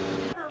me?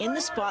 ...in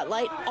the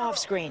spotlight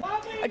off-screen.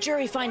 A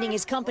jury finding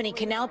his company,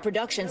 Canal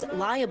Productions,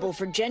 liable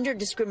for gender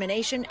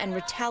discrimination and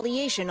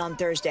retaliation on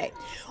Thursday,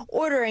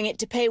 ordering it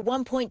to pay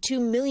 $1.2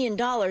 million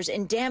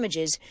in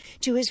damages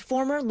to his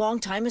former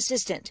longtime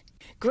assistant.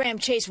 Graham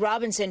Chase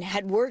Robinson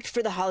had worked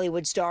for the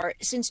Hollywood star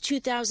since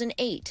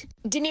 2008.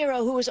 De Niro,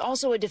 who was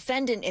also a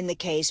defendant in the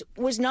case,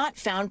 was not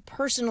found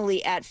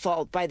personally at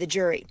fault by the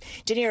jury.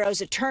 De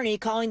Niro's attorney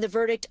calling the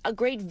verdict a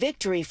great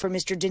victory for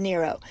Mr. De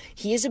Niro.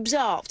 He is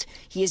absolved.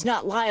 He is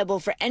not liable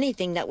for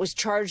anything that was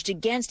charged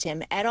against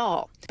him at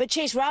all. But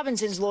Chase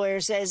Robinson's lawyer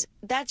says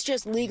that's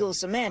just legal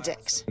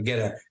semantics. To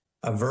get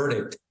a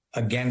verdict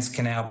against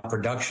Canal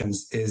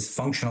Productions is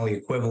functionally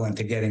equivalent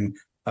to getting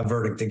a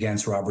verdict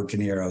against Robert De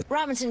Niro.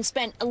 Robinson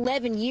spent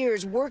 11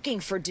 years working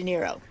for De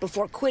Niro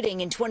before quitting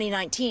in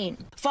 2019.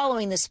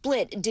 Following the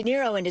split, De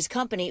Niro and his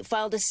company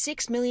filed a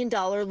 $6 million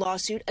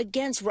lawsuit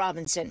against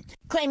Robinson,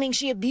 claiming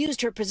she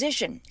abused her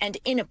position and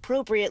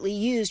inappropriately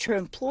used her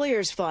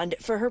employer's fund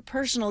for her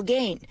personal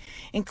gain,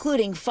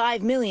 including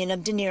 $5 million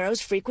of De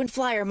Niro's frequent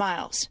flyer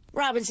miles.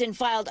 Robinson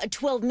filed a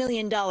 $12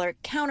 million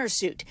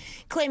countersuit,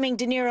 claiming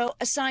De Niro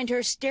assigned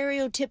her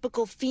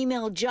stereotypical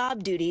female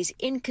job duties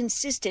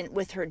inconsistent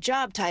with her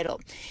job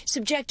title,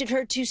 subjected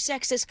her to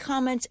sexist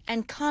comments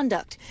and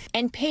conduct,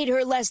 and paid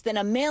her less than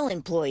a male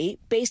employee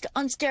based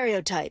on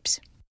stereotypes.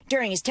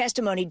 During his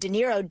testimony, De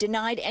Niro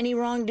denied any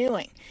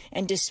wrongdoing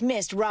and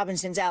dismissed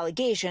Robinson's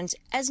allegations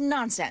as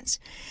nonsense.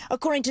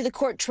 According to the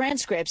court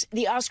transcripts,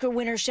 the Oscar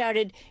winner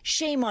shouted,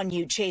 "Shame on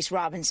you, Chase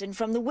Robinson,"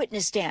 from the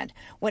witness stand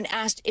when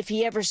asked if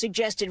he ever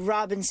suggested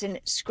Robinson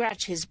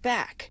scratch his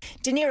back.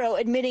 De Niro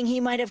admitting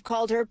he might have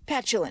called her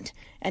petulant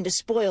and a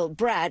spoiled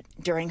brat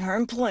during her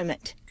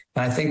employment.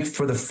 And I think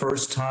for the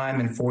first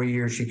time in 4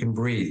 years, she can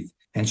breathe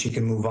and she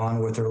can move on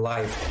with her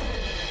life.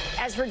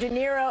 As for De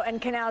Niro and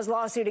Canal's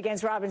lawsuit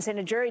against Robinson,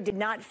 a jury did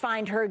not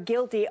find her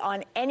guilty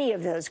on any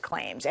of those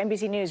claims.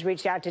 NBC News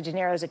reached out to De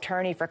Niro's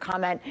attorney for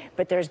comment,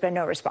 but there's been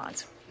no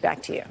response.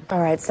 Back to you. All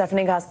right,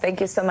 Stephanie Goss,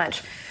 thank you so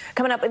much.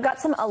 Coming up, we've got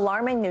some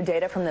alarming new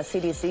data from the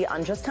CDC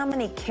on just how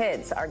many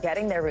kids are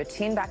getting their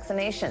routine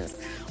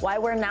vaccinations, why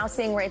we're now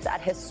seeing rates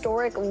at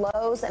historic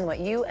lows, and what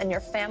you and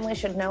your family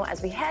should know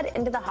as we head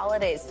into the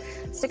holidays.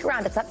 Stick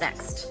around, it's up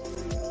next.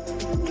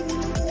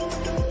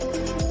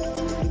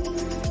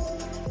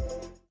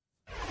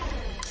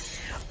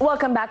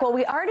 Welcome back. Well,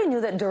 we already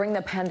knew that during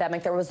the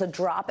pandemic there was a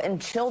drop in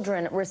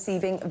children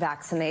receiving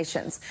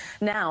vaccinations.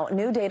 Now,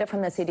 new data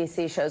from the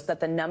CDC shows that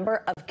the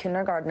number of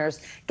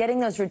kindergartners getting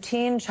those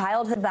routine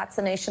childhood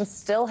vaccinations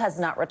still has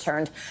not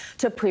returned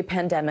to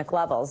pre-pandemic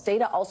levels.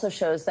 Data also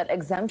shows that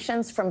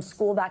exemptions from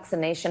school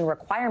vaccination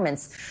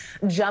requirements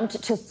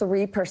jumped to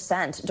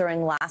 3%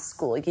 during last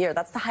school year.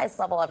 That's the highest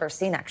level ever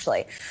seen,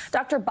 actually.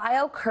 Dr.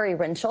 Bio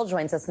Curry-Rinchel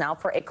joins us now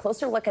for a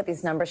closer look at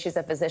these numbers. She's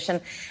a physician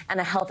and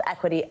a health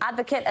equity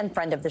advocate and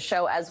friend of the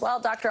show as well.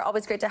 Doctor,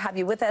 always great to have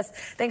you with us.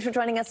 Thanks for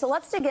joining us. So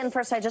let's dig in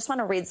first. I just want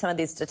to read some of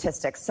these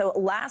statistics. So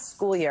last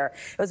school year,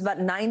 it was about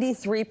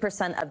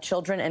 93% of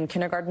children in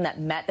kindergarten that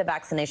met the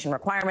vaccination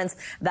requirements.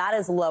 That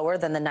is lower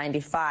than the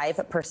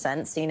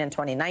 95% seen in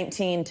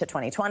 2019 to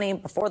 2020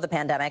 before the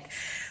pandemic.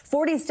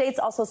 40 states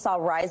also saw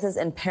rises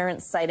in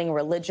parents citing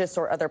religious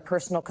or other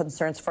personal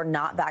concerns for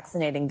not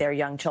vaccinating their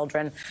young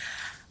children.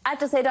 I have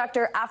to say,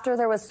 Doctor, after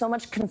there was so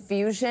much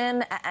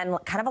confusion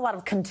and kind of a lot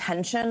of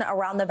contention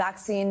around the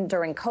vaccine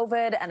during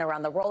COVID and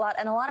around the rollout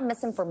and a lot of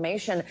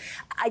misinformation,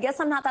 I guess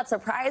I'm not that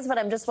surprised, but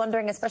I'm just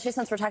wondering, especially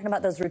since we're talking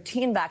about those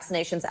routine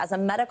vaccinations, as a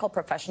medical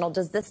professional,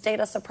 does this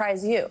data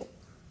surprise you?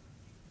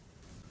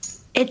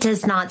 It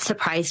does not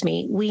surprise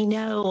me. We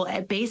know,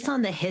 based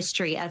on the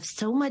history of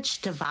so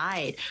much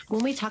divide,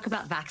 when we talk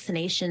about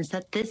vaccinations,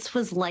 that this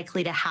was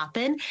likely to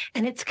happen,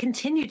 and it's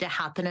continued to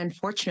happen,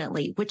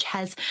 unfortunately, which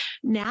has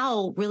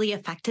now really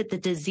affected the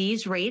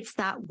disease rates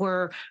that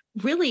were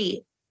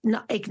really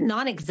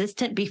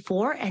non-existent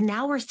before, and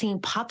now we're seeing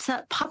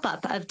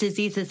pop-up of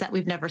diseases that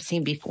we've never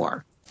seen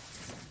before.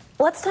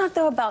 Let's talk,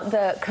 though, about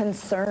the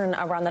concern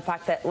around the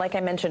fact that, like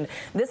I mentioned,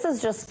 this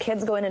is just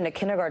kids going into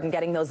kindergarten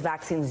getting those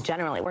vaccines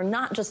generally. We're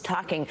not just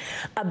talking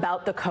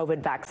about the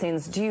COVID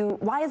vaccines.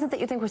 Why is it that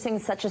you think we're seeing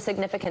such a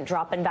significant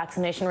drop in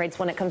vaccination rates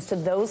when it comes to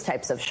those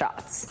types of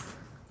shots?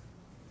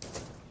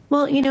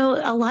 Well, you know,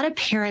 a lot of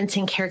parents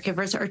and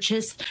caregivers are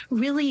just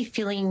really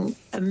feeling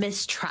a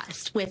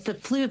mistrust with the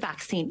flu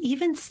vaccine,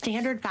 even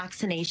standard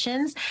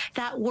vaccinations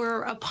that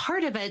were a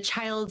part of a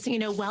child's, you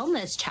know,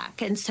 wellness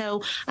check. And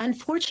so,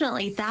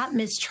 unfortunately, that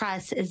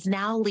mistrust is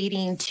now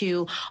leading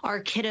to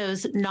our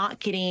kiddos not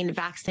getting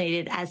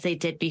vaccinated as they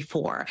did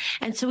before.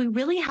 And so we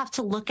really have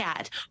to look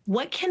at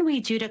what can we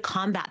do to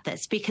combat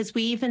this, because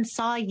we even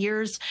saw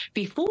years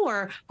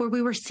before where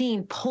we were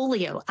seeing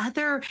polio,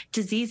 other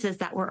diseases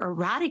that were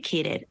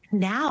eradicated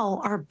now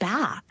are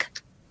back.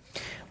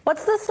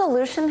 What's the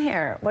solution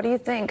here? What do you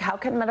think? How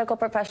can medical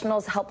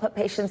professionals help put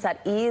patients at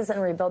ease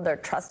and rebuild their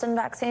trust in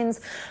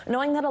vaccines,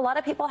 knowing that a lot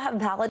of people have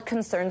valid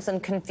concerns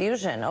and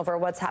confusion over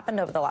what's happened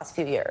over the last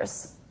few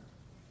years?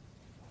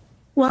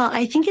 Well,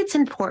 I think it's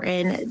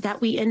important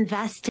that we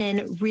invest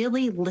in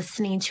really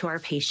listening to our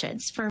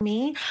patients. For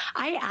me,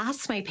 I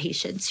ask my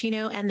patients, you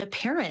know, and the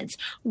parents,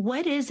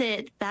 what is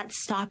it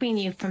that's stopping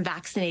you from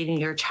vaccinating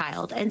your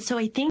child? And so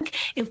I think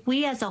if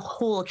we as a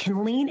whole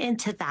can lean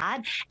into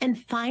that and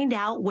find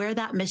out where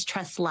that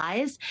mistrust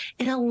lies,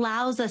 it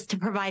allows us to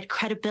provide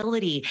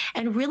credibility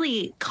and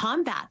really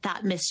combat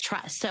that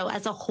mistrust. So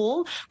as a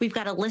whole, we've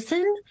got to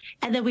listen,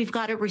 and then we've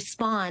got to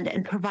respond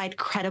and provide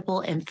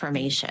credible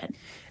information.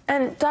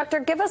 And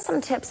doctor, give us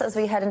some tips as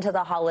we head into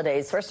the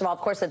holidays. First of all, of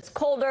course, it's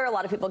colder. A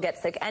lot of people get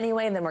sick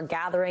anyway, and then we're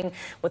gathering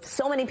with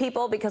so many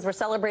people because we're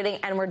celebrating,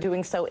 and we're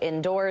doing so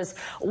indoors.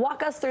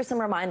 Walk us through some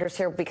reminders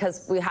here,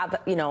 because we have,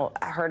 you know,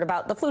 heard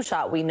about the flu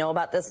shot. We know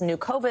about this new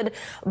COVID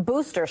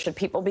booster. Should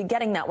people be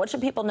getting that? What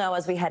should people know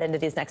as we head into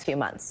these next few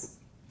months?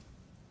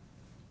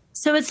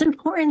 So it's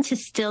important to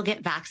still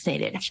get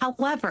vaccinated.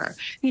 However,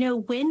 you know,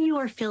 when you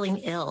are feeling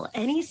ill,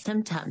 any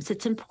symptoms,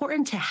 it's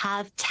important to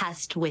have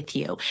tests with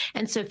you.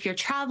 And so if you're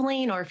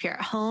traveling or if you're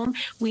at home,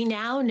 we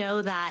now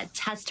know that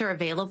tests are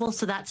available.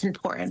 So that's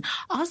important.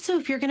 Also,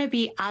 if you're going to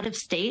be out of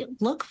state,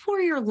 look for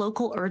your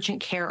local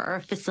urgent care or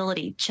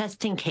facility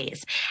just in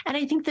case. And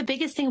I think the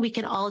biggest thing we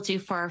can all do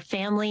for our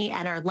family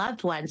and our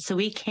loved ones so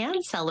we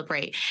can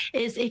celebrate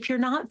is, if you're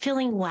not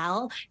feeling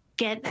well,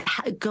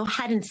 go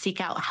ahead and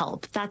seek out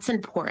help. That's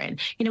important.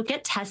 You know,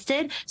 get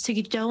tested so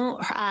you don't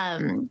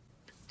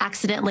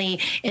accidentally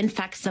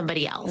infect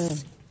somebody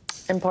else.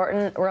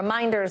 Important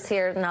reminders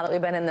here now that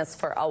we've been in this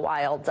for a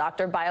while.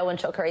 Dr. Bayo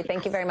Chokuri,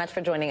 thank you very much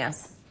for joining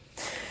us.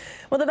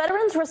 Well, the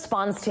Veterans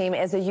Response Team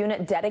is a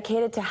unit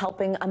dedicated to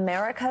helping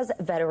America's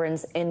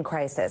veterans in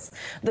crisis.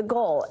 The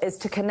goal is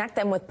to connect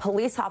them with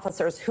police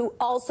officers who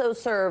also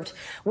served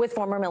with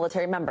former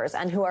military members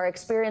and who are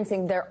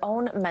experiencing their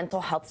own mental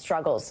health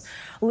struggles.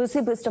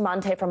 Lucy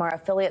Bustamante from our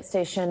affiliate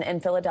station in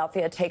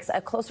Philadelphia takes a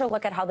closer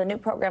look at how the new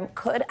program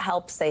could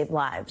help save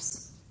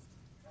lives.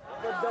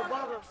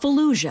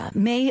 Fallujah,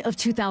 May of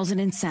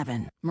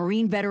 2007.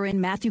 Marine veteran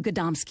Matthew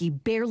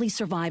Gadomski barely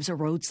survives a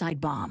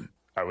roadside bomb.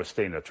 I was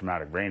sustained a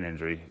traumatic brain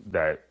injury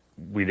that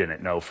we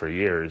didn't know for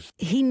years.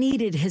 He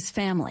needed his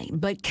family,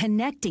 but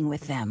connecting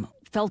with them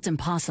felt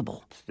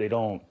impossible. They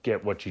don't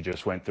get what you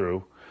just went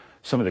through.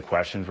 Some of the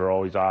questions were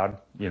always odd.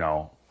 You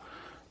know,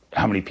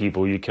 how many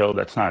people you killed?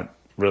 That's not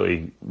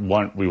really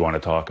what we want to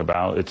talk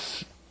about.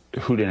 It's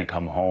who didn't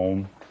come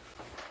home.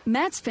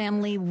 Matt's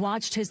family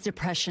watched his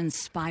depression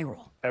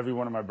spiral. Every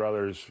one of my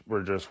brothers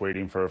were just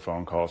waiting for a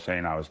phone call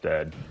saying I was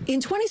dead. In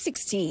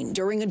 2016,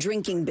 during a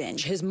drinking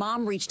binge, his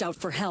mom reached out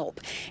for help.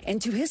 And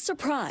to his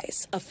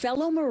surprise, a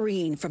fellow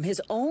Marine from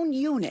his own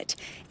unit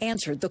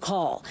answered the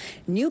call.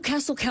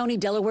 Newcastle County,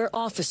 Delaware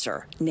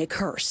officer Nick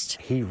Hurst.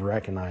 He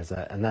recognized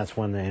that, and that's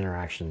when the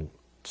interaction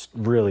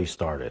really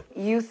started.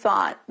 You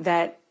thought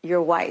that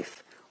your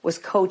wife was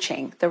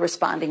coaching the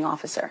responding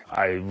officer.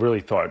 I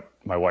really thought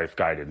my wife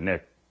guided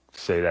Nick to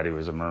say that he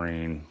was a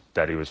Marine,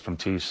 that he was from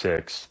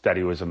 2-6, that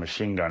he was a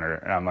machine gunner.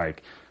 And I'm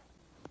like,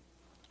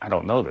 I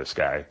don't know this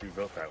guy. Who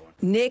built that one?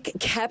 Nick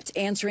kept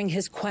answering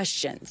his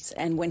questions.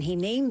 And when he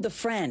named the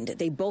friend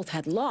they both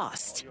had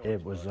lost,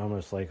 it was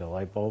almost like a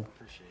light bulb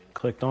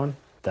clicked on,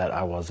 that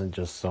I wasn't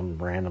just some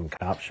random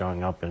cop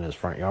showing up in his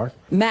front yard.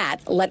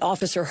 Matt let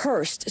Officer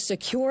Hurst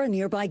secure a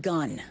nearby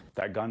gun.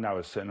 That gun that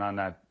was sitting on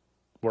that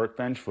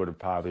workbench would have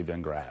probably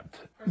been grabbed.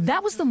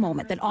 That was the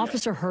moment that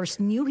Officer Hurst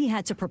knew he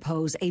had to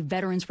propose a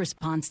veterans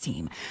response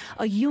team,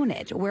 a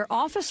unit where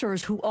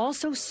officers who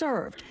also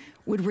served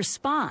would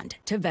respond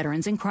to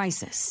veterans in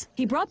crisis.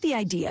 He brought the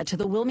idea to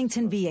the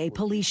Wilmington VA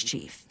police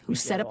chief, who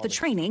set up the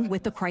training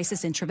with the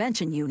Crisis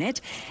Intervention Unit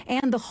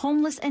and the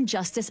Homeless and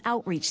Justice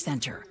Outreach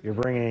Center. You're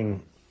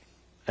bringing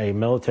a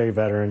military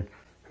veteran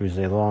who's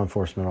a law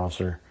enforcement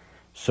officer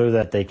so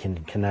that they can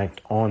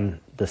connect on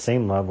the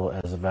same level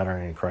as a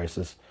veteran in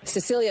crisis.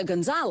 Cecilia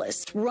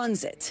Gonzalez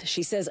runs it.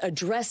 She says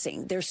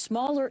addressing their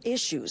smaller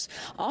issues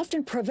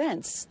often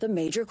prevents the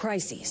major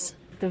crises.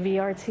 The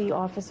VRT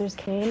officers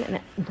came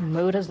and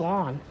mowed his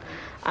lawn.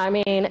 I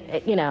mean,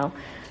 you know.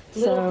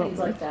 Little things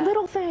like that.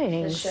 Little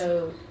things. That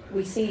show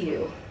we see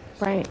you.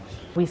 Right.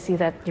 We see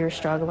that you're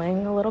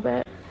struggling a little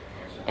bit.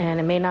 And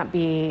it may not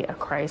be a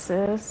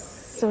crisis,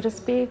 so to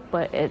speak,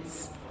 but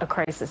it's a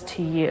crisis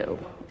to you?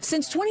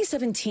 Since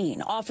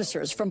 2017,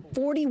 officers from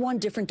 41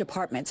 different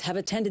departments have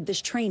attended this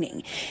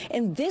training.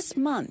 And this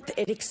month,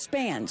 it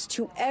expands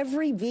to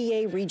every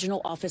VA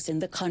regional office in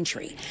the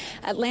country.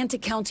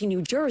 Atlantic County,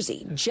 New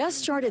Jersey just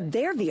started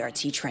their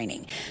VRT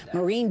training.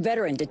 Marine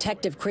veteran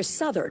Detective Chris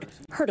Southard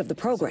heard of the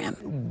program.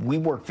 We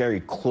work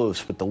very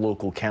close with the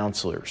local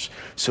counselors.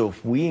 So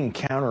if we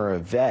encounter a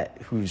vet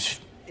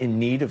who's in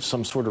need of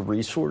some sort of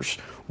resource,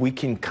 we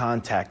can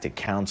contact a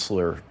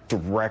counselor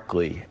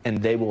directly and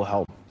they will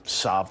help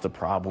solve the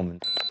problem.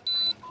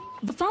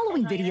 The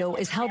following video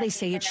is how they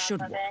say it should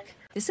work.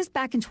 This is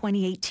back in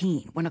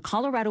 2018 when a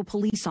Colorado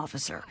police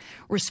officer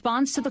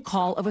responds to the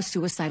call of a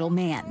suicidal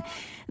man.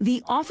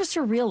 The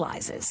officer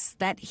realizes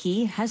that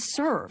he has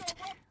served.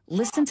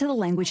 Listen to the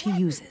language he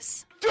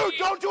uses. Dude,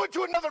 don't do it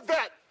to another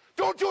vet.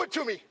 Don't do it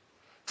to me.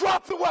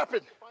 Drop the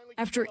weapon.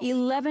 After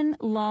 11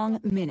 long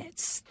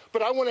minutes.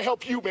 But I want to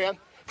help you, man,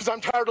 because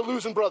I'm tired of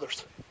losing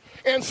brothers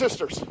and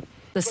sisters.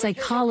 The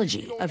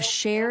psychology of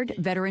shared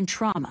veteran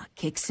trauma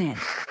kicks in.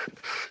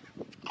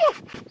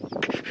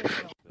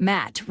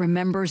 Matt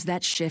remembers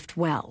that shift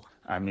well.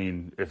 I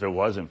mean, if it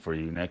wasn't for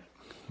you, Nick,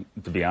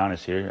 to be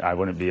honest here, I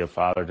wouldn't be a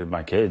father to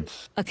my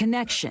kids. A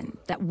connection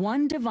that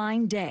one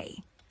divine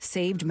day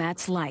saved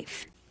Matt's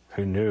life.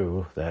 Who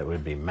knew that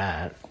would be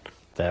Matt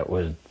that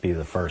would be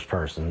the first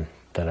person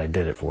that I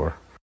did it for.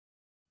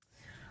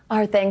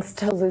 Our thanks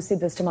to Lucy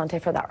Bustamante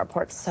for that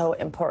report. So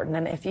important.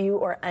 And if you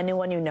or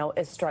anyone you know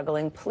is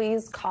struggling,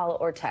 please call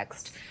or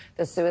text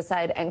the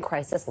Suicide and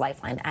Crisis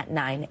Lifeline at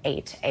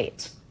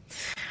 988.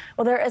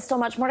 Well, there is still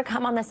much more to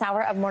come on this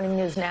hour of Morning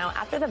News Now.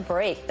 After the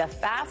break, the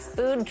fast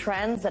food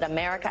trends that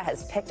America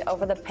has picked up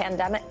over the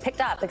pandemic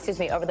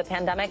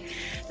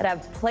that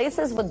have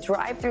places with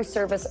drive-through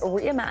service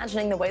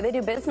reimagining the way they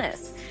do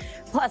business.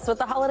 Plus, with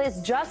the holidays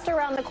just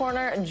around the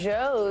corner,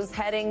 Joe's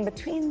heading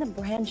between the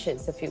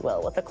branches, if you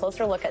will, with a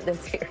closer look at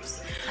this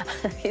year's.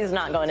 He's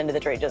not going into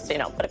the tree, just so you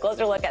know, but a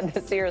closer look at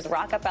this year's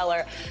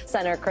Rockefeller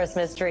Center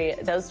Christmas tree.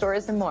 Those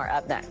stories and more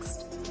up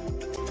next.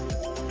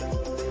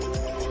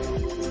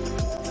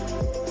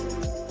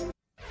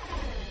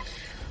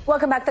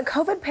 Welcome back. The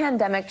COVID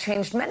pandemic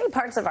changed many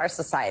parts of our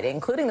society,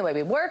 including the way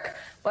we work,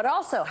 but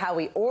also how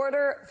we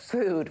order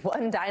food.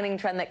 One dining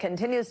trend that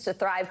continues to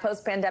thrive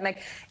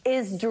post-pandemic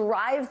is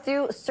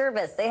drive-through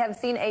service. They have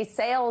seen a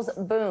sales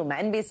boom.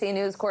 NBC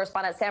News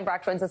correspondent Sam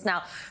Brock joins us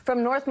now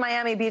from North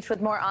Miami Beach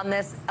with more on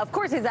this. Of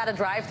course, he's at a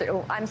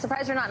drive-through. I'm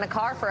surprised you're not in a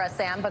car for us,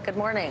 Sam, but good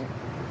morning.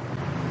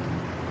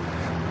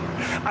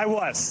 I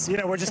was. You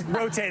know, we're just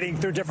rotating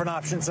through different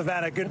options.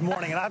 Savannah, good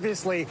morning. And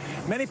obviously,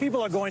 many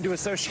people are going to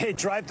associate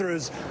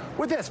drive-thrus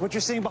with this, what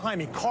you're seeing behind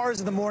me. Cars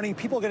in the morning,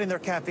 people getting their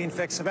caffeine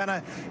fix.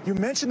 Savannah, you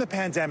mentioned the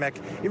pandemic.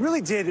 It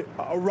really did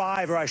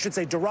arrive, or I should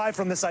say derive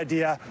from this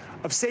idea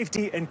of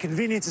safety and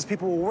convenience as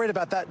people were worried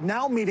about that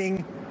now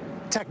meeting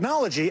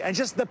technology and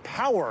just the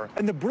power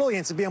and the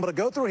brilliance of being able to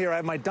go through here. I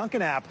have my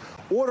Dunkin' app,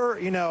 order,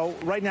 you know,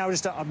 right now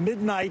just a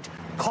midnight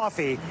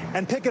coffee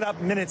and pick it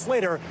up minutes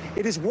later.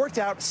 It has worked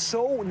out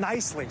so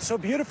nicely, so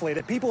beautifully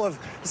that people have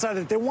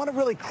decided that they want to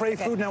really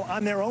crave food now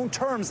on their own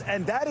terms.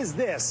 And that is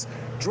this,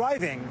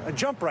 driving a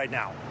jump right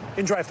now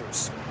in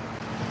drive-thrus.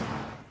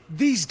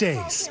 These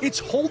days, it's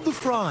hold the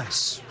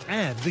fries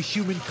and the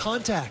human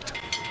contact.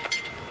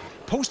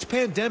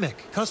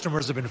 Post-pandemic,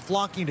 customers have been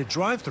flocking to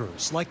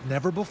drive-thrus like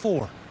never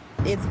before.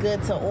 It's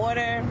good to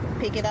order,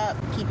 pick it up,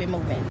 keep it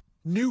moving.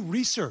 New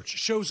research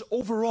shows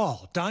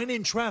overall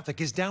dine-in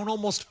traffic is down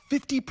almost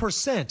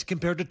 50%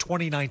 compared to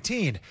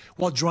 2019,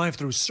 while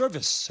drive-through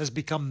service has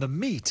become the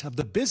meat of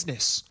the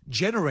business,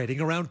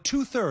 generating around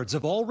 2/3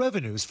 of all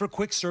revenues for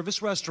quick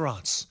service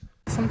restaurants.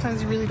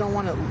 Sometimes you really don't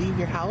want to leave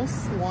your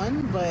house,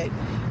 but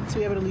to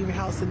be able to leave your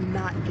house and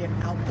not get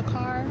out the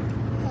car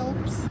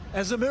helps.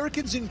 As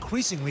Americans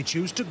increasingly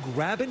choose to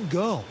grab and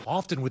go,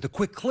 often with a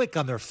quick click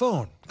on their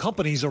phone,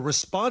 companies are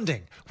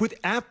responding with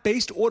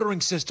app-based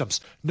ordering systems,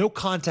 no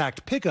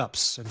contact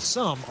pickups, and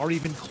some are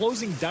even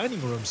closing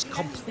dining rooms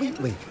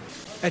completely.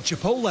 At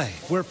Chipotle,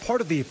 where part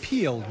of the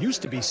appeal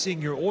used to be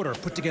seeing your order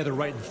put together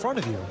right in front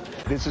of you.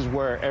 This is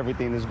where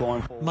everything is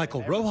going for.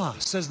 Michael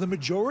Rojas says the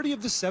majority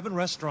of the 7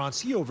 restaurants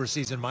he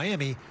oversees in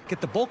Miami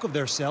get the bulk of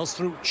their sales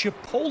through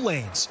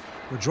Chipolanes,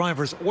 where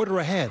drivers order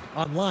ahead,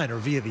 online or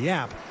via the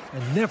app,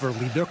 and never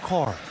leave their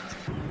car.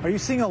 Are you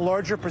seeing a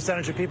larger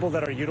percentage of people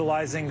that are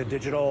utilizing the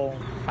digital?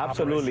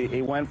 Absolutely.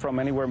 It went from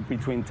anywhere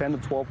between 10 to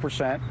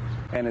 12%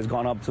 and has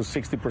gone up to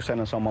 60%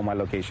 in some of my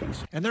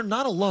locations. And they're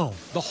not alone.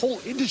 The whole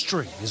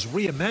industry is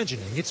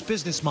reimagining its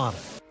business model.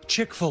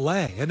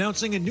 Chick-fil-A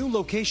announcing a new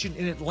location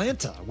in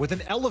Atlanta with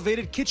an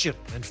elevated kitchen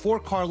and 4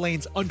 car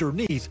lanes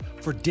underneath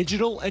for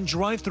digital and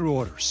drive-through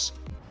orders.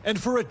 And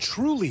for a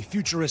truly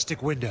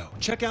futuristic window,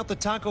 check out the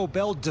Taco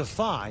Bell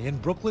Defy in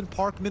Brooklyn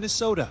Park,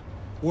 Minnesota,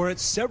 where at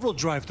several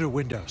drive-through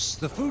windows,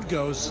 the food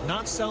goes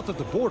not south of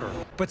the border,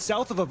 but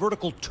south of a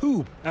vertical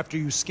tube after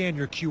you scan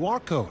your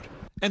QR code.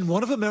 And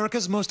one of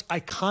America's most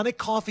iconic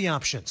coffee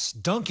options,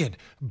 Dunkin',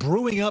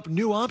 brewing up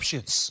new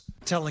options.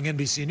 Telling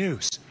NBC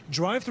News,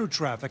 drive-through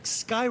traffic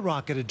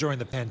skyrocketed during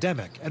the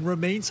pandemic and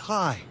remains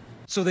high.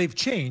 So they've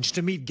changed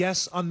to meet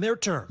guests on their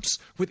terms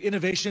with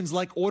innovations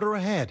like order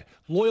ahead,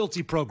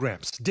 loyalty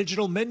programs,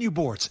 digital menu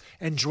boards,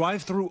 and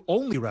drive-through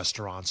only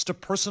restaurants to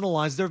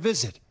personalize their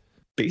visit.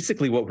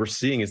 Basically, what we're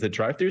seeing is that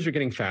drive-thrus are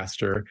getting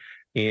faster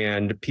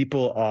and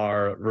people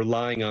are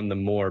relying on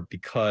them more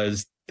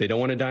because they don't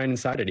want to dine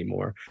inside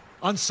anymore.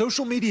 On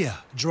social media,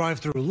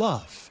 drive-through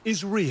love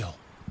is real.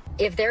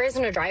 If there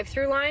isn't a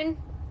drive-through line,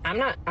 I'm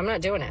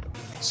not doing it.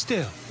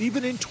 Still,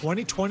 even in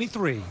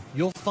 2023,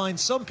 you'll find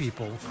some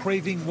people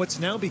craving what's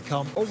now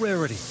become a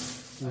rarity,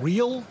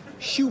 real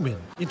human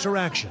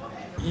interaction.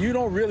 You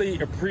don't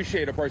really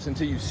appreciate a person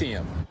until you see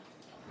him.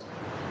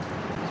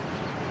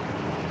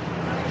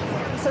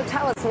 So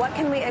tell us, what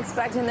can we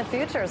expect in the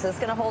future? Is this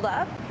going to hold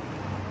up?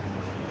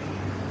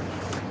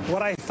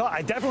 What I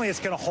thought, definitely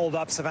it's going to hold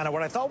up, Savannah.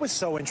 What I thought was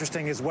so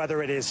interesting is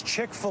whether it is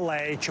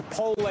Chick-fil-A,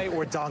 Chipotle,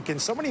 or Dunkin',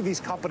 so many of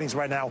these companies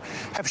right now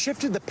have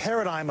shifted the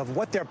paradigm of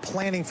what they're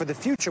planning for the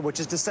future, which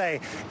is to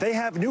say they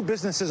have new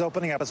businesses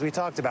opening up, as we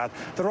talked about.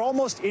 They're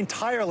almost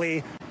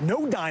entirely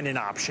no dine-in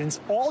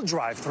options, all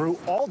drive-through,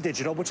 all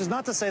digital, which is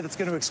not to say that's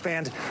going to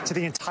expand to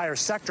the entire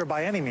sector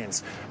by any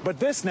means. But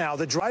this now,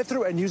 the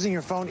drive-through and using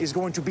your phone is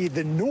going to be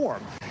the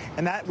norm,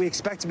 and that we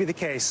expect to be the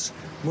case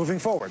moving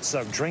forward.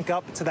 So drink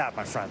up to that,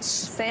 my friends.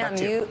 Sam,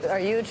 are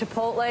you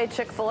Chipotle,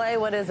 Chick-fil-A?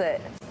 What is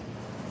it?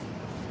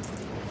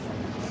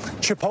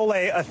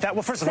 Chipotle,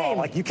 well, first of all,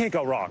 like, you can't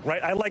go wrong,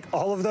 right? I like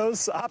all of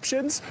those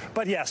options,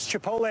 but yes,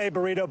 Chipotle,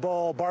 burrito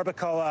bowl,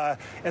 barbacoa,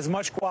 as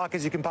much guac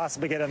as you can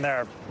possibly get in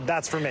there.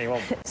 That's for me.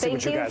 We'll see what you guys are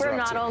up to. Thank you for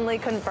not only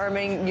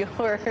confirming your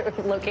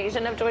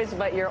location of choice,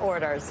 but your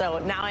order. So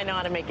now I know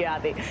how to make you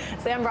happy.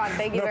 Sam Brock,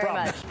 thank you very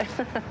much.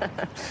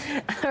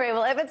 All right,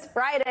 well, if it's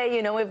Friday,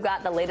 you know we've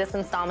got the latest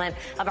installment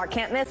of our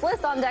Can't Miss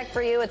list on deck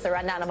for you. It's a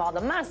rundown of all the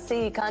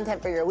must-see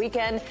content for your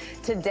weekend.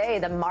 Today,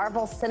 the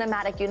Marvel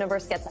Cinematic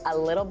Universe gets a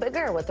little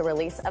bigger with the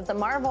release of the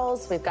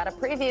Marvels. We've got a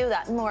preview,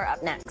 that and more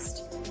up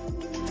next.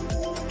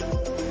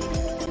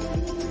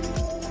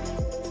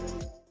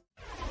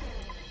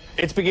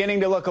 It's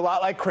beginning to look a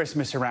lot like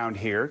Christmas around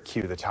here.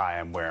 Cue the tie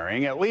I'm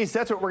wearing. At least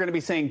that's what we're going to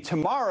be seeing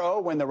tomorrow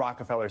when the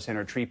Rockefeller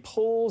Center tree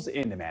pulls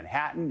into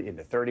Manhattan,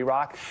 into 30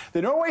 Rock.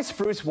 The Norway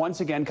spruce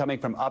once again coming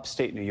from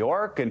upstate New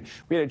York, and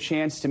we had a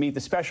chance to meet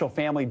the special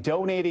family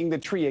donating the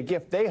tree, a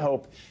gift they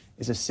hope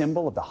is a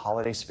symbol of the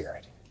holiday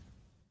spirit.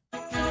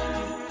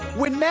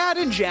 When Matt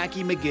and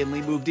Jackie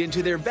McGinley moved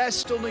into their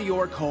Vestal, New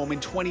York home in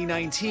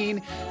 2019,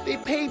 they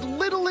paid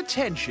little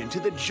attention to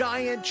the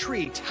giant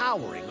tree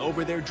towering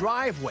over their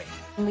driveway.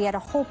 We had a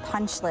whole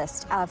punch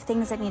list of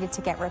things that needed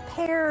to get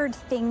repaired,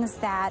 things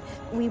that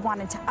we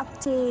wanted to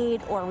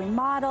update or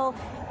remodel,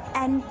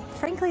 and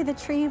frankly, the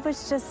tree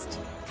was just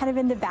kind of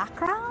in the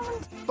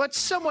background. But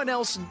someone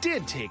else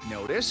did take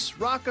notice.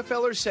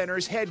 Rockefeller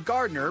Center's head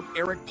gardener,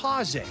 Eric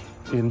Paz.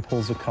 In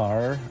pulls a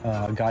car,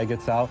 a guy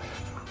gets out.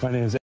 My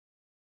name is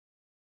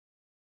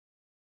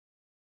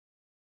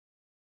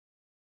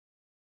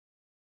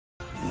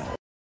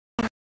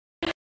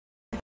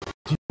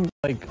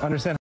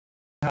understand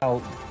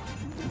how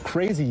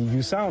crazy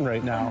you sound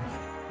right now.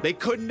 They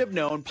couldn't have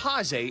known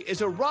Paz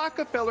is a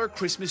Rockefeller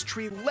Christmas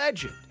tree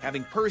legend,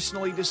 having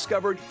personally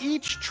discovered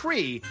each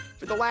tree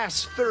for the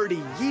last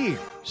 30 years.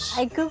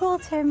 I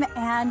Googled him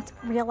and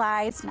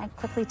realized, and I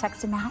quickly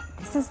texted Matt,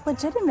 this is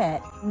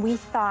legitimate. We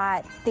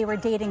thought they were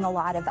dating a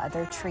lot of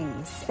other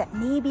trees, that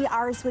maybe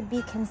ours would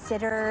be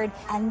considered.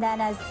 And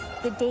then as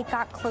the date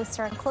got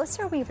closer and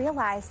closer, we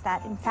realized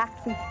that, in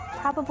fact, we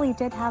probably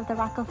did have the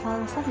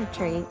Rockefeller Center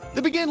tree.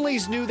 The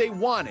McGinleys knew they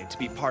wanted to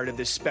be part of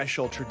this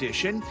special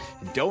tradition.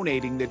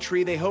 Donating the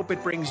tree, they hope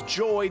it brings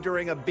joy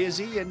during a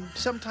busy and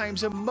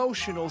sometimes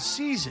emotional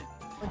season.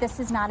 This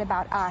is not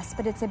about us,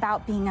 but it's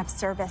about being of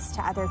service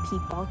to other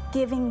people,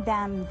 giving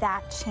them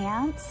that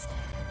chance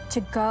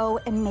to go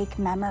and make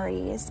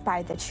memories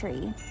by the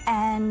tree.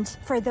 And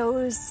for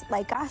those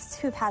like us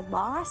who've had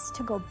loss,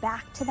 to go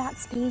back to that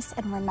space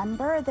and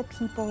remember the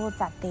people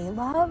that they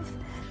love.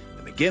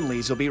 The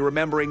McGinleys will be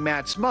remembering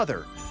Matt's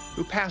mother,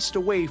 who passed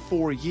away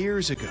 4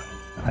 years ago.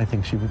 I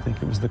think she would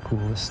think it was the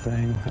coolest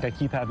thing. I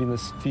keep having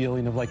this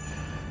feeling of like,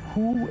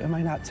 who am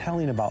I not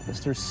telling about this?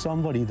 There's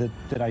somebody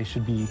that I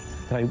should be,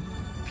 that I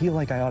feel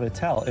like I ought to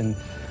tell, and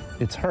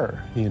it's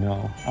her, you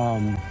know.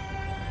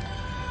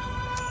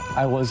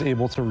 I was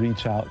able to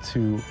reach out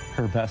to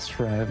her best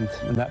friend,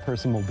 and that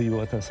person will be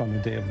with us on the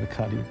day of the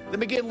cutting. The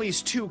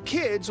McGinleys' 2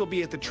 kids will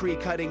be at the tree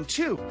cutting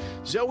too.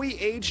 Zoe,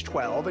 age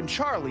 12, and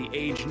Charlie,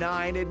 age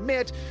 9,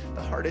 admit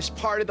the hardest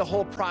part of the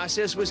whole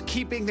process was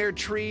keeping their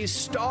tree's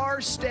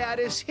star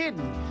status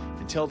hidden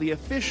until the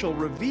official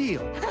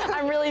reveal.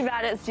 I'm really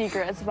bad at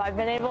secrets, but I've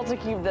been able to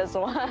keep this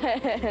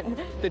one.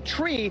 The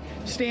tree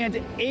stands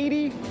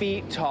 80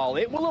 feet tall.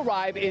 It will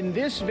arrive in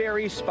this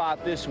very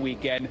spot this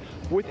weekend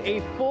with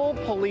a full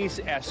police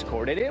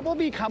escort, and it will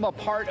become a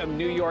part of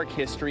New York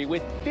history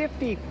with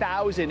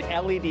 50,000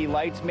 LED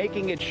lights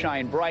making it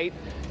shine bright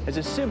as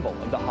a symbol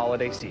of the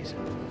holiday season.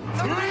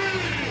 3,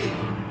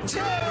 2,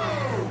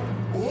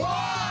 1.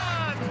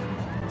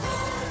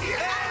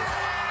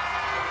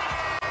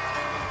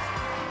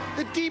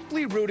 The deeply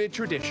deeply rooted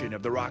tradition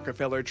of the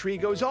Rockefeller tree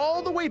goes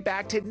all the way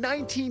back to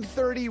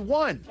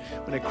 1931,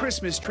 when a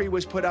Christmas tree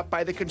was put up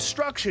by the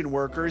construction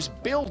workers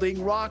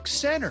building Rock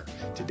Center.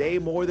 Today,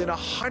 more than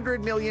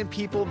 100 million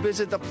people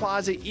visit the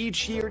plaza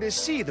each year to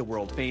see the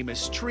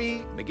world-famous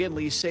tree.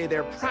 McGinleys say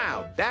they're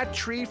proud that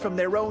tree from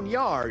their own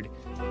yard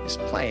is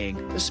playing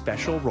a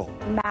special role.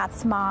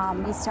 Matt's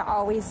mom used to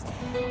always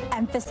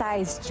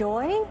emphasize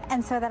joy,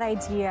 and so that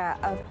idea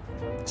of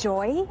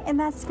joy in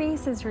that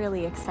space is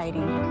really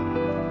exciting.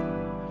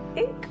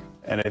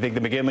 And I think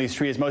the McGinley's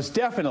tree is most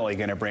definitely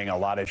going to bring a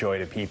lot of joy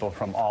to people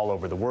from all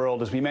over the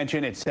world. As we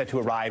mentioned, it's set to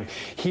arrive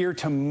here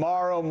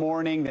tomorrow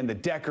morning. Then the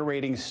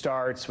decorating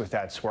starts with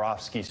that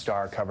Swarovski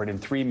star covered in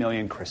 3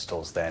 million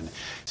crystals then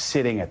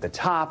sitting at the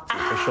top. The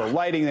official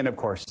lighting then, of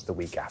course, the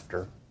week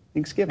after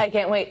Thanksgiving. I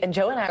can't wait. And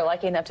Joe and I are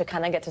lucky enough to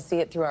kind of get to see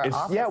it through our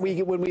office. Yeah,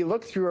 when we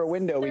look through our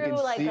window, we can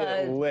like see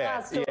it lit.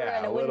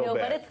 And a window,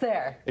 but it's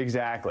there.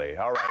 Exactly.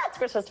 All right. It's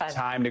Christmas time.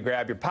 Time to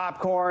grab your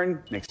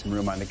popcorn, make some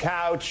room on the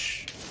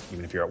couch.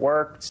 Even if you're at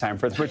work, it's time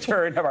for the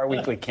return of our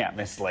weekly can't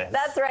miss list.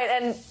 That's right.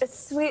 And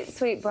sweet,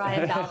 sweet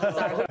Brian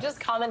Balthazar, who just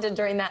commented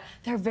during that,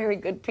 they're very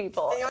good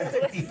people. They are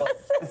good people.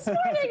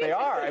 They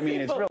are. I mean,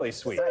 it's really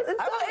sweet. It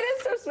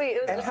is so sweet.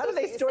 And how do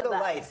they store the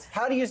lights?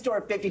 How do you store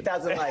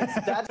 50,000 lights?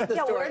 That's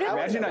the story.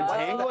 Imagine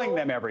untangling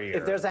them every year.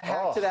 If there's a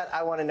hack to that,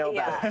 I want to know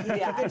about it.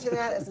 Yeah. Get to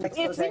that as an It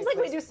seems like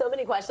we do so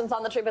many questions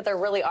on the tree, but there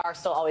really are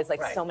still always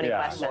like so many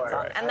questions.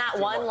 And that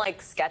one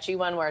like sketchy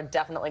one where it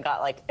definitely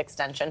got like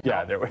extension.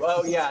 Yeah, there was.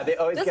 Oh yeah, they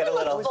always get a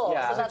little. Full,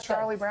 yeah, so that's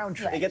Charlie Brown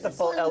tree. They get the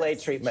full LA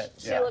treatment.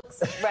 She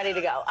looks ready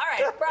to go. All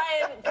right,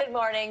 Brian, good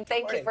morning.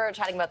 Thank you for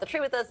chatting about the tree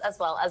with us, as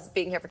well as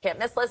being here for Can't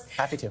Miss List.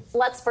 Happy to.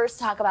 Let's first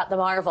talk about the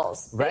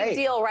Marvels. Right. Big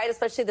deal, right?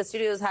 Especially the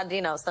studios had,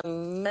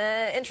 some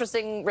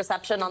interesting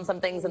reception on some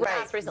things in the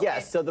past recently.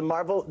 Yes, so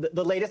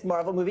the latest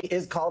Marvel movie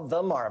is called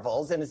The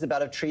Marvels, and it's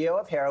about a trio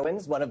of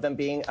heroines, one of them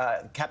being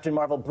Captain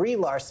Marvel, Brie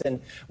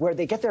Larson, where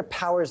they get their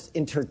powers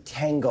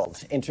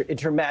intertangled,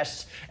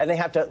 intermeshed, and they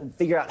have to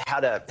figure out how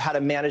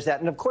to manage that.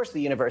 And of course,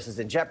 the universe is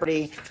in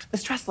jeopardy. The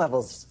stress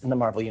levels in the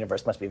Marvel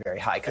universe must be very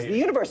high because the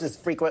universe is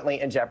frequently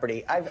in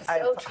jeopardy. I've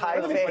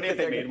high faith What if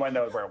they made one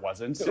where it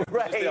wasn't?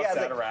 Right?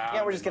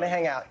 Yeah, we're just gonna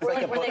hang out. It's Or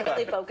like a where book they club.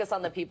 really focus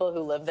on the people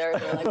who live there.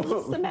 They're like,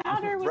 what's the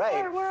matter with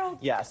our world?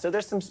 Yeah, so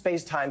there's some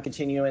space-time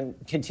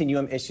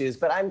continuum issues,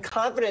 but I'm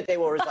confident they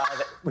will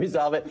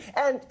resolve it.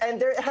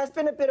 And there has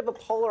been a bit of a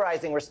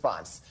polarizing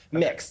response,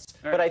 mixed.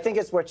 Right. But I think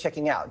it's worth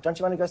checking out. Don't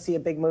you want to go see a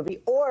big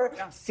movie or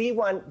see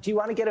one? Do you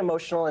want to get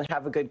emotional and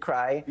have a good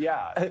cry?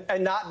 Yeah.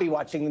 And not be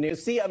watching the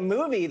news. See a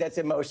movie that's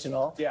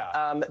emotional.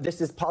 Yeah.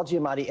 This is Paul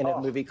Giamatti in a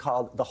movie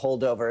called The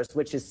Holdovers,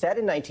 which is set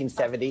in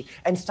 1970,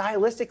 and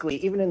stylistically,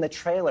 even in the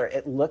trailer,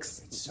 it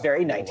looks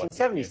very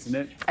 1970s. Isn't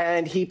it?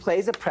 And he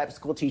plays a prep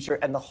school teacher,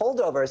 and the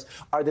holdovers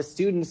are the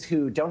students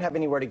who don't have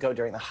anywhere to go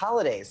during the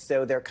holidays.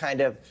 So they're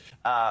kind of,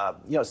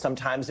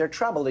 sometimes they're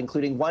troubled,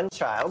 including one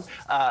child,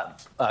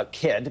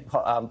 kid,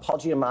 Paul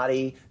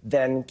Giamatti,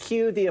 then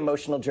cue the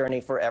emotional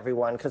journey for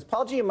everyone, because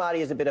Paul Giamatti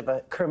is a bit of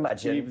a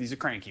curmudgeon. He's a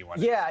cranky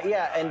one.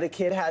 Yeah, and the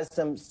kid has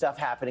some stuff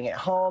happening at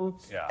home,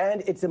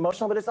 and it's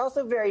emotional, but it's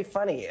also very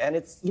funny, and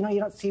it's, you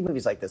don't see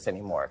movies like this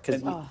anymore,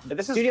 because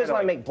studios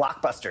want to make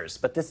blockbusters,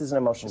 but this is an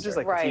emotional This is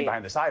journey. like the team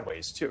behind the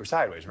Sideways, too, or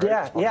Sideways, right?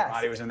 Yeah.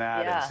 Giamatti was in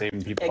that, and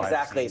Saving People by the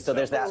Exactly, Sea, so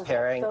there's that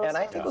pairing, and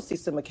I think Yeah. we'll see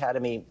some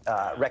Academy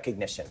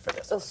recognition for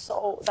this.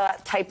 So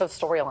that type of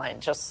storyline,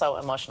 just so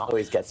emotional.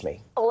 Always gets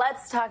me.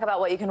 Let's talk about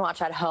what you can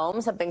watch at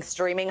home, something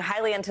streaming,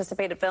 highly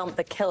anticipated film,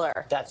 The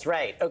Killer. That's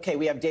right. Okay,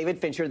 we have David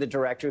Fincher, the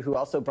director, who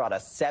also brought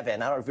us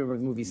Seven. I don't know if you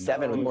remember the movie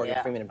Seven with Morgan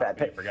Freeman and Brad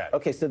Pitt.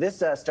 Okay, so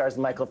this stars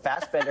Michael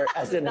Fassbender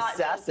as an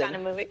assassin. Kind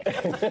of movie.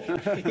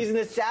 He's an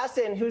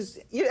assassin who's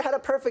had a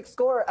perfect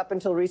score up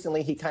until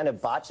recently. He kind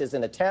of botches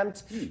an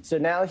attempt. So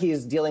now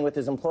he's dealing with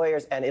his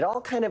employers, and it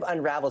all kind of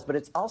unravels, but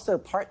it's also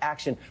part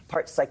action,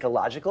 part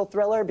psychological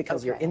thriller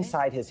because you're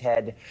inside his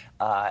head,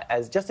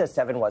 as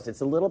Seven was.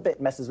 It's a little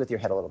bit, messes with your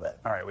head a little bit.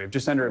 All right, we have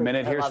just under a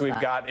minute here, I so we've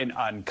love got an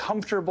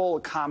uncomfortable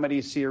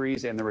comedy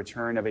series and the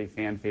return of a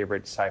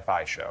fan-favorite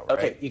sci-fi show, right?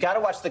 Okay, you got to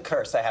watch The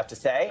Curse, I have to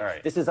say. All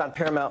right. This is on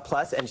Paramount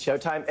Plus and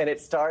Showtime, and it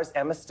stars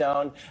Emma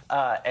Stone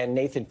and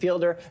Nathan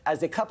Fielder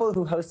as a couple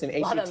who host an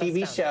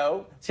HGTV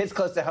show. It's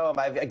close to home.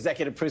 I've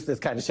executive produced this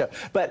kind of show.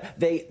 But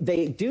they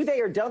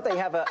or don't they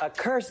have a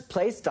curse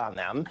placed on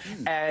them,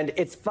 and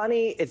it's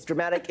funny, it's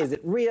dramatic. Is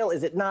it real?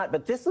 Is it not?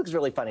 But this looks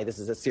really funny. This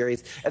is a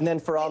series. And then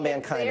For All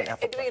Mankind.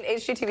 They're doing an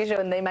HGTV show,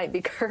 and they might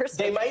be cursed.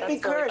 They might be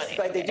That's really cursed, funny.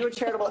 but they do a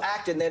charitable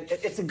act, and then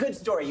it's a good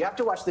story. You have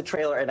to watch the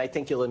trailer, and I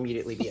think you'll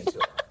immediately be into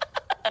it.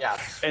 Yeah.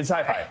 And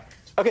sci-fi.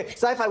 Okay,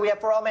 sci-fi, we have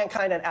For All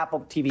Mankind on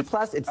Apple TV+.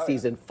 It's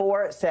season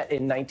 4, set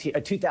in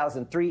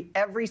 2003.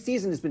 Every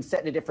season has been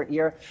set in a different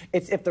year.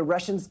 It's if the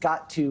Russians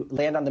got to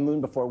land on the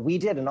moon before we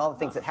did and all the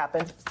things that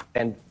happened.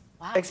 And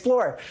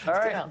explore. All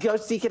right. Go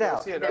seek it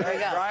out. There we go.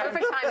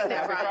 Perfect timing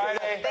there, Brian.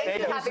 Thank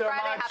you. Happy so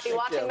Friday. much. Happy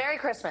watching. Merry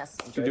Christmas.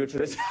 To do it for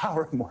this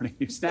hour of Morning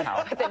News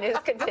Now. The news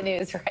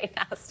continues right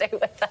now. Stay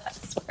with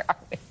us. Where are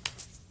we?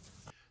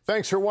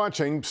 Thanks for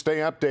watching. Stay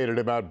updated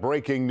about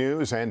breaking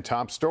news and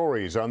top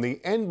stories on the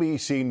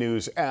NBC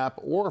News app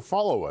or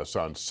follow us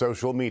on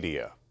social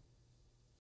media.